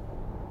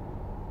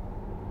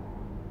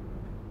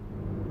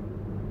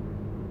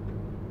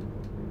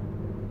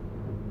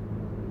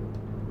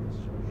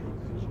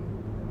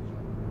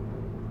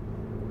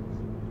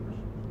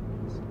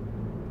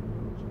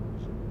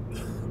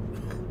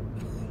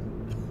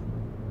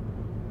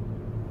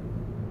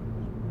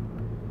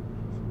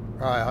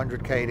 Right,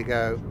 100k to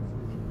go.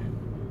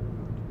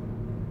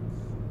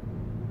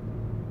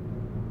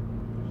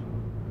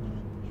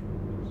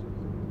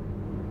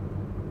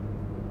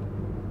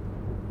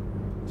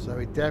 So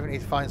we definitely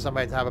need to find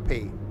somewhere to have a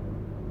pee.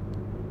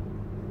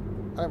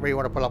 I don't really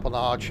want to pull up on the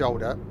hard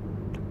shoulder.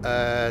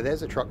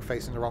 There's a truck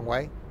facing the wrong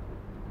way.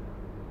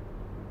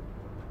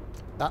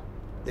 That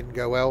didn't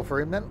go well for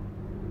him then.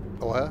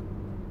 Or her.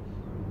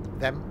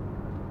 Them.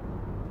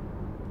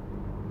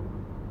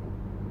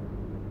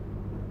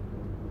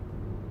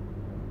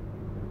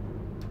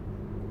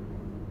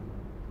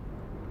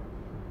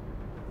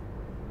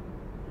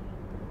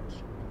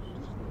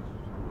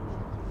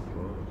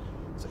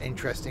 It's an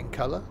interesting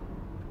colour.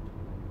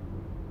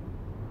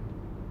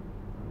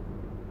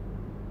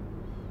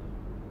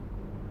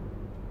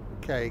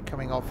 Okay,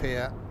 coming off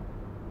here.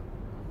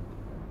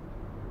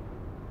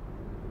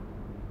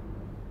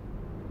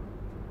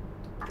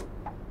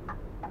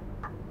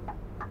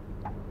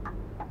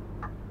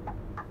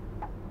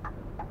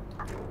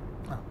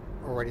 Oh,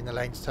 already in the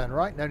lane to turn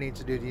right. No need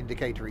to do the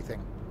indicatory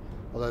thing.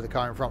 Although the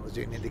car in front was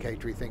doing the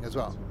indicatory thing as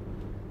well.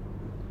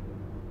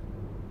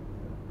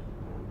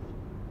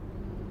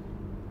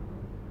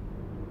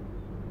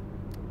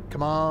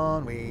 Come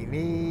on, we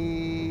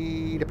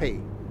need a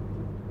P.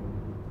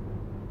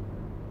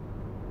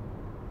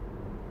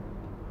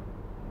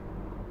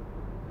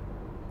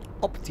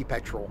 Opti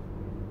petrol.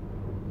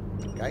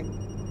 Okay.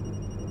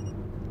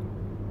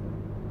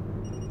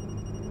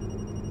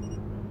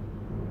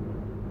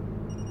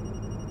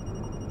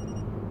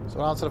 So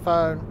I'll answer the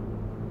phone.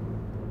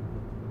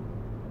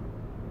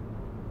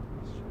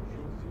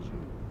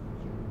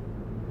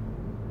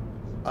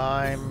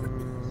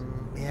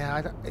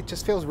 Yeah, it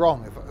just feels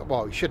wrong.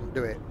 Well, you shouldn't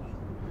do it.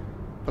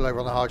 Pull over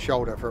on the hard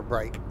shoulder for a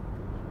break.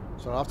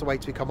 So I'll have to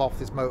wait till we come off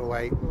this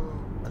motorway,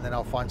 and then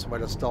I'll find somewhere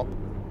to stop.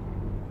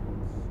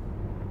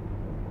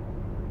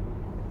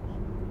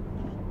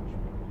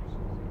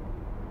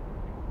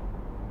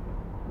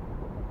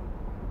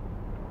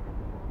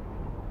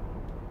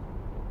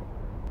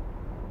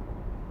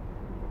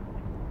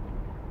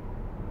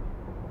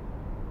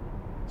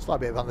 Slight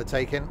bit of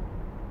undertaking,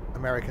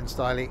 American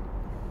style.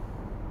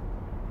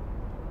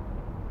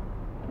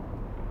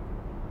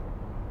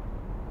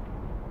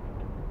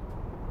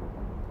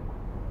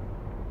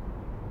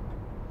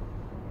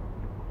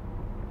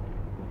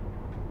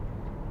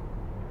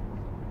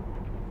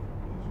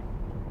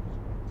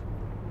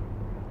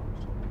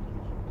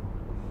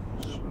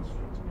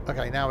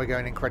 Okay, now we're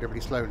going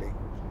incredibly slowly.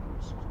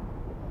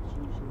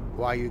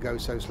 Why you go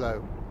so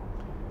slow?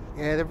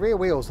 Yeah, the rear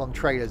wheels on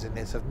trailers in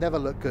this have never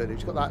looked good.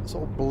 It's got that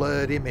sort of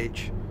blurred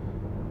image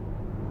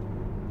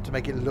to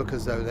make it look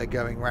as though they're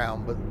going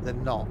round, but they're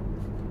not.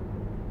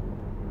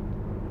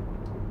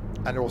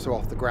 And they're also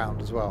off the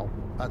ground as well.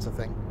 That's a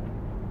thing.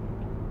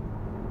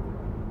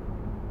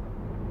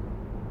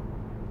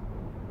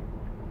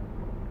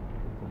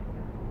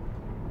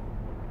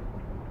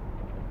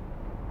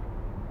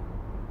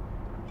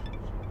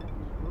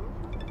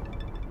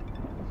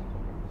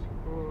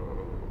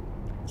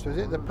 So is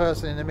it the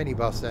person in the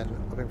minibus then,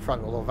 up in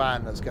front, or the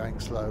van that's going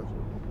slow?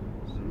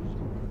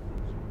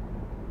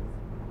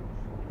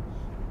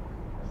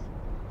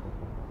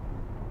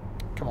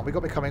 Come on, we've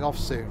got to be coming off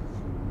soon.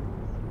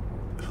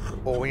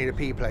 Or we need a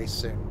pee place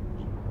soon.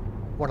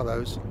 One of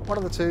those. One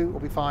of the two will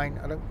be fine.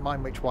 I don't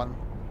mind which one.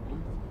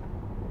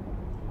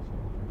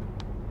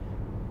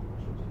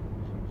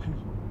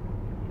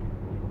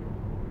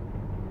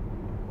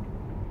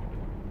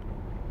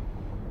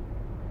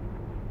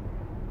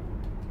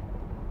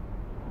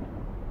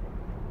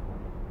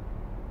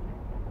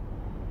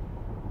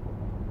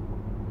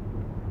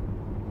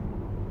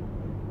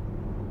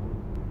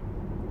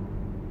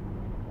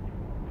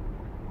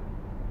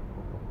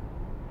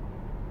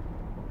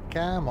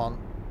 Come on,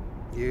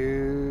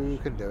 you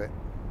can do it.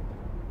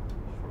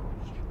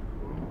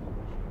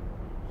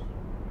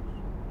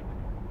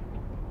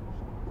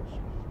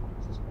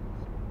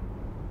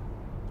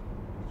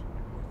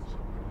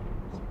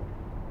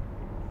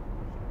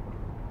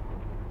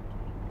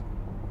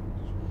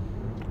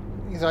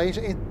 So,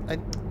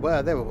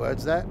 well, there were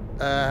words there.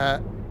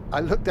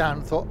 I looked down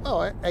and thought,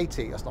 oh,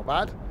 80, that's not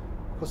bad.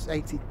 Of course, it's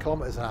 80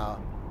 kilometers an hour,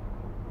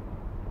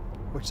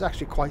 which is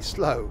actually quite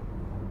slow.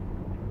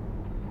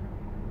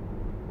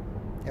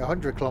 Yeah,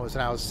 100 kilometers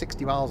an hour is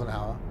 60 miles an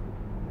hour.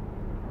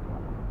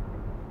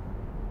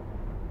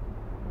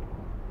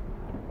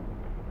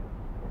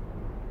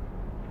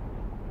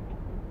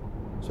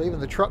 So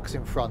even the trucks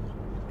in front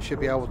should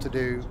be able to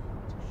do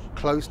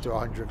close to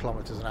 100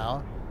 kilometers an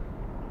hour.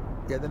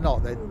 Yeah, they're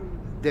not. They're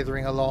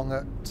dithering along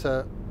at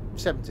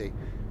 70,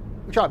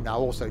 which I'm now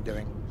also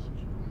doing.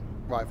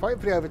 Right, if I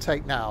hopefully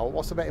overtake now,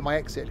 what's the bet in my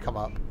exit come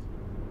up?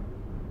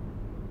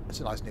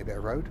 It's a nice new bit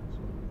of road.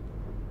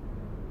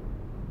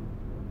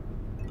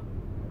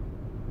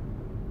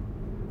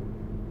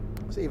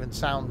 It even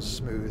sounds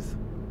smooth,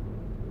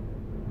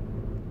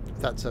 if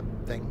that's a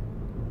thing.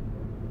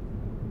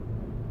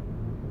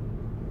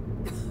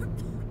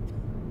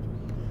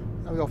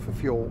 Now we go for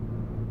fuel.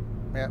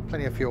 Yeah,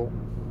 plenty of fuel.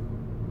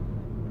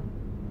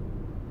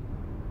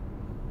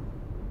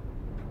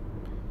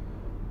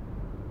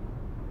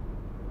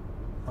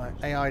 Right,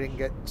 AI didn't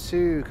get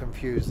too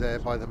confused there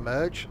by the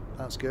merge.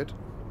 That's good.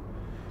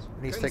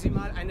 Needs to take,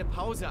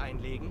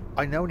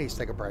 I know he needs to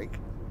take a break.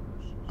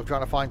 I'm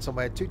trying to find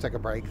somewhere to take a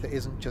break that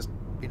isn't just,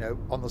 you know,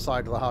 on the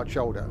side of the hard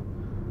shoulder.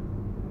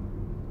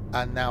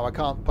 And now I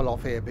can't pull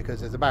off here because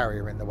there's a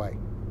barrier in the way.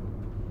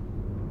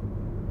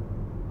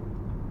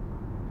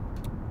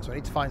 So I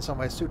need to find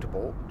somewhere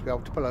suitable to be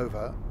able to pull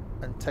over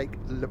and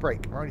take the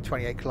break. We're only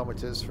 28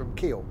 kilometers from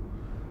Kiel.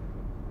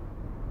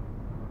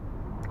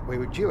 We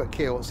were due at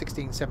Kiel at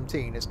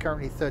 16:17. It's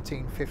currently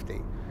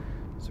 13:50.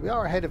 So we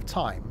are ahead of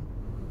time.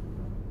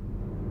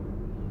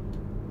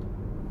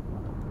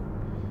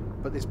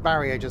 But this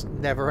barrier just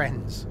never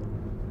ends.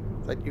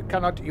 That you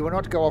will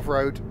not go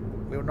off-road.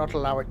 We will not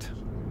allow it.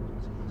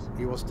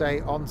 You will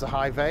stay on the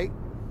highway.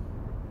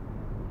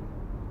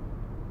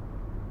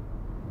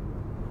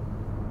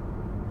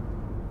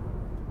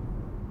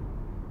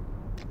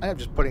 I'm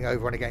just putting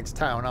over and against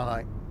town, aren't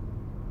I?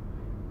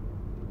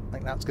 I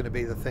think that's going to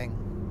be the thing.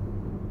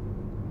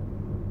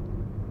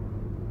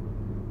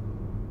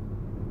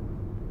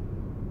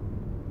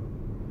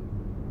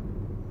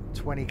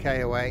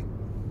 $20k away.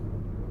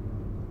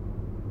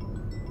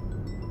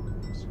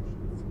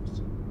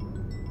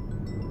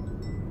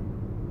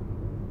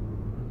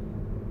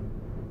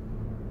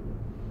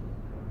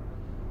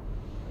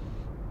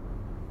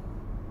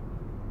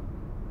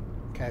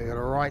 Okay, we've got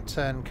a right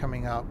turn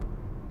coming up.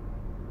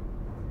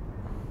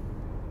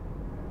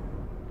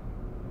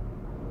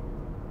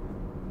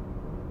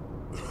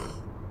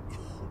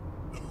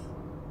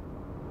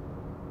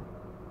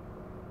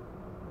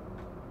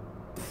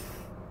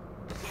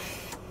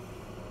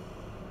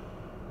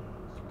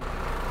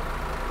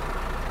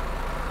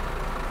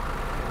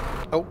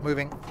 Oh,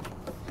 moving.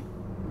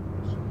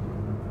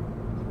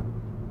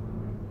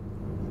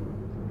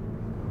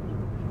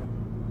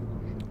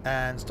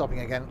 And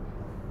stopping again.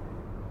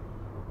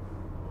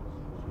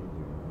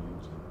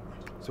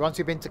 So once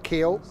we've been to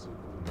Kiel,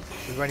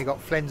 we've only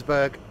got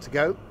Flensburg to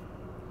go.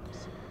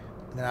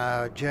 And then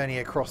our journey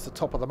across the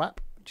top of the map,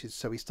 which is,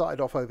 so we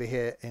started off over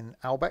here in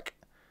Ahlbeck,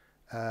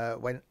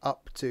 went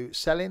up to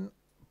Selin,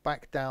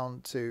 back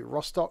down to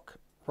Rostock,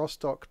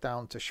 Rostock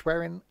down to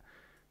Schwerin,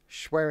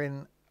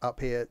 Schwerin up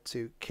here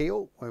to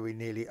Kiel, where we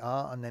nearly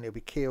are, and then it'll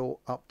be Kiel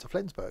up to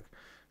Flensburg.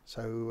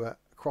 So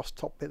across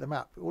top bit of the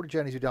map. All the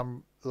journeys we've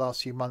done the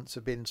last few months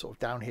have been sort of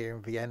down here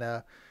in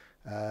Vienna.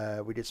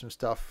 We did some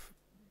stuff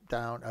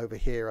down over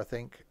here, I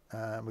think.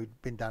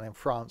 We've been down in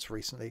France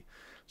recently.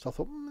 So I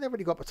thought, never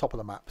really got the top of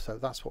the map. So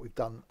that's what we've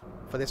done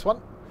for this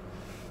one.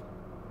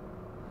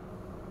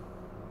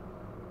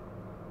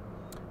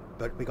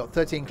 But we've got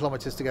 13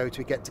 kilometers to go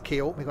till we get to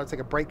Kiel. We've got to take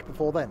a break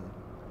before then.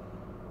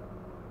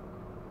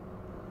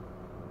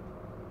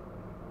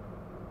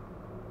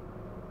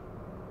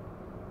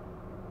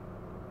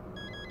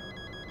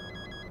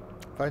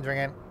 Phone's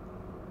ringing.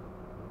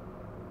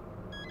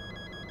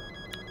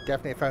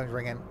 Definitely a phone's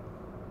ringing.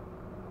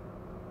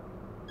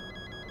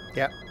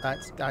 Yep,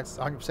 that's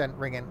 100%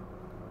 ringing.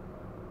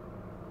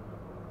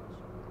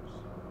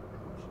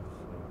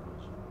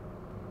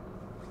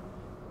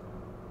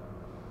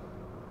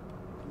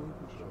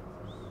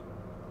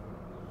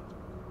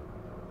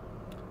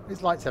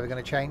 These lights ever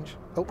going to change?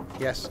 Oh,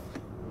 yes.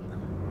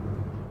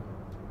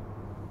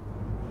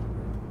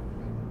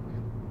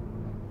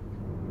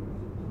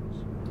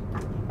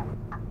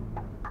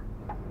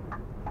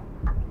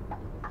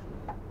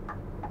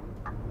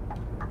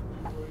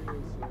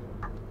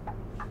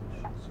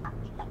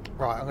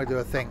 Right, I'm going to do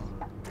a thing.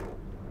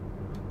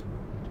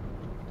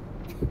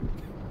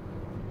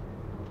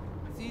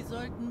 Sie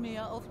sollten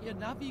mehr auf Ihr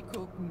Navi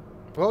gucken.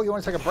 Well, you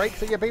want to take a break,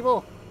 do you,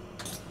 people?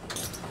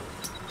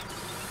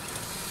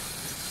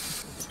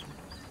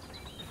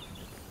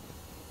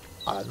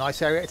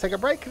 Nice area to take a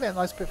break in it.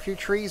 Nice few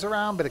trees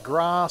around, bit of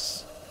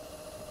grass.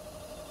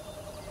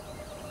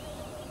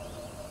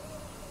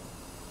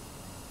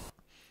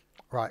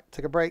 Right,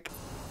 take a break.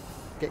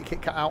 Get your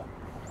Kit Kat out.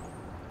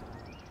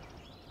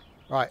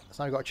 Right,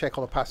 so now we've got to check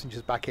all the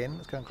passengers back in.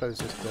 Let's go and close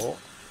this door.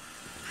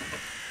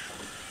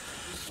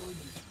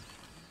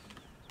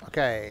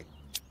 Okay.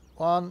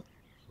 1,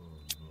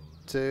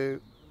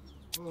 2,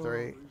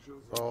 3,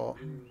 4,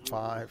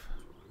 5,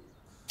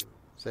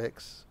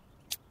 6,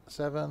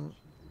 7,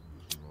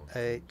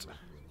 8,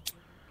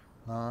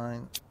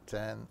 9,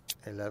 10,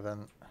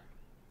 11,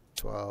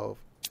 12,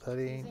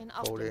 13,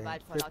 14,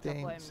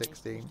 15,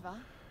 16,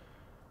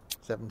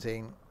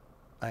 17.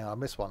 Hang on, I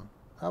missed one.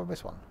 How have I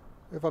missed one?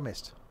 Who have I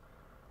missed?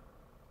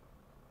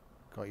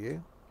 Got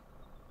you.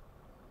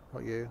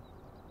 Got you.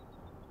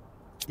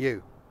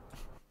 You.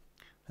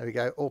 There we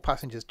go. All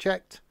passengers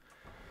checked.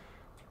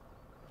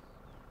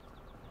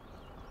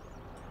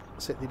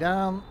 Sit thee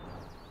down.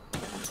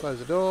 Close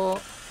the door.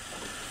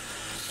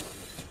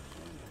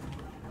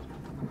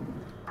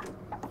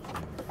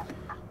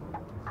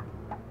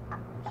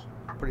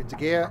 Put it into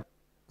gear.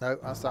 No,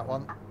 that's that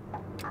one.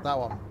 That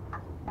one.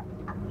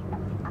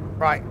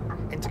 Right,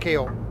 into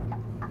Kiel.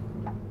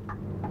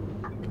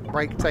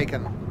 Break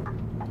taken.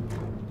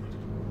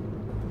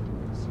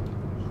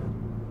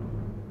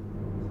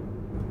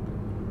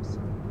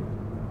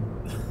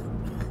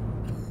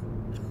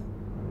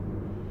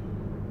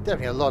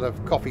 Definitely a lot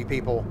of coffee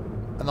people,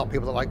 and not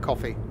people that like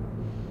coffee,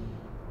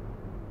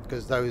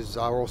 because those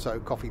are also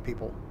coffee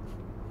people.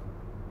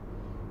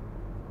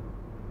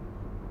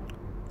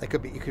 They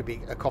could be. You could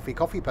be a coffee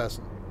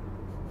person.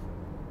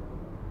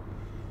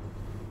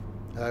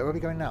 Where are we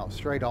going now?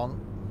 Straight on.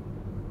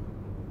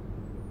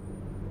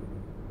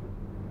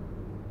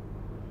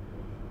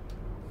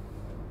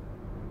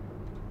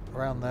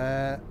 Around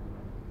there.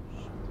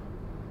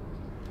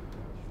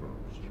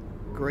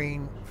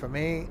 Green for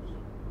me.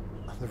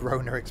 The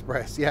Rona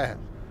Express, yeah.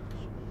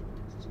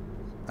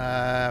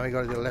 We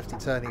got to do a lefty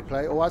turny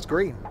play. Oh, that's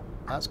green.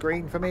 That's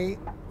green for me.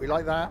 We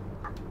like that.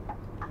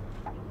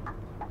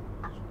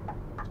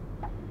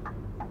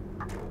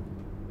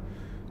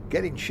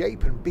 Get in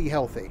shape and be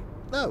healthy.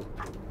 No.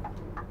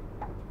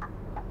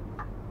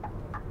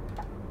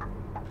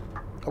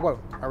 I won't.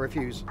 I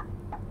refuse.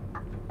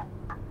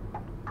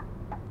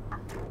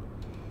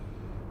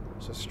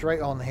 So straight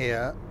on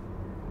here.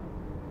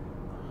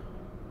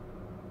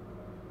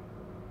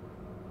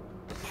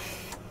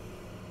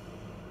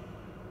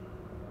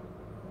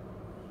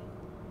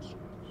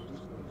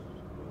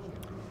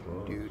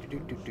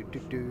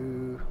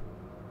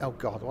 Oh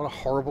God, what a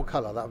horrible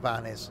colour that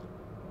van is.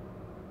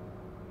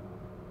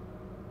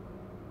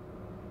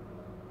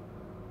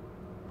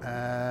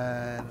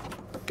 And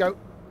go.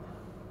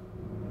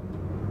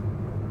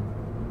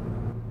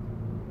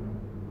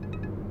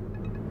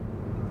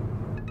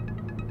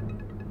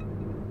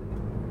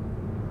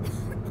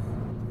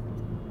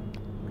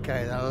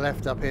 Okay, then I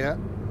left up here.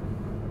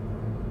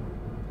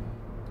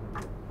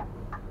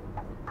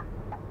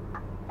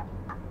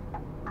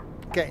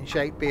 get in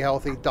shape, be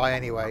healthy, die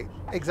anyway.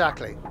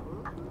 Exactly.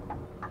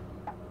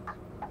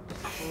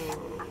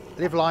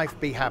 Live life,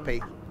 be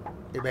happy.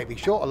 It may be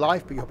short a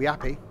life, but you'll be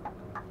happy.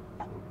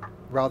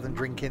 Rather than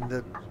drinking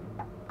the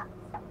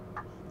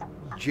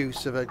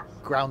juice of a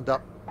ground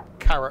up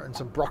carrot and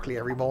some broccoli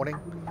every morning.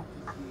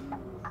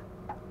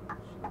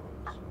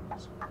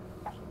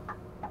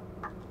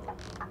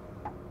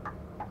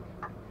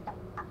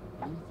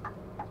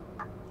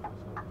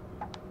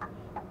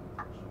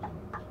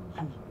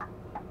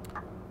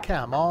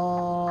 Come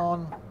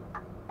on.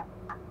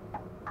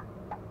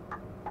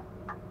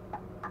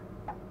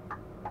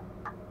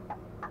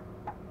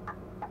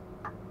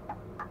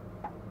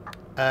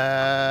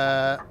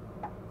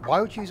 Why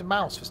would you use a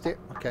mouse for steer?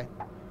 Okay.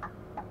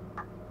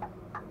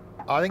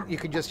 I think you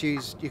can just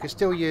use, you can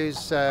still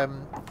use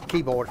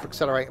keyboard for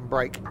accelerate and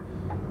brake.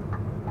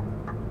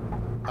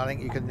 I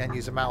think you can then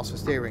use a mouse for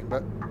steering,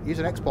 but use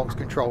an Xbox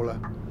controller.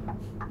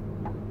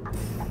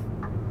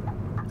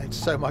 It's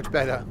so much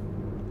better.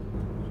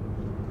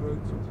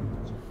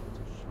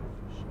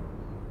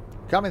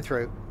 Coming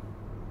through.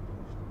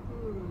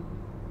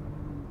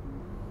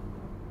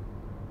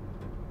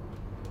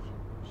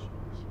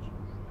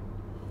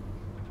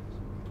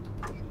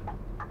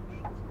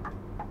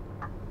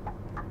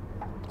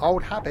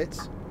 Old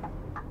habits.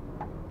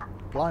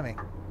 Blimey.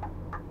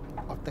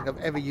 I don't think I've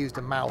ever used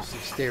a mouse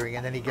as steering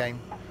in any game.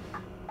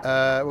 What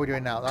are we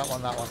doing now? That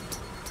one, that one.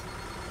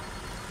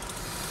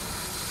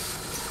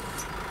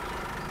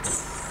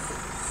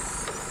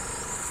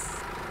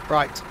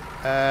 Right.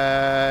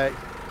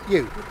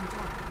 You.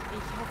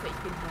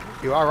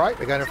 You are right.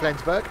 We're going to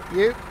Flensburg.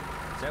 You.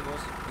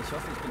 Servus. Ich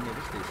hoffe, ich bin hier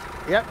richtig.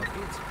 Yep. Auf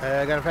geht's.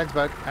 Going to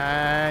Fernbus.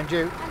 And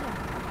you.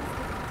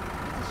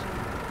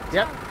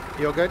 Yep.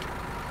 You're good.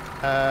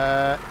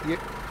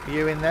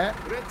 You in there.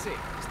 Grüezi.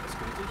 Ist das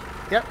gültig?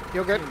 Yep.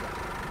 You're good.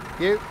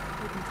 You.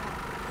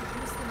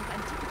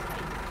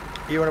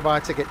 You want to buy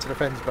a ticket to the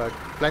Flensburg.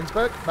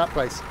 Flensburg? That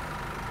place.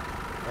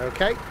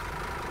 Okay.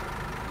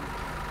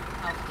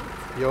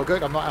 You're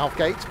good. I'm not Alf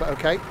Gates, but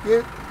okay.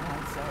 You.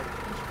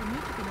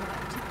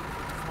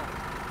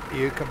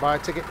 You can buy a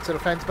ticket to the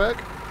Flensburg.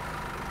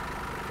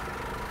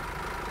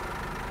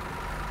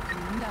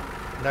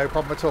 No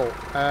problem at all.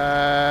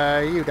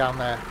 You down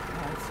there.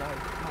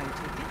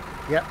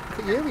 Yep.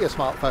 You with your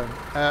smartphone.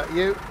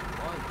 You.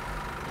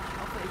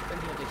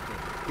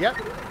 Yep.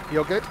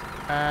 You're good.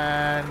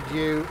 And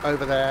you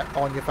over there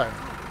on your phone.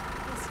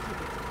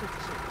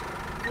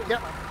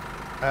 Yep.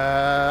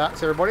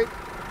 That's everybody.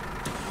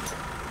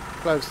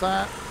 Close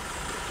that.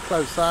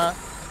 Close that.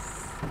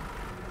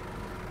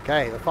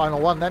 Okay, the final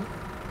one then.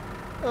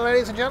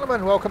 Ladies and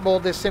gentlemen, welcome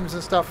aboard this Sims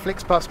and Stuff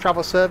Flixbus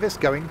travel service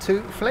going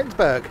to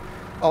Flensburg.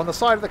 On the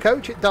side of the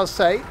coach it does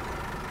say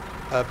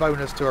a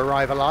bonus to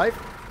arrive alive.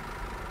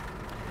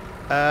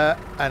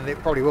 And it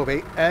probably will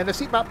be. And a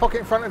seatbelt pocket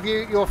in front of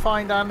you, you'll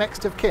find our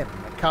next of kin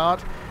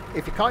card.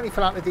 If you kindly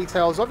fill out the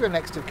details of your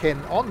next of kin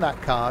on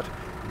that card,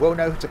 we'll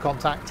know who to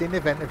contact in the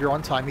event of your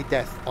untimely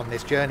death on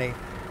this journey.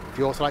 If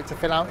you also like to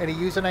fill out any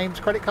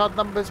usernames, credit card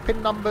numbers,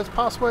 PIN numbers,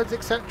 passwords,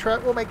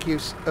 etc., we'll make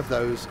use of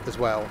those as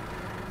well.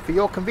 For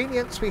your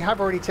convenience, we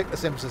have already ticked the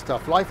Sims and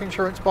Stuff life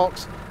insurance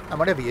box, and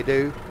whatever you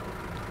do,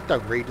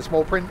 don't read the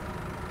small print.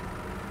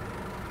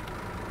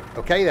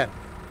 Okay then.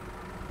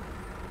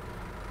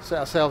 Set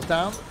ourselves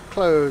down,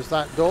 close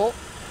that door,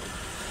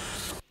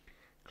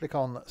 click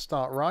on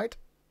start ride,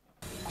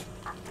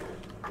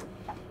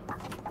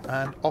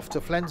 and off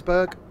to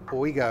Flensburg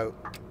we go.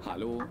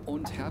 Hallo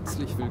und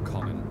herzlich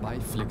willkommen bei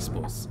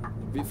Flixbus.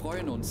 Wir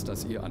freuen uns,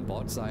 dass ihr an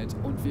Bord seid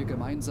und wir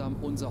gemeinsam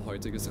unser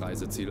heutiges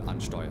Reiseziel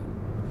ansteuern.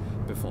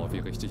 Bevor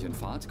wir richtig in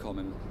Fahrt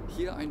kommen,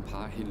 hier ein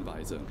paar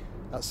Hinweise.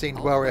 That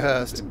seemed well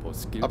rehearsed.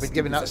 I've been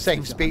giving that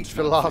same speech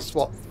for the last,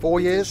 what,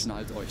 4 years?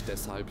 Schnallt euch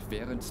deshalb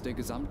während der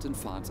gesamten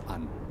Fahrt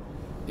an.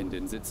 In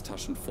den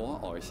Sitztaschen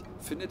vor euch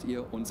findet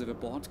ihr unsere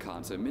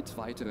Bordkarte mit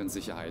weiteren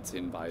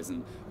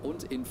Sicherheitshinweisen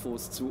und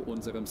Infos zu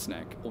unserem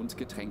Snack- und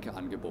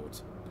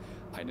Getränkeangebot.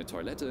 Eine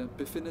Toilette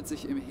befindet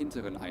sich im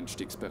hinteren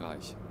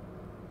Einstiegsbereich.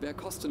 Wer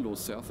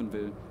kostenlos surfen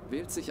will,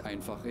 wählt sich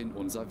einfach in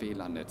unser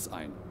WLAN-Netz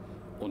ein.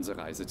 Unser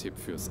Reisetipp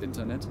fürs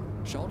Internet?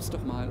 Schaut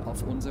doch mal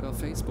auf unserer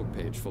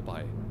Facebook-Page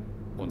vorbei.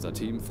 Unser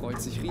Team freut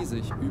sich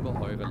riesig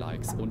über eure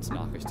Likes und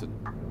Nachrichten.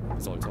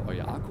 Sollte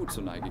euer Akku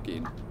zur Neige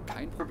gehen,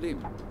 kein Problem.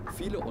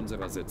 Viele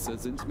unserer Sitze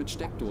sind mit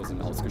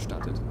Steckdosen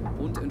ausgestattet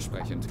und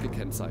entsprechend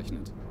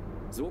gekennzeichnet.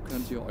 So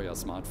könnt ihr euer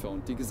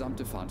Smartphone die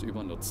gesamte Fahrt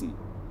über nutzen.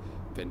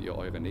 Wenn ihr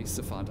eure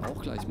nächste Fahrt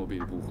auch gleich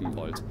mobil buchen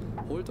wollt,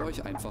 holt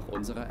euch einfach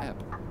unsere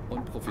App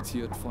und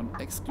profitiert von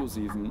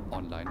exklusiven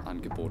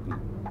Online-Angeboten.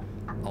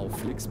 Auf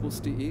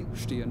flixbus.de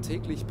stehen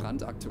täglich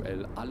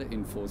brandaktuell alle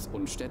Infos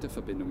und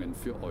Städteverbindungen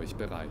für euch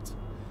bereit.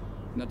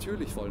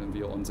 Natürlich wollen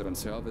wir unseren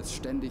Service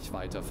ständig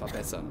weiter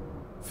verbessern.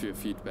 Für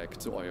Feedback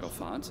zu eurer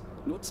Fahrt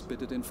nutzt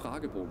bitte den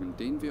Fragebogen,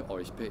 den wir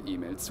euch per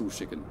E-Mail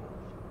zuschicken.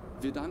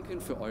 Wir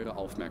danken für eure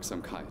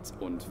Aufmerksamkeit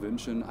und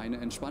wünschen eine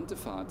entspannte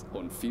Fahrt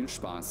und viel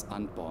Spaß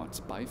an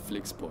Bord bei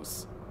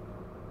Flixbus.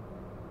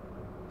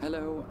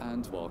 Hello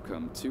and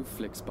welcome to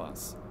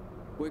Flixbus.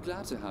 We're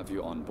glad to have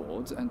you on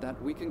board and that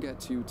we can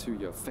get you to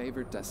your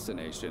favorite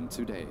destination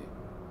today.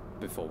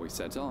 Before we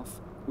set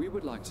off, we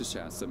would like to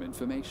share some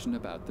information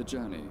about the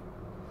journey.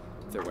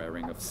 The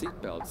wearing of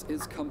seatbelts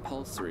is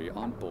compulsory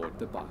on board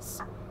the bus.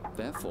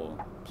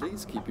 Therefore,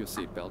 please keep your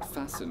seatbelt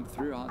fastened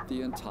throughout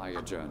the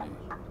entire journey.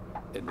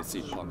 In the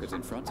seat pocket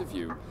in front of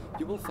you,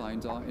 you will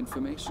find our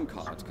information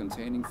card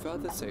containing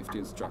further safety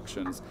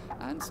instructions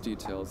and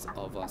details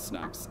of our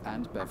snacks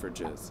and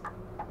beverages.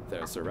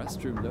 There's a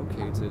restroom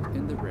located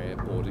in the rear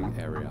boarding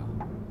area.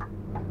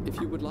 If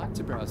you would like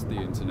to browse the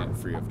internet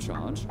free of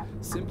charge,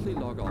 simply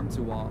log on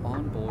to our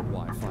onboard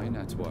Wi-Fi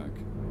network.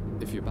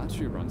 If your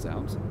battery runs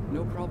out,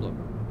 no problem.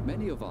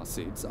 Many of our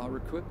seats are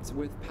equipped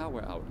with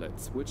power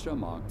outlets, which are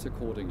marked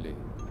accordingly.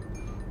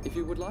 If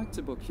you would like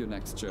to book your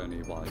next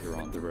journey while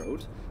you're on the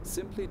road,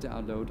 simply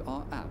download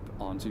our app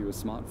onto your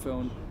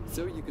smartphone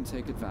so you can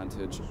take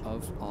advantage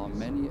of our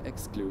many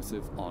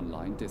exclusive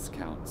online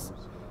discounts.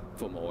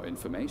 For more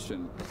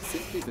information,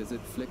 simply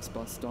visit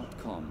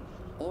flixbus.com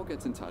or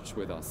get in touch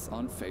with us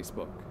on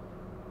Facebook.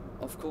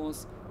 Of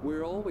course,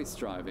 we're always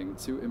striving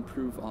to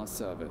improve our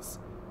service.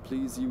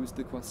 Please use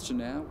the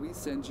questionnaire we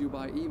send you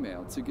by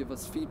email to give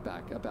us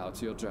feedback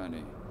about your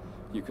journey.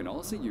 You can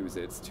also use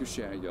it to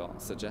share your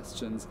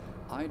suggestions,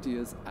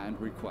 ideas, and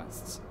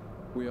requests.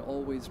 We are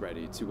always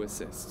ready to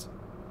assist.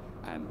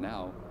 And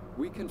now,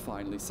 we can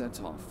finally set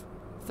off.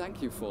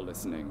 Thank you for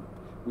listening.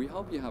 We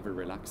hope you have a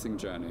relaxing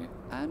journey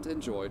and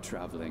enjoy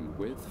traveling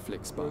with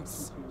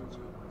Flixbus.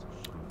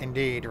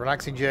 Indeed,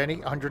 relaxing journey,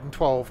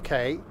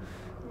 112k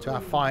to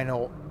our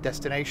final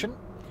destination.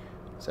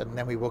 So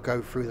then we will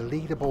go through the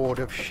leaderboard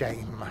of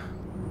shame.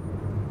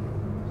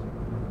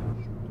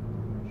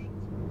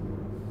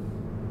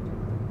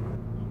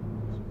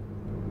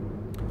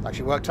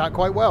 Actually worked out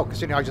quite well,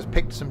 considering I just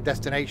picked some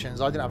destinations.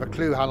 I didn't have a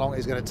clue how long it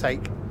was going to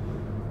take.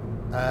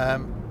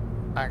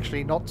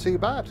 Actually, not too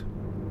bad,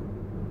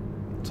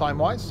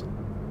 time-wise.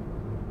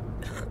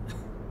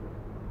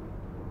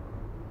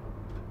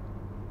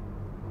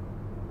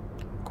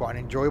 Quite an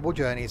enjoyable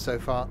journey so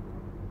far.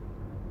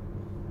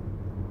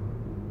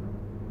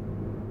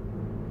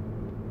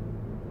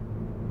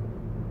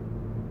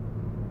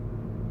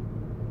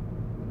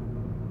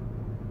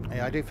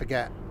 Yeah, I do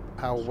forget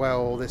how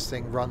well this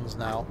thing runs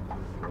now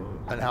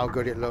and how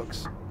good it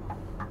looks.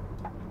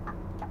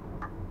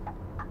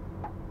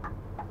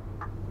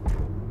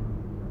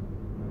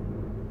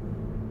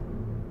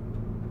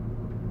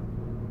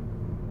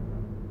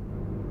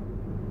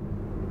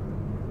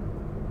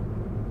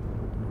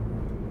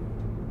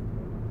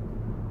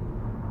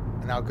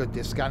 And how good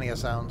this Scania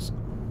sounds.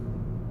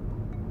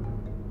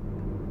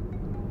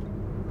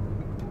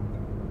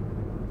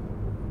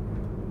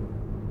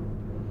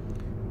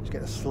 Just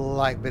get a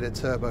slight bit of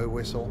turbo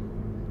whistle.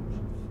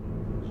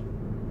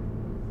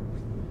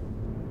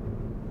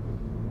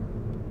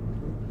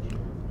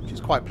 Which is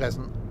quite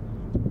pleasant.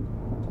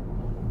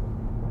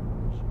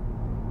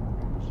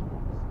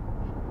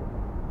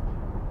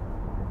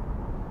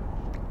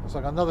 It's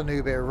like another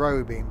new bit of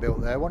road being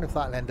built there. I wonder if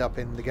that'll end up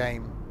in the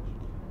game.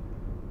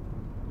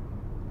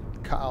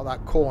 Cut out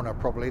that corner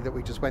probably that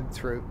we just went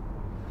through,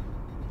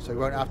 so we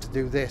won't have to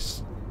do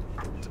this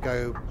to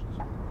go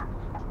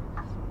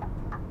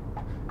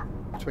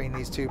between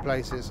these two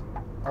places.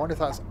 I wonder if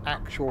that's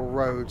actual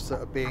roads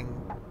that are being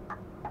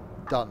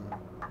done.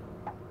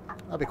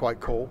 That'd be quite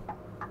cool.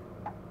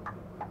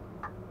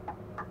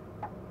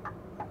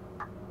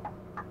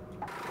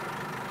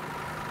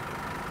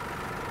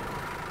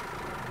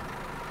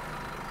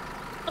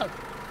 Oh,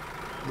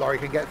 lorry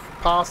can get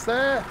past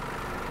there.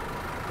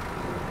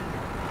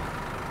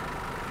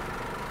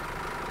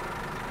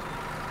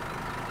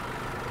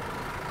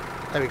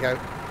 There we go.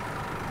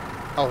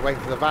 I was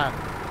waiting for the van.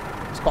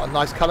 It's quite a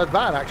nice coloured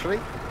van, actually.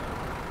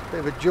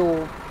 Bit of a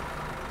dual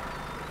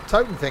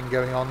tone thing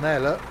going on there,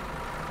 look.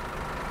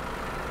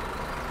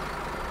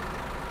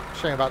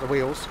 Showing about the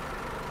wheels.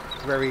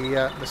 Very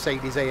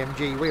Mercedes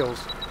AMG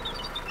wheels.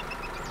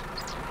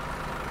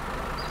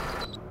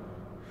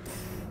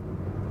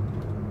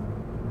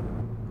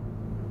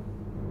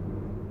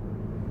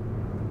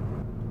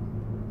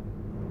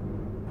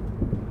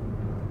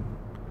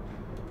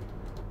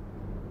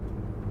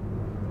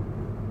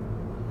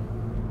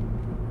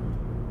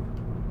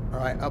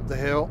 Right, up the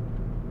hill.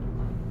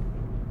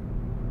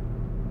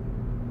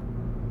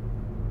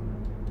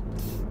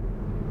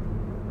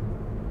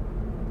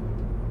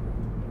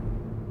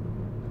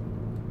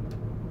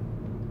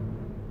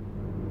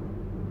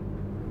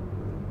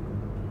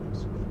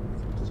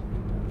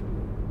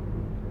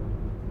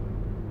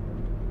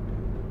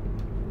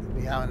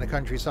 Be out in the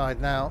countryside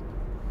now.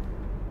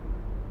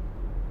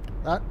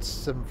 That's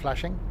some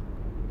flashing.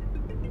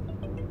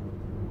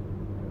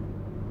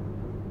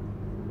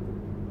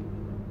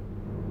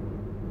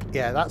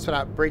 Yeah, that's where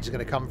that bridge is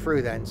going to come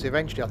through then. So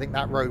eventually I think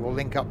that road will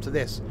link up to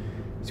this.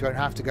 So you won't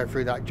have to go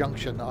through that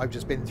junction that I've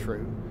just been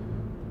through.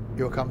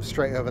 You'll come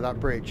straight over that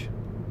bridge.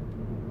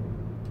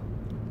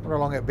 I wonder how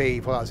long it'll be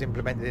before that's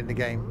implemented in the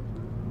game.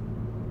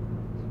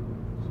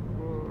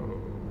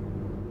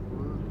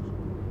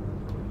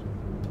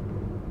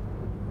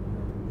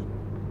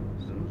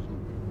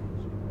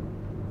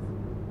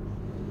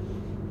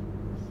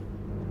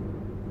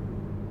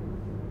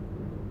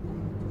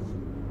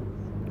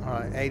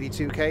 Right,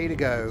 82k to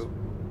go.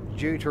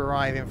 Due to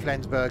arrive in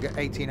Flensburg at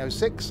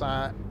 1806.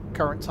 Our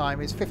current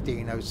time is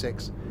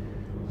 1506.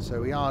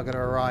 So we are going to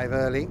arrive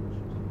early.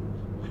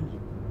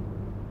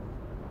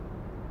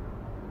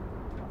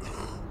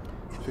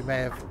 So we may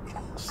have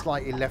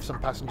slightly left some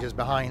passengers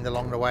behind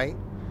along the way,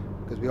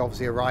 because we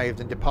obviously arrived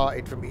and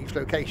departed from each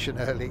location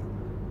early.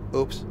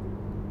 Oops.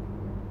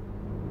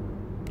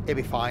 It'll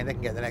be fine, they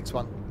can get the next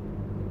one.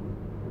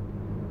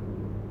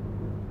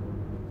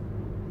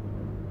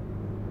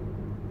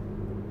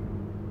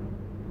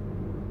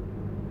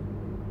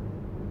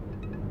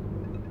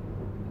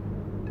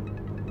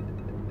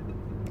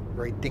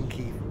 Very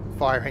dinky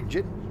fire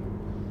engine.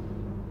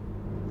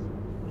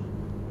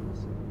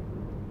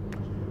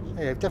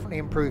 Yeah, they've definitely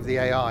improved the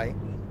AI.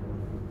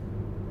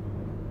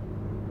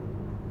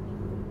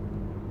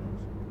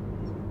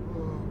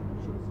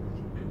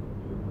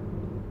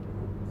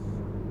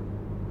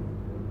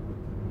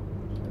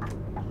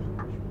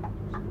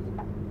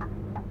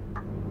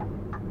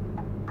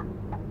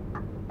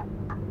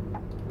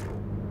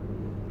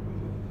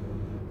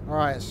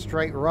 Alright,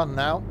 straight run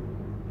now,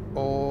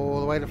 all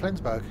the way to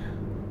Flensburg.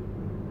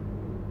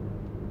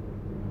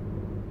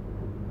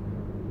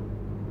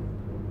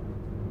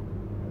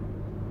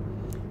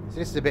 So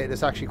this is a bit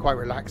that's actually quite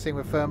relaxing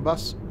with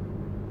Fernbus.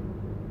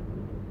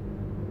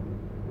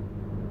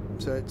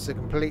 So it's a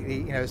completely,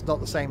 you know, it's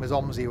not the same as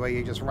OMSI where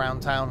you're just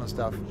around town and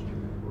stuff.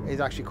 It's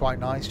actually quite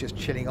nice just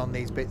chilling on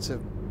these bits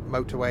of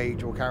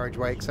motorway or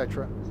carriageway,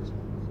 etc.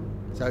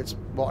 So it's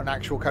what an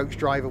actual coach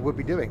driver would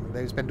be doing.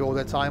 They spend all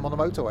their time on the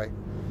motorway.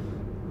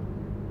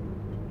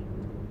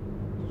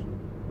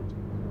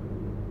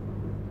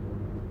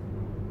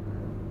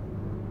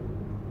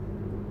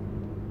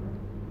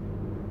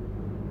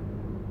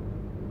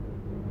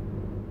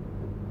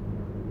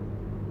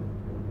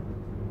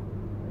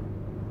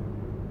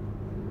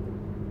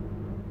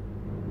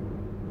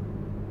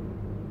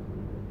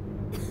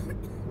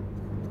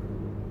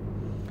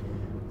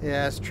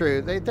 Yeah, it's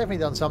true. They've definitely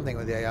done something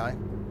with the AI.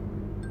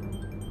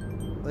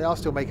 They are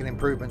still making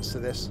improvements to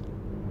this.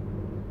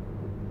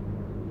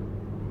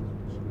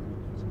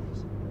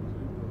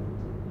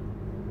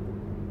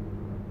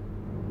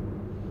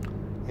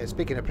 Yeah,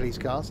 speaking of police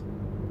cars.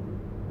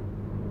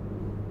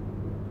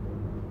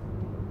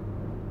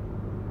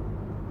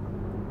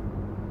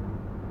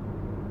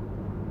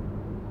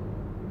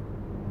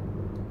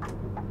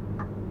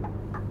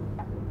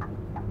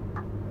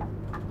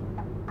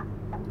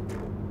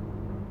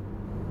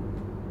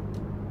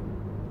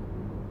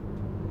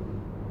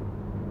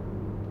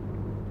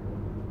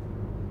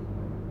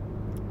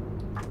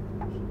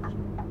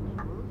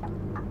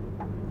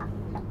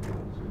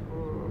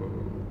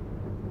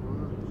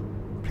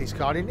 Police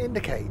car didn't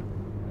indicate.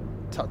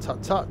 Tut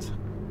tut tut.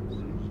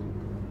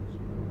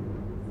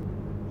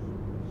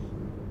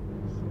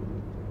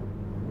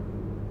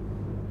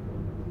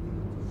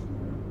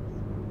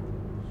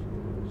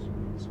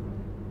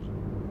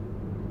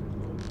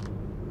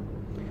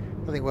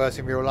 Nothing worse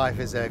in real life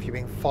is there if you're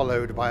being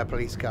followed by a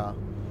police car,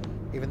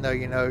 even though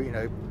you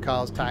know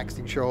cars taxed,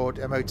 insured,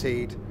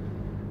 MOT'd.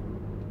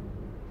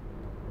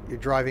 You're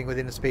driving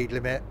within a speed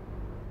limit.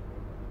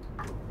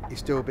 You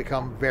still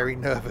become very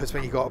nervous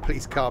when you got a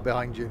police car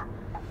behind you.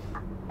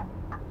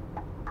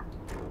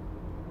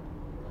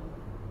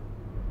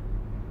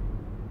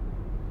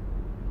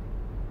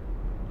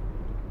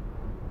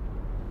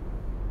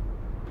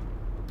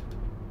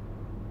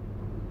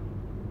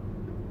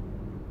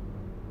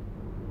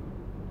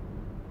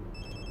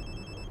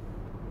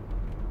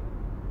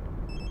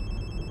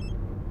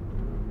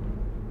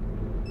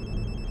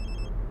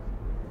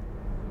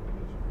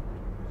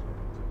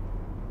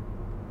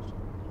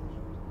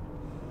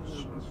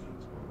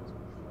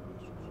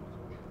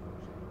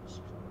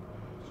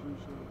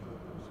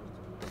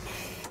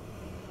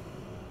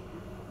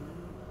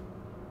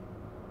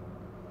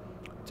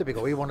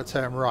 Typical, we want to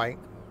turn right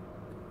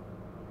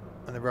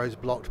and the road's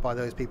blocked by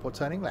those people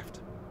turning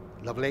left.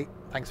 Lovely,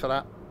 thanks for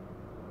that.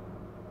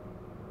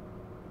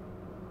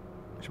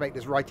 Should make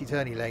this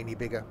righty-turny laney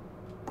bigger.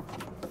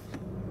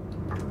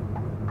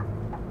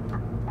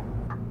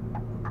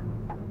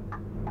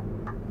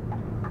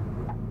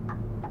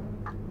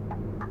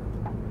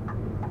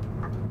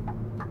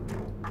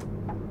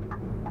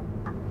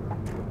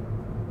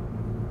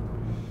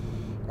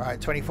 Right,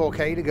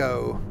 24k to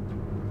go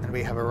and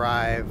we have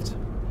arrived.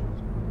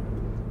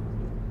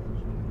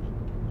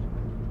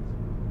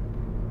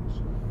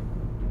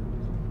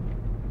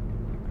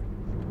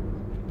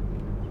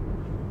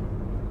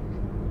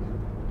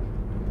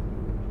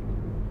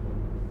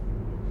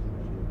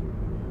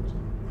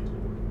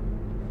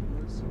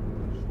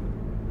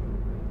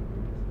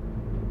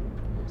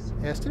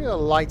 Yeah, still a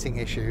lighting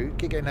issue.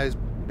 Keep getting those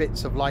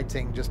bits of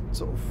lighting just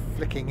sort of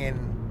flicking in.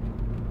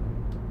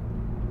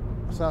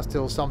 So that's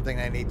still something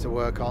they need to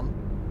work on.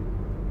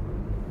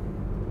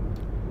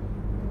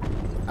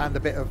 And a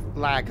bit of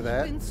lag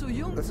there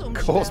that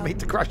caused me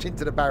to crash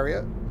into the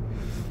barrier.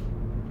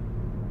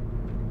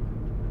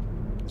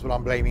 That's what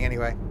I'm blaming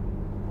anyway.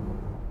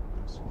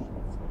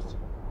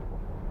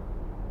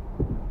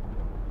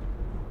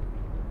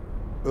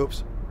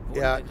 Oops.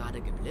 Wurden Yeah, wir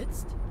gerade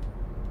geblitzt?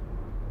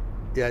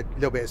 yeah, a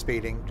little bit of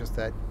speeding just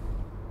there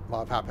might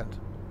have happened.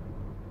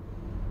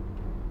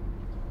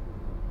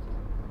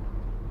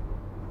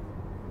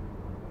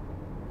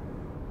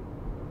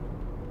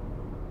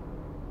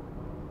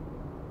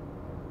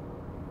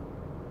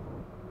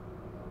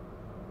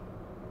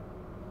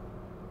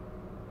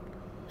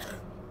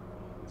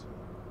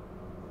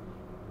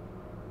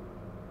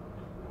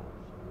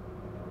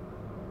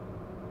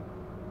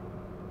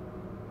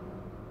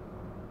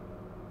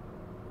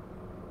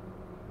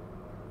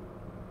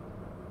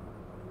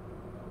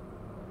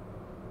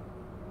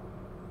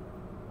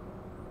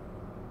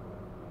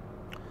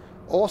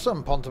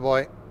 Awesome,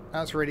 Pontaboy.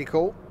 That's really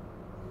cool.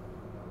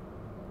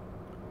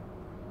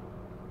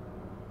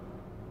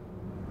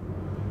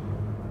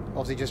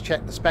 Obviously, just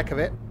check the spec of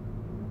it.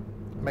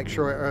 Make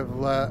sure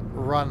it'll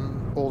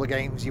run all the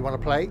games you want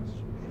to play.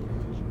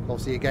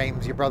 Obviously, your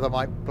games your brother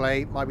might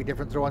play might be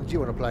different to the ones you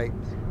want to play.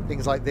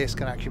 Things like this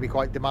can actually be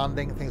quite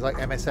demanding. Things like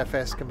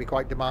MSFS can be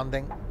quite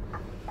demanding.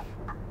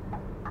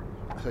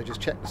 So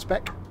just check the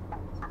spec.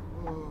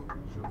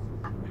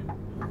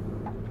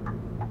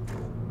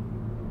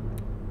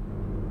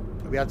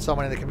 We had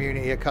someone in the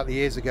community a couple of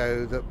years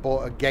ago that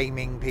bought a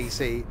gaming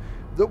PC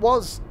that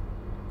was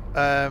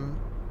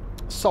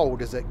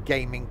sold as a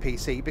gaming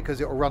PC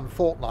because it will run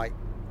Fortnite.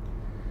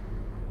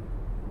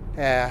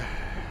 Yeah,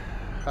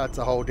 that's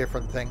a whole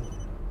different thing.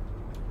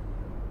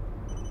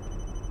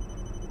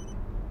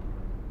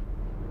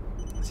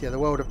 So yeah, the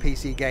world of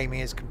PC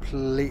gaming is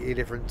completely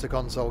different to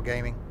console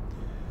gaming.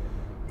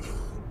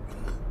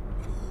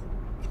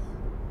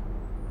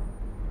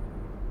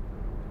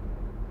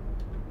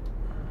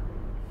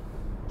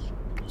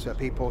 So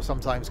people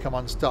sometimes come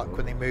unstuck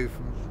when they move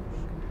from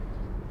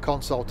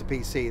console to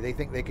PC. They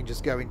think they can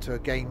just go into a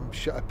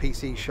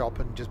PC shop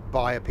and just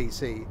buy a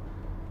PC,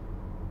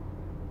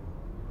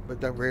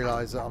 but don't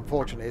realise that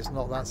unfortunately it's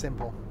not that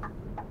simple.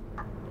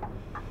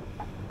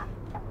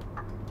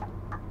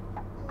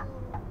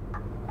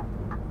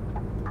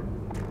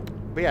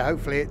 But yeah,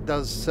 hopefully it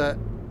does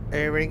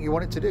everything you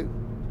want it to do.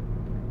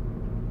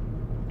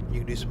 You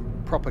can do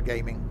some proper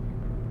gaming.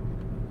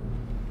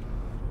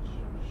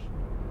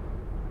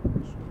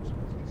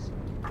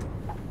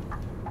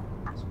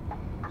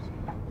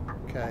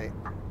 Okay,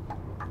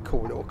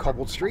 cool little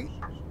cobbled street.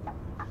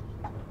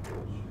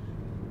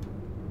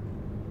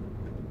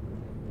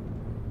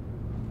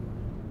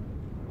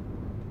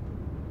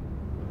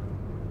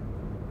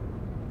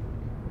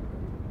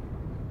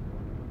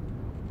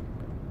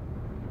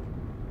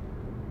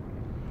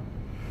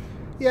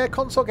 Yeah,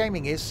 console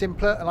gaming is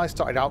simpler, and I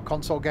started out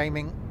console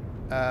gaming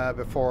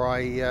before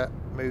I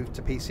moved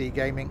to PC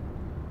gaming.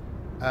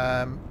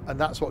 And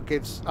that's what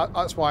gives.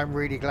 That's why I'm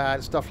really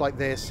glad stuff like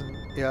this and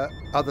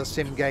other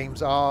sim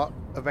games are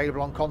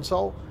available on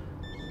console,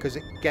 because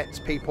it gets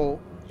people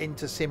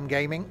into sim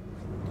gaming,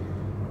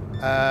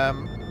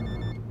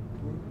 and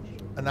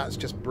that's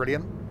just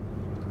brilliant.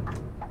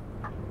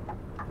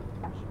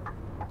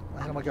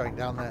 Where am I going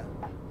down there?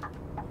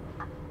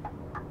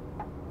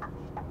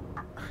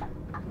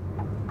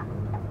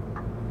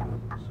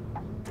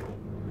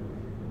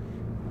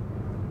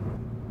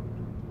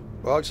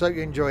 Well, I just hope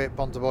you enjoy it,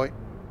 Pontaboy.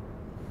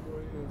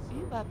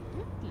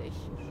 Überpünktlich.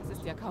 Das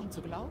ist ja kaum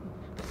zu glauben.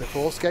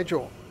 Before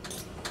schedule.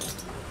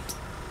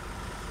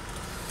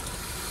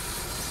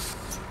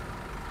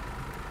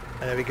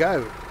 And there we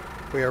go.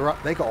 We are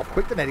up. They got off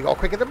quick, didn't they? They got off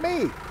quicker than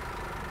me.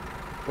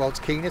 World's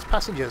keenest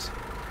passengers.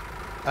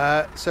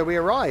 So we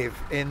arrive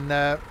in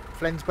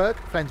Flensburg,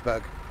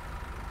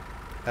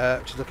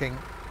 which is looking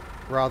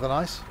rather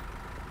nice.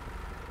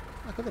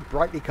 Look at the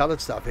brightly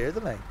coloured stuff here,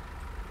 isn't they?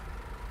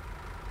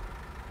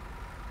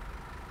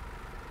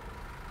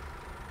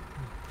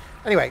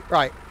 Anyway,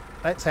 right,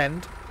 let's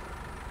end,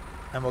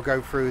 and we'll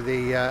go through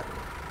the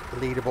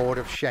leaderboard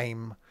of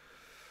shame,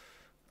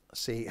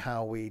 see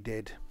how we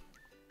did.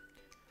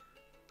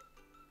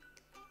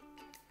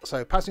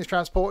 So, passengers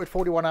transported,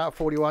 41 out of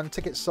 41,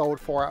 tickets sold,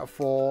 4 out of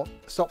 4,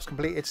 stops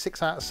completed,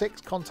 6 out of 6,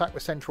 contact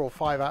with Central,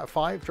 5 out of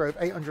 5, drove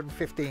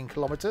 815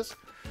 kilometres,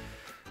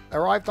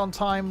 arrived on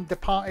time,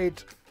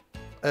 departed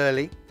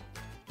early,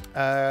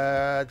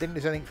 didn't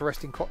lose anything for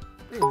resting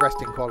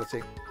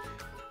quality.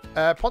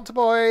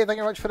 Pontaboy, thank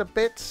you very much for the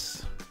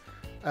bits.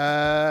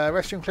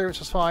 Restroom clearance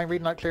was fine,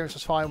 reading light clearance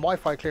was fine,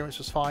 Wi-Fi clearance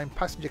was fine,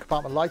 passenger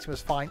compartment lighting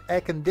was fine, air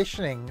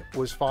conditioning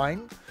was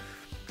fine.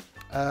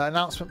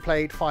 Announcement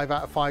played 5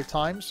 out of 5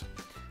 times.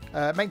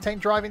 Maintained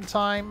driving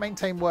time,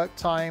 maintained work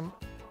time,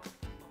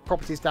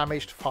 properties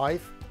damaged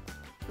 5.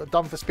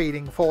 Done for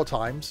speeding 4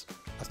 times.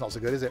 That's not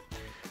so good, is it?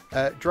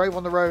 Drove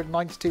on the road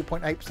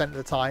 92.8% of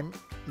the time,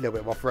 a little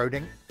bit of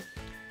off-roading.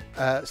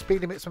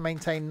 Speed limits were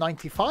maintained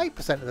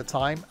 95% of the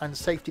time, and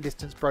safety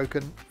distance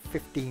broken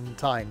 15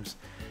 times.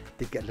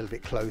 Did get a little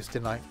bit close,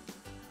 didn't I?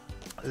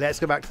 Let's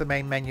go back to the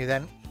main menu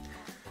then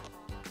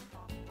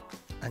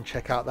and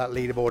check out that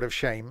leaderboard of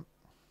shame.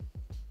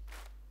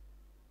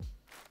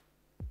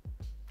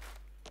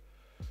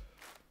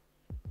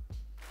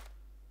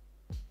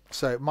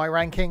 So my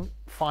ranking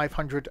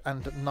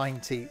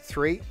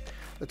 593.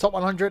 The top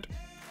 100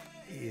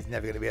 is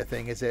never going to be a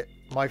thing, is it?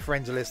 My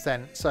friends are list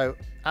then. So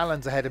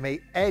Alan's ahead of me.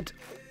 Ed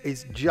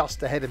is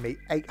just ahead of me,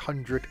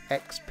 800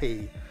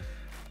 XP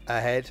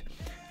ahead.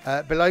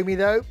 Below me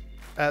though,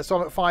 so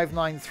I'm at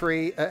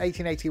 593. At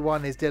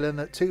 1881 is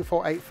Dylan. At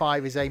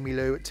 2485 is Amy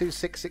Lou. At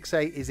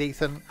 2668 is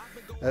Ethan.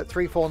 At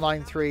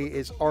 3493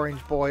 is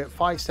Orange Boy. At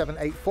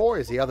 5784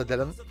 is the other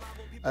Dylan.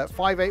 At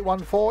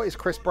 5814 is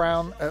Chris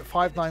Brown. At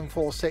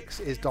 5946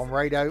 is Don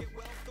Rado.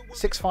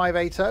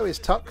 6580 is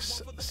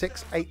Tux.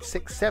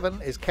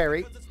 6867 is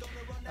Kerry.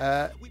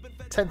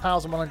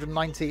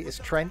 10,190 is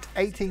Trent.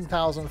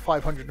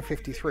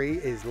 18,553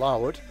 is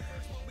Larwood.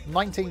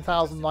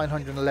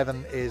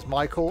 19,911 is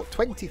Michael.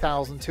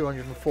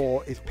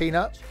 20,204 is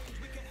Peanut.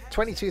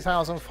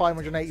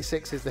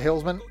 22,586 is the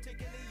Hillsman.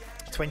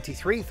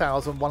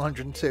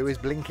 23,102 is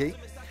Blinky.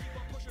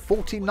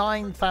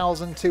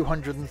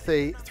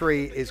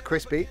 49,203 is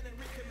Crispy.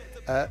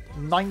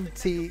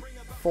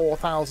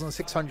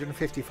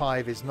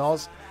 94,655 is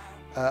Noz.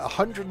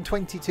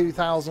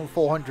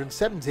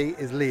 122,470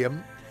 is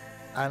Liam.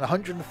 And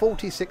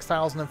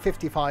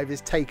 146,055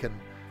 is Taken,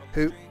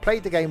 who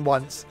played the game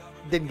once,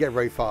 didn't get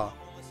very far.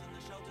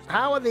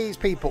 How are these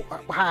people,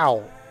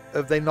 how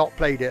have they not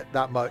played it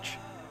that much?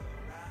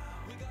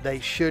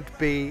 They should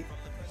be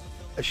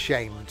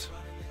ashamed.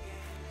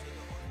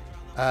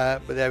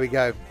 But there we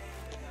go.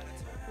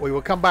 We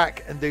will come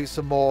back and do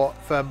some more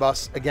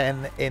Fernbus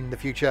again in the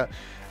future,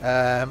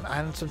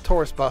 and some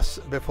Tourist Bus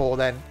before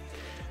then.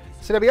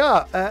 So there we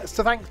are.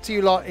 So thanks to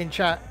you lot in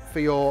chat for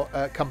your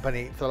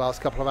company for the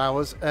last couple of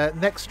hours.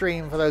 Next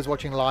stream for those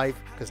watching live,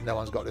 because no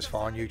one's got this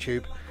far on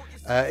YouTube,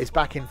 is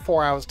back in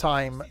 4 hours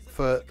time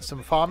for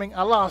some farming,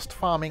 our last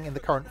farming in the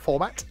current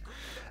format,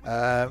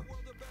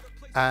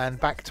 and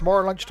back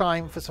tomorrow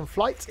lunchtime for some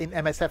flights in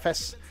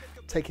MSFS,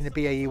 taking the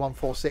BAE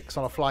 146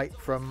 on a flight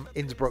from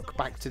Innsbruck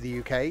back to the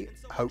UK,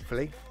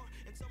 hopefully.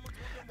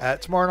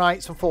 Tomorrow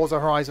night some Forza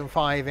Horizon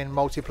 5 in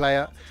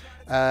multiplayer.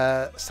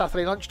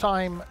 Saturday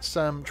lunchtime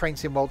some Train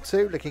Sim World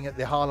 2, looking at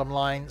the Harlem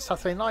line.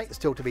 Saturday night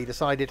still to be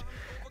decided.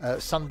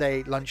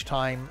 Sunday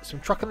lunchtime some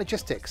Truck and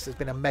Logistics. There's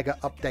been a mega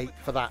update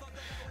for that,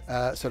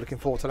 so looking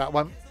forward to that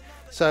one.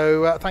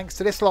 So thanks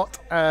to this lot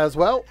as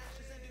well.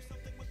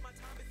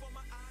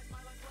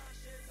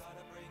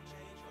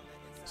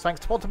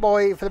 Thanks to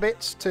Potterboy for the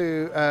bits,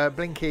 to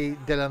Blinky,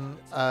 Dylan,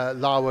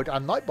 Larwood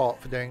and Nightbot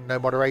for doing no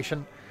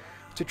moderation,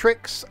 to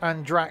Trix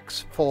and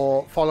Drax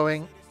for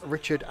following,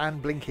 Richard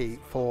and Blinky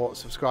for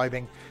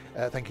subscribing.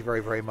 Thank you very,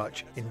 very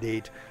much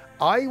indeed.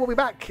 I will be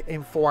back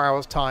in 4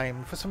 hours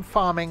time for some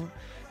farming.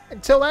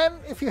 Until then,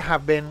 if you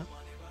have been,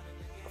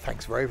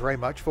 thanks very, very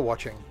much for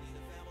watching.